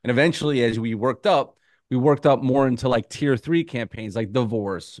 right? And eventually, as we worked up more into like tier three campaigns, like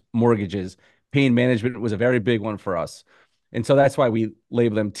divorce, mortgages, pain management was a very big one for us. And so that's why we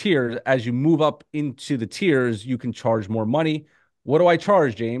label them tiers. As you move up into the tiers, you can charge more money. What do I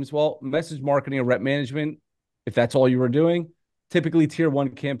charge, James? Well, message marketing and rep management, if that's all you were doing, typically tier one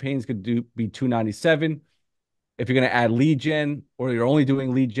campaigns could be 297. If you're going to add lead gen or you're only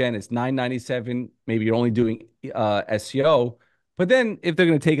doing lead gen, it's 997. Maybe you're only doing SEO. But then if they're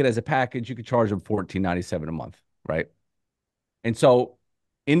going to take it as a package, you could charge them 1497 a month, right? And so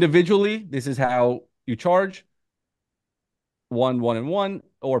individually, this is how you charge one, and one,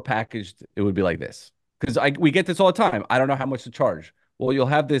 or packaged, it would be like this. Because we get this all the time. I don't know how much to charge. Well, you'll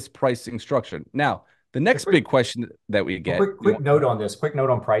have this pricing structure. Now, the A next quick, big question that we a get, quick note on this. Quick note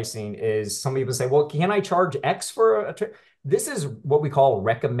on pricing is some people say, well, can I charge X for a trip? This is what we call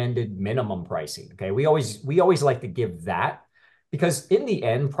recommended minimum pricing. Okay. We always like to give that because in the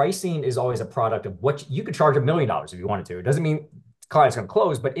end, pricing is always a product of what you could charge $1 million if you wanted to. It doesn't mean client's going to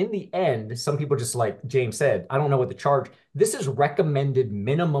close, but in the end, some people just like James said, I don't know what to charge. This is recommended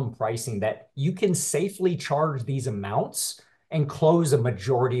minimum pricing that you can safely charge these amounts and close a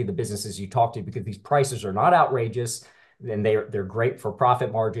majority of the businesses you talk to because these prices are not outrageous and they're great for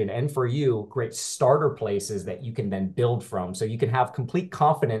profit margin and for you great starter places that you can then build from so you can have complete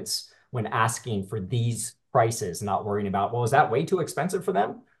confidence when asking for these prices, not worrying about, well, is that way too expensive for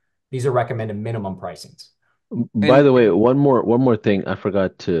them? These are recommended minimum pricings. By and the way, one more thing I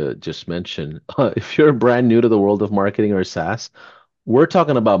forgot to just mention. If you're brand new to the world of marketing or SaaS, we're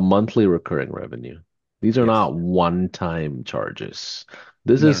talking about monthly recurring revenue. These are yes, not one-time charges.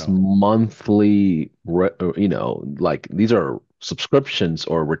 This no, no, is no. monthly, like these are subscriptions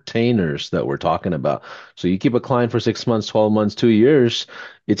or retainers that we're talking about. So you keep a client for 6 months, 12 months, 2 years.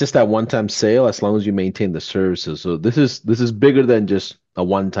 It's just that one-time sale as long as you maintain the services. So this is bigger than just a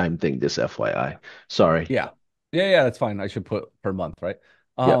one-time thing, just FYI. Sorry. Yeah. Yeah, that's fine. I should put per month, right?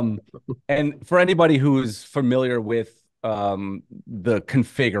 Yep. Um, and for anybody who's familiar with the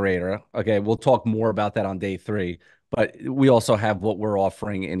configurator, okay, we'll talk more about that on day three, but we also have what we're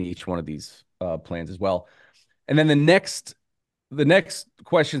offering in each one of these plans as well. And then the next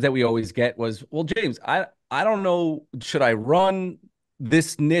questions that we always get was, well, James, I don't know, should I run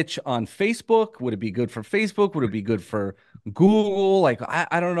this niche on Facebook? Would it be good for Facebook? Would it be good for Google? Like,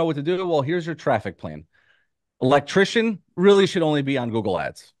 I don't know what to do. Well, here's your traffic plan. Electrician really should only be on Google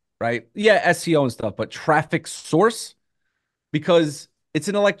Ads, right? Yeah, SEO and stuff, but traffic source because it's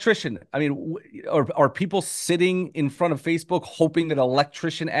an electrician. I mean, are people sitting in front of Facebook hoping that an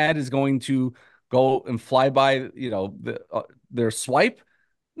electrician ad is going to go and fly by, their swipe?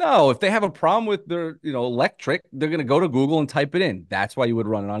 No, if they have a problem with their, electric, they're going to go to Google and type it in. That's why you would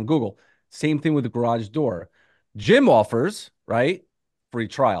run it on Google. Same thing with the garage door. Gym offers, right? Free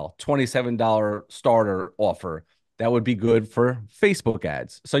trial, $27 starter offer. That would be good for Facebook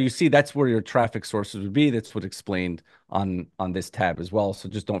ads. So you see, that's where your traffic sources would be. That's what explained on this tab as well. So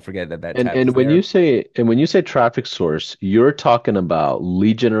just don't forget that And tab is and when there. you say and when you say traffic source, you're talking about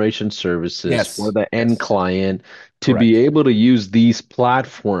lead generation services for Yes, the end yes, client to be correct. able to use these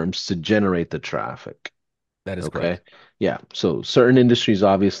platforms to generate the traffic. That is Okay. correct. Yeah. So certain industries,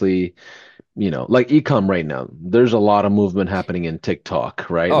 obviously, like e-com right now, there's a lot of movement happening in TikTok,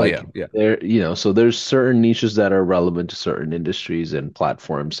 right? Oh Like yeah, yeah. so there's certain niches that are relevant to certain industries and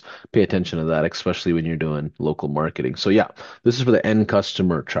platforms. Pay attention to that, especially when you're doing local marketing. So yeah, this is for the end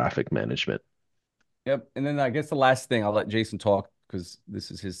customer traffic management. Yep. And then I guess the last thing I'll let Jason talk because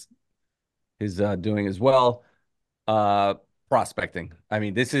this is his doing as well. Uh, prospecting. I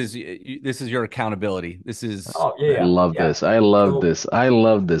mean, this is your accountability. This is Oh, yeah, I yeah, love yeah. this. I love So this. I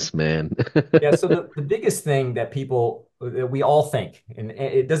love this, man. yeah, so the biggest thing that people that we all think, and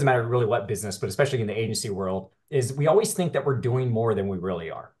it doesn't matter really what business, but especially in the agency world, is we always think that we're doing more than we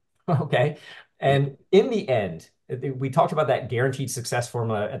really are. Okay. And in the end, we talked about that guaranteed success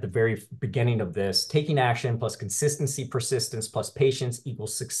formula at the very beginning of this, taking action plus consistency, persistence plus patience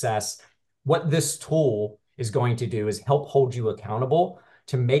equals success. What this tool is going to do is help hold you accountable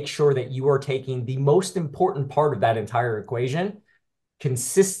to make sure that you are taking the most important part of that entire equation,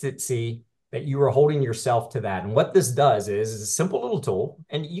 consistency, that you are holding yourself to that. And what this does is a simple little tool,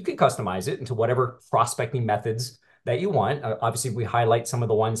 and you can customize it into whatever prospecting methods that you want. Obviously, we highlight some of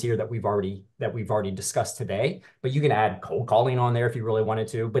the ones here that we've already discussed today, but you can add cold calling on there if you really wanted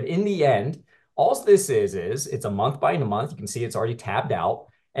to. But in the end, all this is it's a month by month. You can see it's already tabbed out,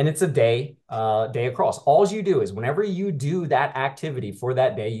 and it's a day across. All you do is whenever you do that activity for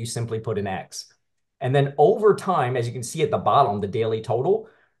that day, you simply put an X. And then over time, as you can see at the bottom, the daily total,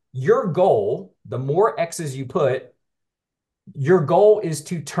 your goal, the more X's you put, your goal is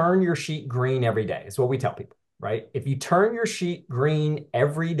to turn your sheet green every day. Is what we tell people, right? If you turn your sheet green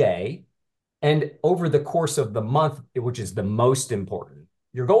every day and over the course of the month, which is the most important,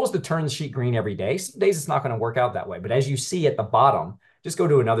 your goal is to turn the sheet green every day. Some days it's not going to work out that way. But as you see at the bottom, just go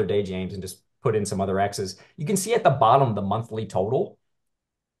to another day, James, and just put in some other X's. You can see at the bottom the monthly total.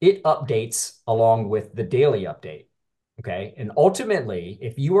 It updates along with the daily update. Okay. And ultimately,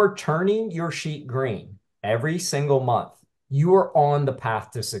 if you are turning your sheet green every single month, you are on the path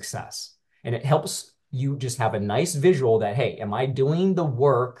to success. And it helps you just have a nice visual that, hey, am I doing the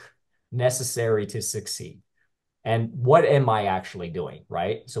work necessary to succeed? And what am I actually doing?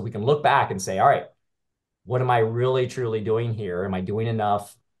 Right. So we can look back and say, all right, what am I really truly doing here? Am I doing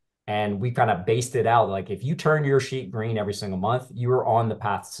enough? And we kind of based it out. Like if you turn your sheet green every single month, you are on the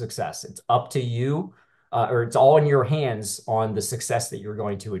path to success. It's up to you, or it's all in your hands on the success that you're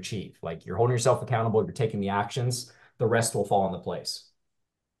going to achieve. Like you're holding yourself accountable, you're taking the actions, the rest will fall into place.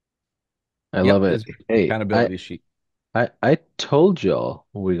 I yep, love it. this Hey, accountability sheet. I told y'all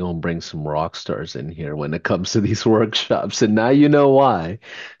we're gonna bring some rock stars in here when it comes to these workshops, and now you know why.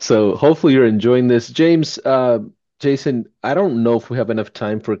 So hopefully you're enjoying this. James, Jason, I don't know if we have enough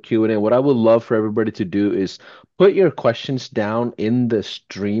time for Q&A. What I would love for everybody to do is put your questions down in the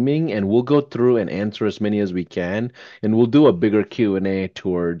streaming, and we'll go through and answer as many as we can, and we'll do a bigger Q&A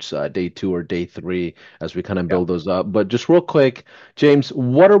towards day two or day three as we kind of Yeah. build those up. But just real quick. James,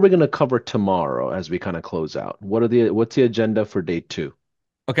 what are we going to cover tomorrow as we kind of close out? What's the agenda for day two?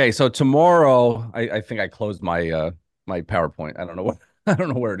 Okay, so tomorrow, I think I closed my PowerPoint. I don't know what I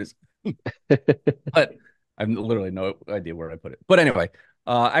don't know where it is, but I've literally no idea where I put it. But anyway,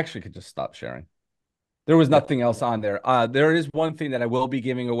 I actually could just stop sharing. There was Yep. nothing else on there. There is one thing that I will be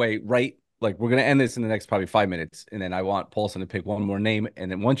giving away, right? Like we're gonna end this in the next probably 5 minutes, and then I want Paulson to pick one more name, and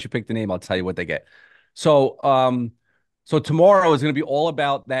then once you pick the name, I'll tell you what they get. So, so tomorrow is gonna be all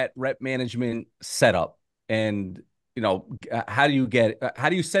about that rep management setup, and how do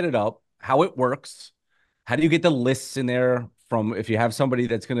you set it up, how it works, how do you get the lists in there from if you have somebody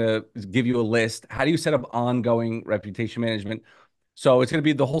that's gonna give you a list, how do you set up ongoing reputation management? So it's gonna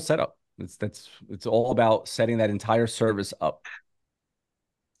be the whole setup. It's all about setting that entire service up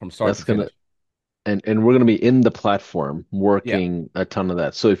from start That's to gonna finish. and we're going to be in the platform Yeah. working a ton of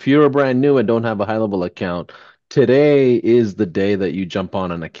that. So if you're brand new and don't have a high level account, today is the day that you jump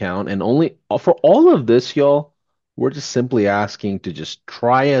on an account. And only for all of this, y'all, we're just simply asking to just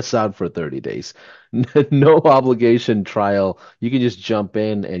try us out for 30 days. No obligation trial. You can just jump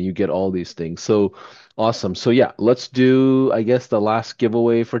in and you get all these things. So awesome. So yeah, let's do, I guess, the last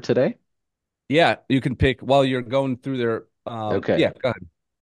giveaway for today. Yeah. You can pick while you're going through their Okay. yeah, go ahead.